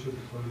day.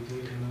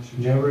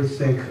 Never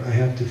think, I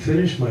have to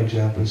finish my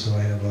japa so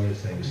I have other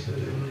things to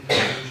do.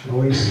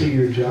 Always see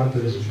your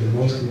japa as the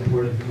most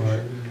important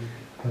part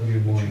of your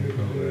morning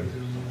program.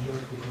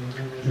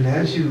 And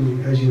as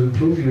you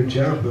improve your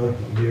japa,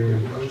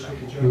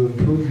 you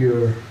improve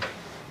your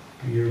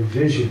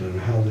vision on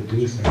how to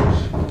do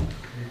things.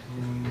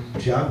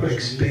 Japa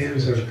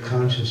expands our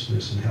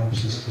consciousness and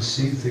helps us to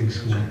see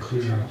things more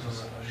clearly.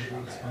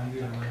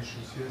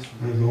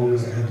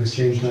 At the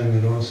same time,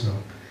 it also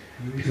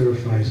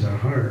purifies our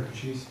heart.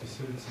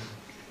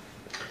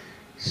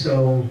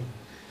 So,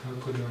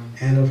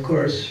 and of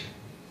course,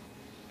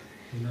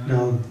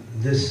 now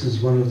this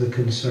is one of the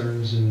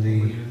concerns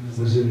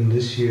was in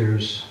this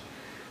year's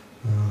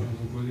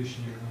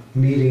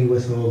meeting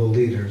with all the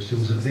leaders. There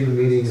was a big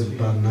meeting of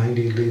about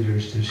 90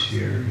 leaders this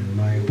year in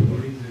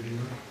Mayapur.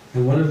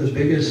 And one of the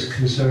biggest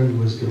concerns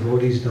was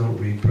devotees don't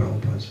read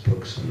Prabhupada's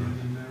books enough.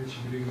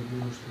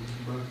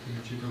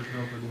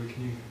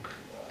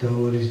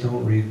 Devotees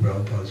don't read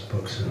Prabhupada's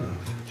books enough.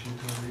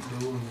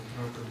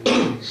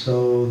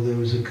 So there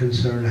was a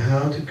concern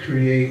how to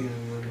create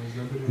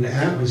an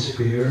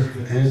atmosphere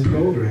and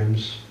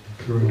programs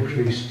for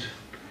increased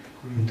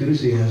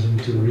enthusiasm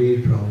to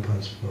read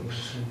Prabhupada's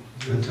books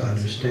and to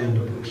understand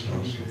the books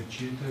also.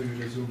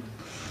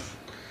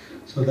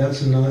 So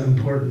that's another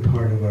important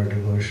part of our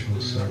devotional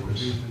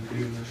service.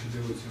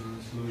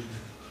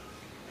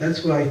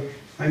 That's why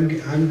I'm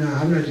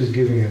not just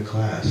giving a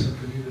class.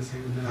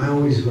 I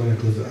always want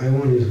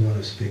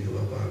to speak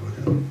about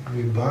Bhagavatam. I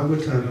mean,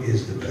 Bhagavatam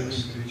is the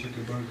best.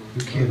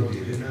 You can't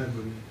beat it.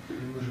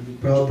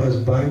 Prabhupada's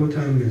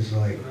Bhagavatam is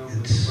like,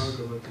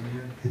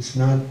 it's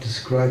not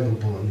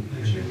describable in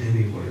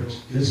any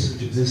words.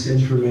 This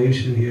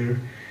information here,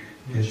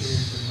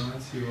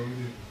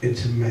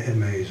 it's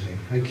amazing.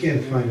 I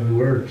can't find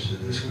words to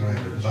describe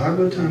it.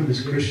 Bhagavatam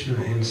is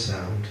Krishna in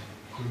sound.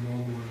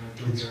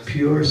 It's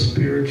pure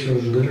spiritual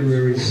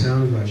literary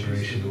sound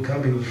vibration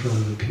coming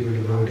from the pure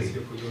devotee.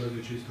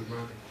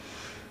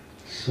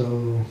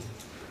 So,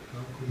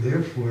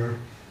 therefore,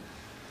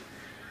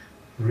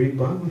 read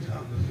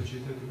Bhagavatam.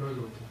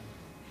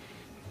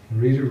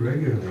 Read it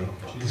regularly.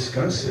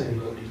 Discuss it.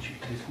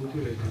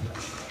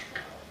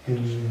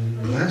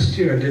 Last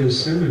year I did a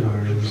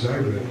seminar in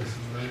Zagreb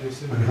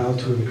on how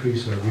to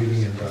increase our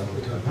reading in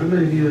Bhagavatam. How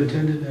many of you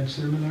attended that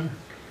seminar?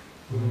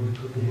 Yeah,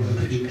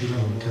 a few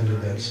people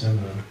attended that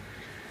seminar.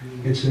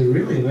 It's a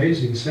really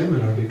amazing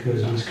seminar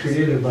because it was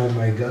created by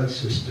my god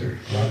sister,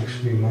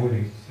 Lakshmi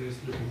Moni.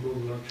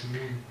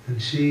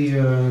 And she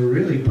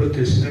really put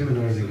this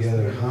seminar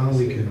together, how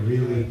we can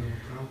really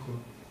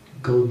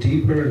go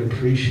deeper and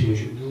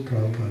appreciate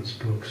Prabhupada's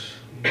books,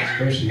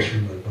 especially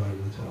Srimad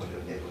Bhagavatam.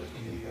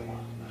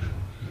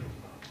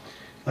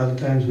 A lot of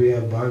times we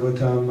have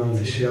Bhagavatam on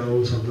the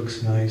shelves, it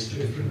looks nice, the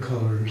different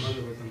colors.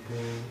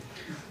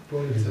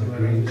 There's a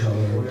green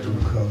color,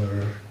 blue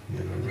color,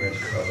 red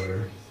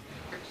color.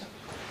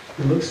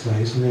 It looks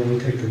nice, and then we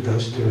take the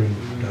duster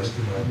and dust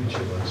it off each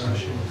of us.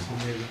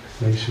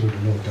 Make sure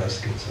that no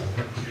dust gets on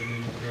it.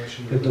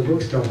 But the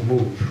books don't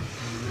move.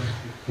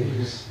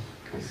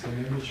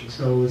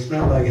 So it's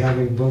not like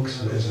having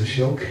books as a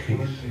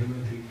showcase.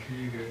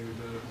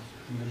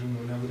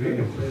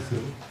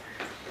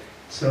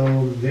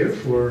 So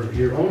therefore,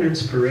 your own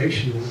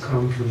inspiration will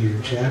come from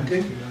your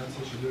chanting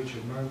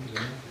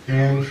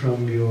and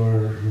from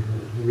your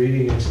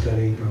reading and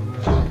studying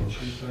Prabhupada's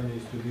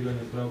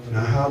books.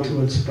 Now, how to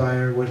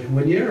inspire?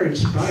 When you're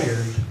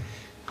inspired,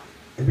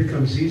 it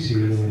becomes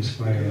easier to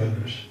inspire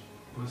others.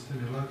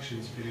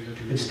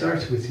 It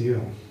starts with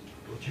you.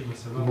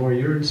 The more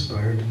you're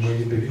inspired, the more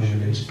you become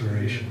an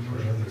inspiration for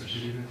others.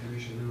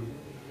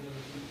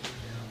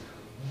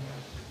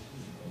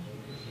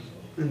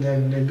 And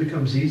then it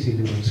becomes easy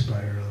to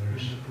inspire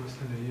others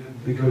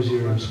because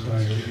you're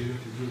inspired.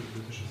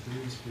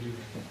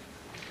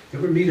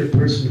 Ever meet a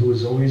person who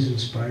is always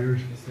inspired?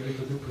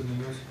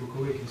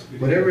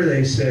 Whatever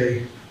they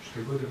say,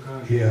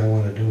 yeah, I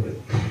want to do it.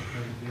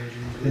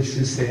 It's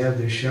just they have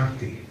their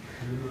Shakti.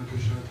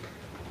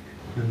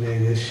 And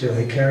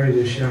they carry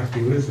this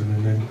Shakti with them,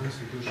 and then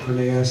when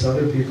they ask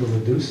other people to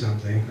do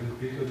something,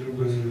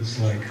 it's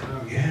like,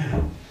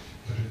 yeah.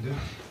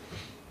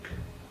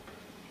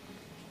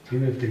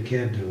 Even if they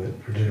can't do it,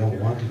 or they don't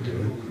want to do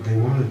it, they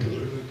want to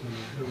do it.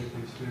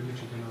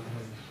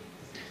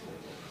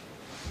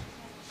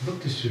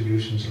 Book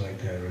distribution's like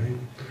that, right?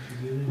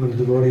 When the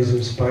devotees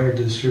inspired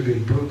to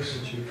distribute books,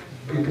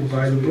 people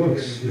buy the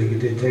books.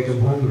 They take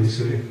them home and they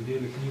say,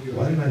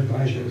 why did I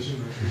buy this?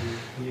 Okay.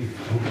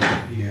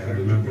 Yeah, I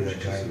remember that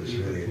guy was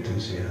really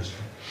enthusiastic.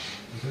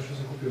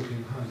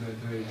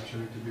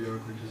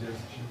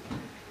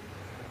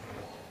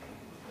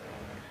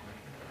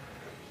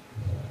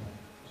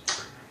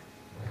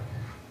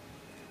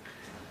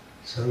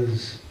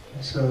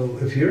 So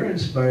if you're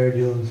inspired,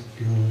 you'll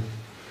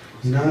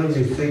not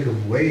only think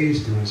of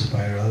ways to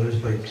inspire others,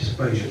 but just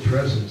by your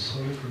presence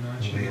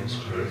will be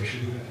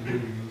inspiration.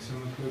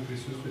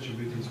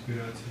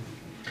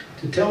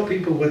 To tell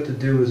people what to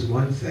do is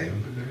one thing.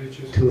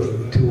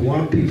 To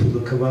want people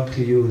to come up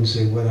to you and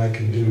say what I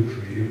can do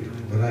for you,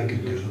 what I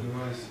can do,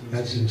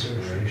 that's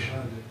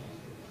inspiration.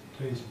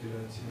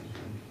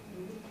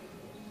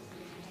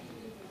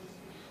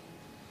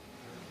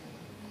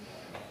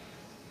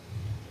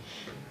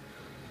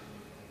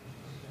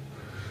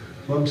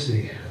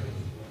 Vamsi.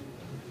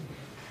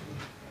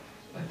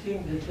 I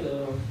think that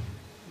a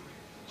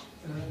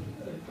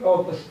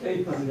proper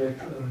statement that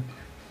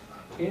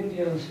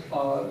Indians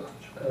are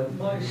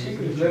my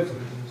secret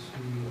weapon.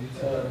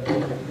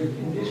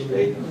 In this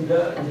statement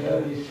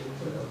there is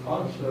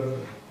answer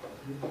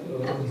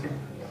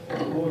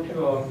what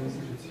you are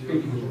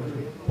speaking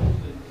about.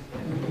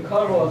 In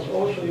Karvats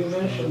also you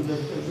mentioned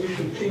that we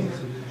should think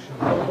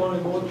not only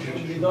what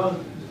should be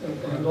done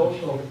and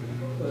also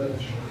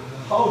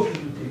how to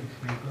do things.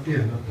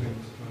 Yeah.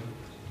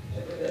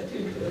 I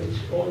think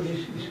all this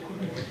is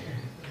connected.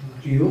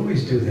 You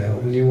always do that.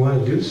 When you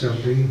want to do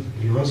something,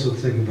 you also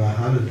think about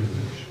how to do it.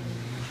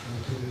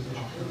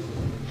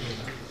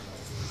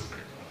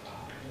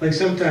 Like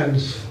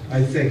sometimes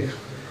I think,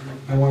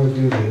 I want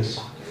to do this,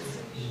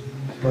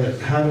 but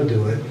how to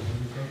do it,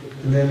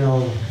 and then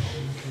I'll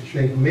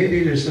think,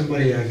 maybe there's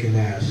somebody I can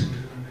ask.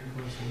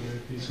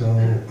 So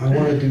I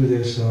want to do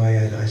this, so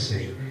I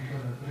say,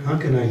 how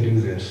can I do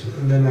this?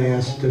 And then I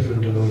ask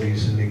different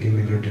devotees and they give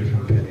me their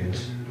different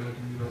opinions.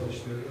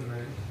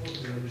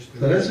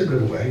 So that's a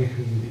good way.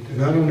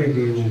 Not only do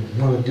you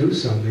want to do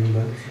something,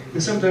 but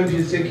and sometimes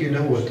you think you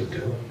know what to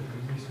do.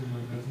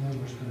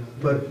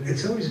 But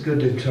it's always good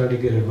to try to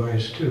get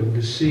advice too,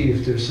 to see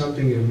if there's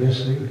something you're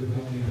missing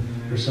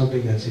or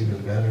something that's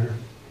even better.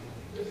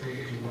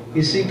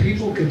 You see,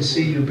 people can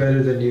see you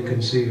better than you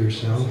can see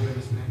yourself.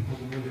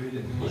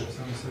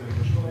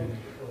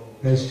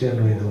 That's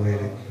generally the way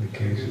the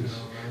case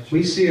is.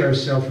 We see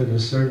ourselves in a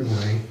certain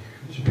way,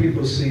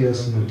 people see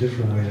us in a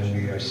different way than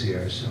we see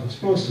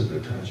ourselves, most of the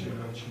time.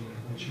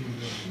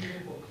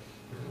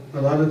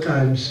 A lot of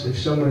times, if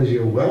someone is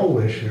your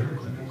well-wisher,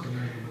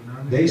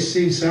 they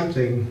see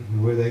something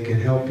where they can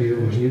help you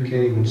and you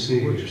can't even see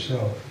it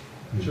yourself.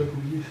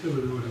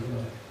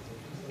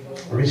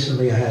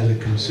 Recently I had a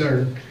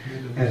concern,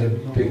 had a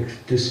big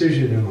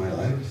decision in my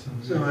life.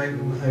 So I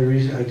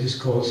just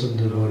called some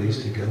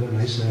devotees together and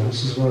I said,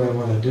 this is what I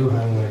want to do,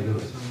 how do I do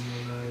it?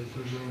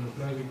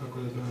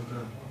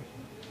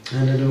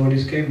 And the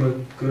devotees came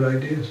with good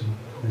ideas.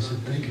 I said,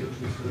 thank you.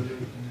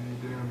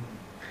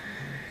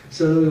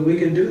 So we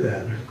can do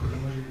that.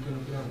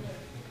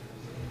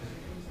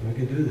 We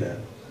can do that.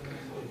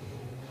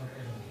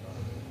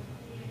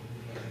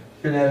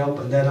 And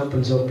that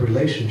opens up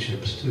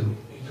relationships too.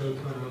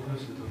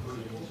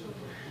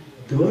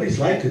 Devotees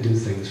like to do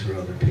things for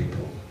other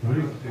people,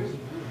 right?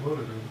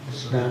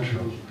 It's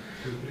natural.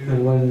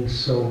 And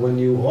when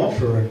you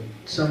offer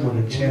someone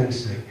a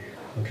chance, say,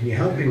 well, can you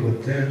help me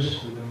with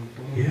this?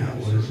 Yeah,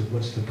 what is it?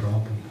 What's the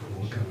problem?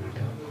 What can we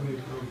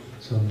do?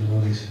 So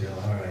devotees feel,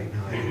 all right,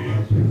 now I can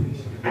help you.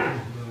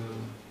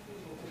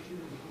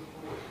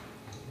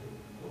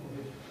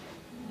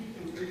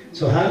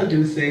 So how to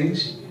do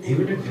things,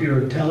 even if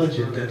you're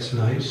intelligent, that's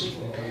nice.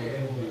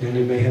 And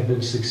you may have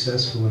been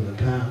successful in the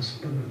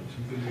past, but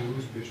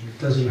it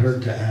doesn't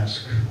hurt to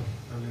ask.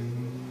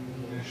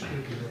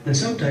 And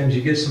sometimes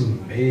you get some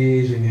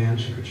amazing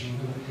answers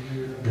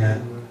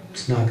that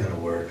it's not going to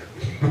work.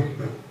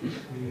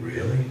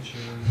 Really?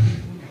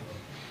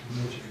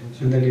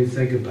 And then you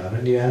think about it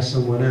and you ask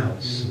someone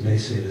else and they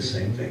say the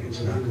same thing,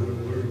 it's not going to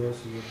work.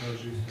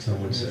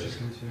 Someone says,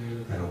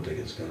 I don't think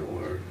it's going to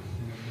work.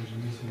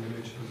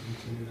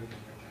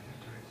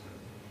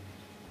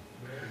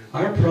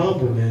 Our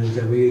problem is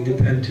that we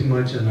depend too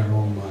much on our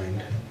own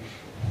mind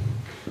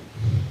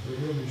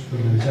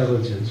and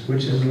intelligence,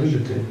 which is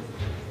limited.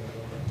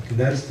 And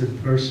that's the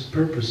first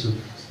purpose of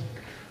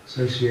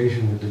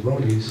association with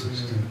devotees,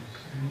 is to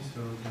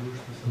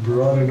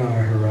broaden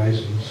our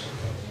horizons,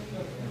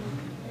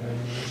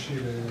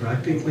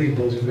 practically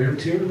both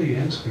materially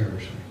and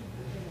spiritually.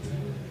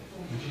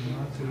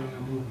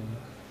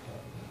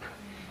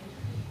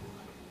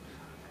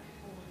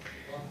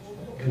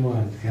 Come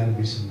on, there gotta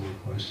be some more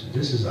questions. questions.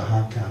 This is a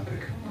hot topic.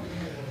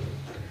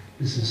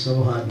 This is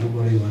so hot,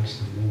 nobody wants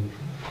to move.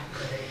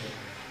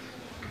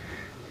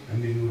 I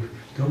mean,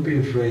 don't be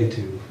afraid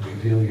to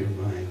reveal your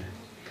mind.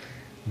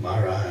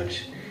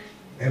 Maharaj,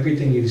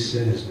 everything you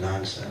said is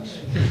nonsense.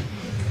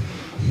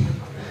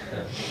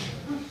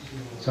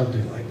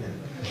 Something like that.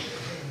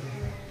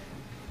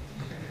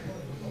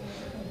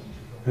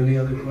 Any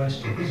other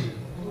questions?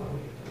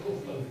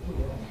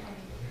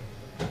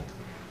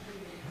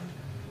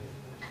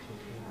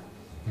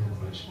 No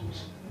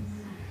questions.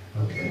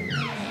 Okay.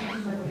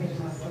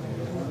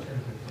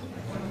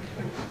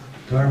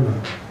 Dharma.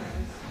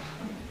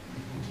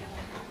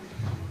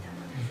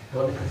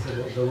 Ponekad se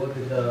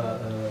dogodi, da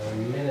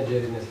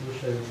menedžeri ne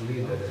slušaju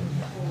lidere.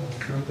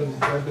 Sometimes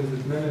it happens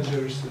that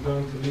managers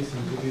don't listen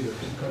to leaders.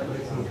 Kako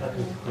recimo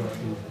takvim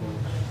situacijama?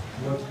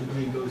 What to do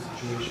in those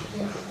situations?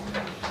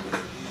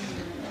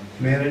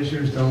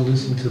 Managers don't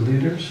listen to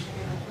leaders.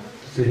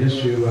 It's the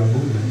history of our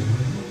movement.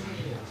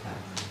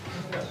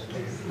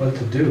 What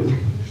to do?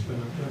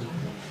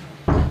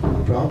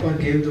 Prabhupada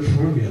gave the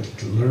formula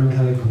to learn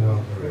how to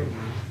cooperate.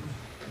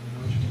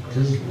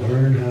 Just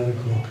learn how to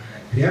cooperate.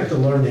 If you have to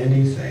learn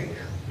anything,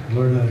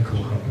 learn how to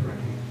cooperate.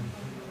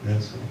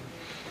 That's all.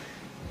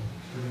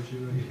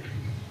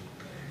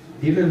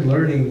 Even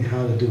learning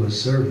how to do a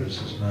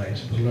service is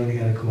nice, but learning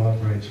how to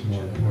cooperate is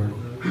more important.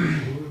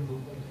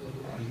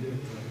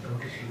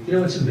 You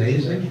know, it's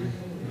amazing,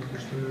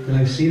 and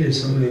I've seen it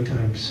so many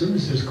times. As soon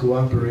as there's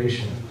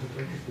cooperation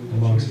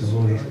amongst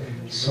devotees,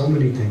 so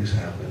many things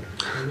happen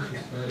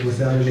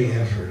without any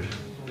effort.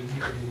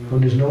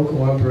 When there's no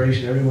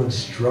cooperation, everyone's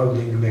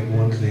struggling to make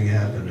one thing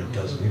happen, it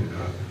doesn't even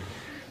happen.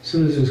 As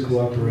soon as there's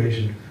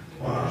cooperation,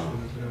 wow,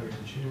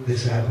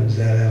 this happens,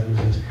 that happens,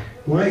 this.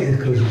 Why?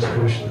 Because it's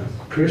Krishna.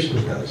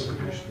 Krishna does it.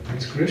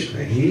 It's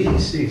Krishna. He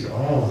sees,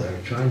 oh,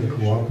 they're trying to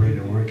cooperate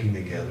and working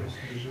together.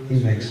 He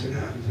makes it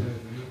happen.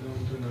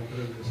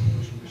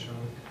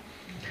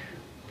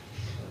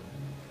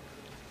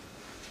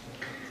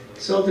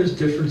 So there's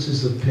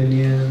differences of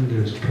opinion,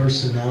 there's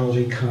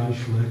personality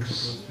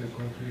conflicts.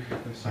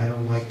 I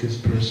don't like this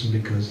person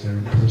because their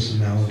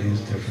personality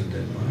is different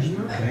than mine.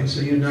 Okay,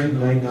 so you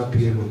might not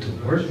be able to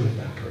work with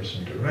that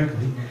person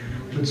directly,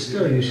 but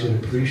still you should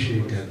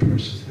appreciate that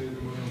person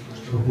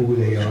for who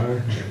they are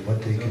and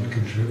what they can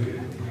contribute.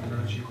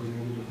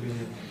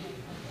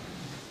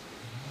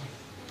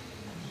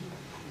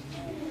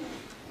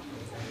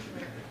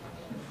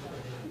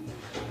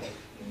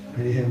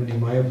 Do you have any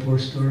Mayapur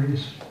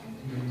stories?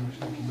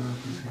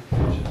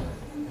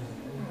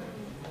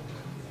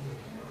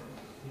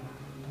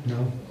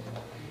 No?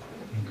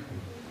 Okay.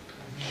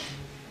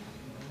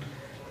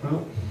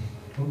 Well,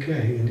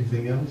 okay.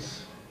 Anything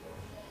else?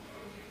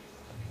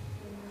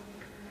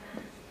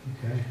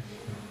 Okay.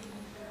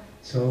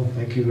 So,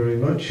 thank you very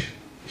much.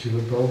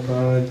 Srila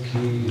Prabhupada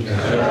ki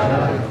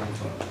jai.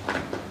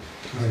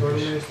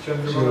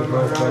 Srila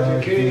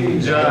Prabhupada ki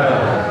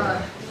jai.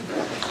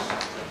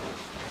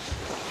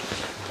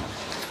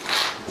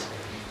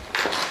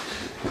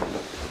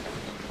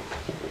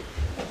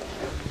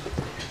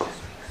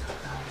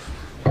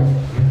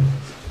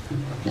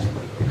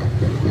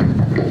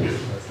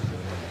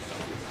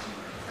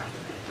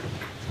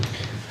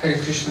 Hare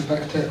Krishna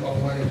Bhakti,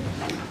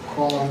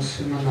 hvala vam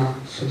svima na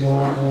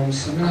sudjelovanju u ovom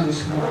seminaru.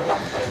 Samo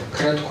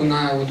kratku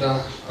najavu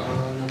da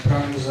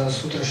napravim za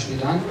sutrašnji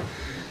dan.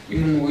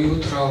 Imamo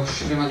ujutro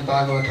Srimad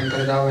Bhagavatam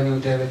predavanje u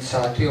 9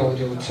 sati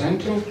ovdje u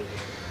centru.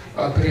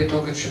 Prije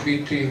toga će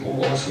biti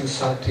u 8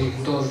 sati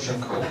doručak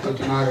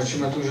u Maharaj.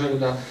 Ima tu želju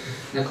da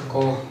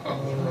nekako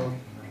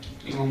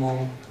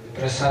imamo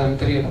presadam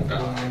 3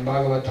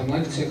 Bhagavatam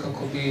lekcije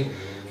kako bi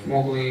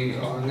mogli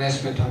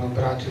nesmetano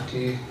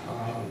pratiti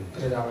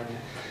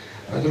predavanje.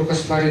 Druga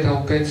stvar je da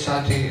u 5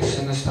 sati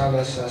se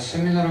nastavlja sa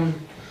seminarom,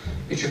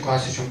 bit će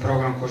klasičan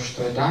program kao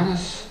što je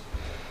danas.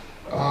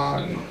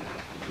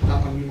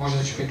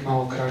 Možda će biti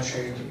malo kraće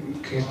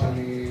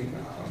kirtan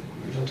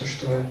zato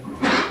što je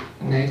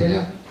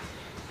nedjelja,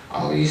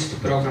 ali isti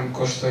program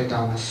kao što je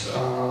danas.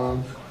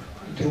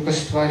 Druga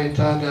stvar je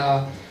ta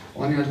da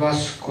oni od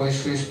vas koji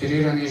su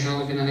inspirirani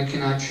žele bi na neki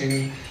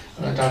način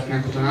dati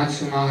neku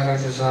donaciju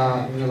Maharađu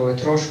za njegove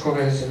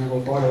troškove, za njegov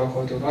boravak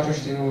ovdje u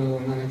Varazdinu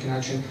ili na neki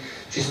način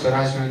čisto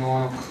razmjenu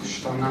onog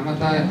što nama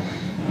daje.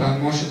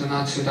 Može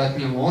donaciju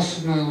dati njemu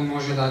osobno ili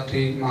može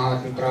dati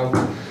Mahatmi Prabhu.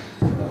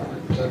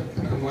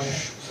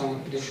 Možeš samo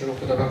dići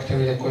ruku da Bhakti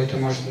vide koji to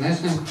možda ne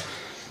znaju.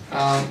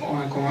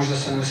 Onaj ko možda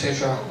se ne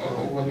osjeća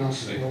ugodno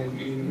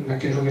ili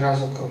neki drugi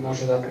razlog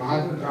može dati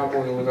Mahatmi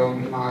Prabhu ili ga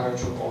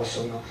Maharađu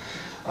osobno.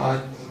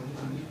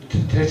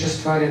 Treća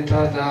stvar je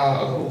ta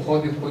da u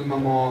hodniku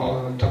imamo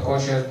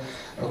također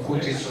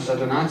kuticu za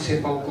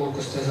donacije, pa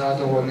ukoliko ste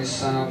zadovoljni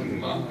sa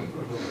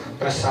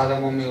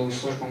prasadamom ili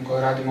službom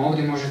koju radimo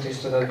ovdje, možete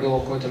isto dati bilo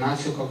koju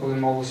donaciju kako bi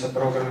mogli sa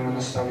programima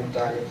nastaviti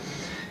dalje.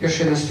 Još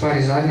jedna stvar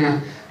i zadnja,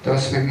 da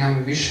vas ne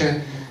gnjavim više,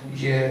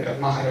 je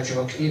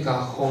Maharađeva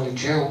knjiga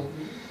Holy Gel,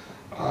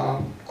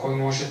 koju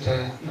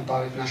možete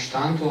nabaviti na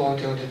štandu.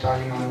 Ovdje o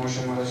detaljima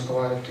možemo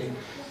razgovarati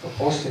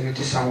poslije,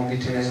 niti samo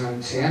biti ne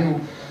znam cijenu.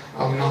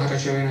 ali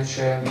Maharađeva je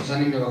inače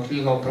zanimljiva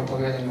knjiga o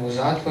propovijedanju u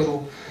zatvoru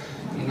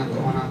i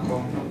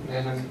onako na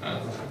jedan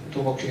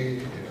duboki,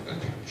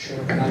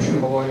 široki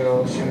način govorio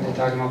o svim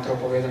detaljima o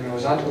propovijedanju u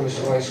zatvoru i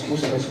svoje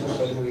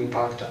iskustva drugih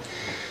pakta.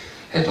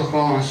 Eto,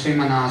 hvala vam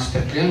svima na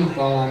strpljenju,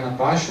 hvala vam na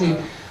pažnji.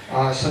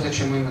 Sada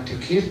ćemo imati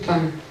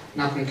kirtan.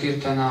 Nakon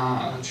kirtana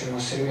ćemo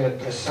servirati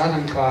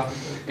presadam, pa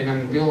bi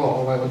nam bilo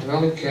od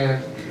velike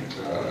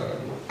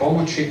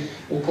pomoći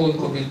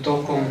ukoliko bi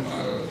tokom,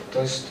 to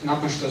jest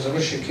nakon što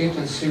završi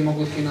kirtan, svi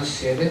mogu fino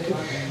sjediti,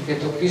 jer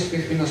dok vi svi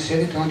fino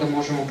sjedite, onda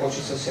možemo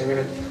početi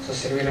sa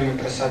serviranjem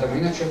presadama.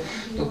 Inače,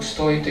 dok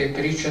stojite i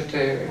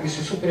pričate,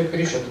 mislim super je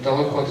pričati,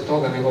 daleko od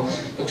toga, nego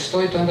dok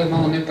stojite, onda je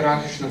malo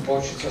nepraktično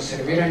početi sa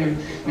serviranjem,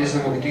 ne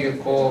znamo gdje je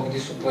ko, gdje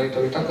su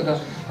pletovi, tako da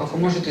ako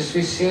možete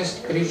svi sjest,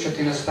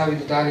 pričati i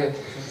nastaviti dalje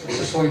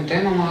sa svojim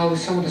temama, ali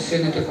samo da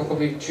sjednete kako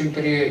bi čim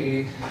prije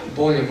i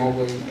bolje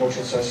mogli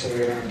početi sa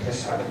serviranjem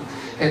presadama.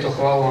 Eto,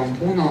 hvala vam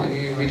puno i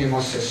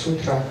vidimo se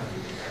sutra,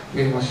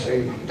 vidimo se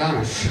i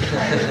danas.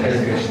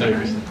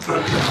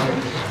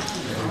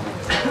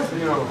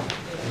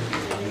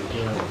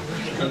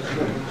 Thank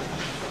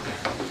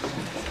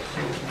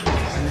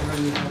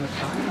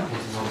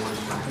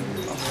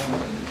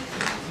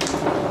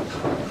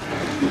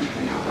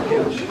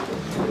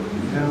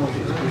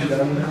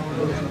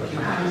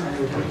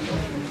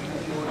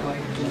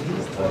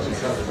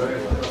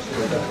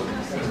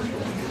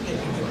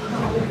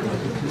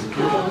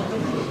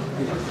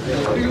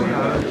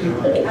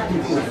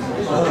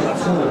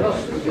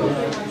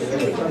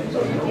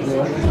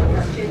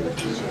you.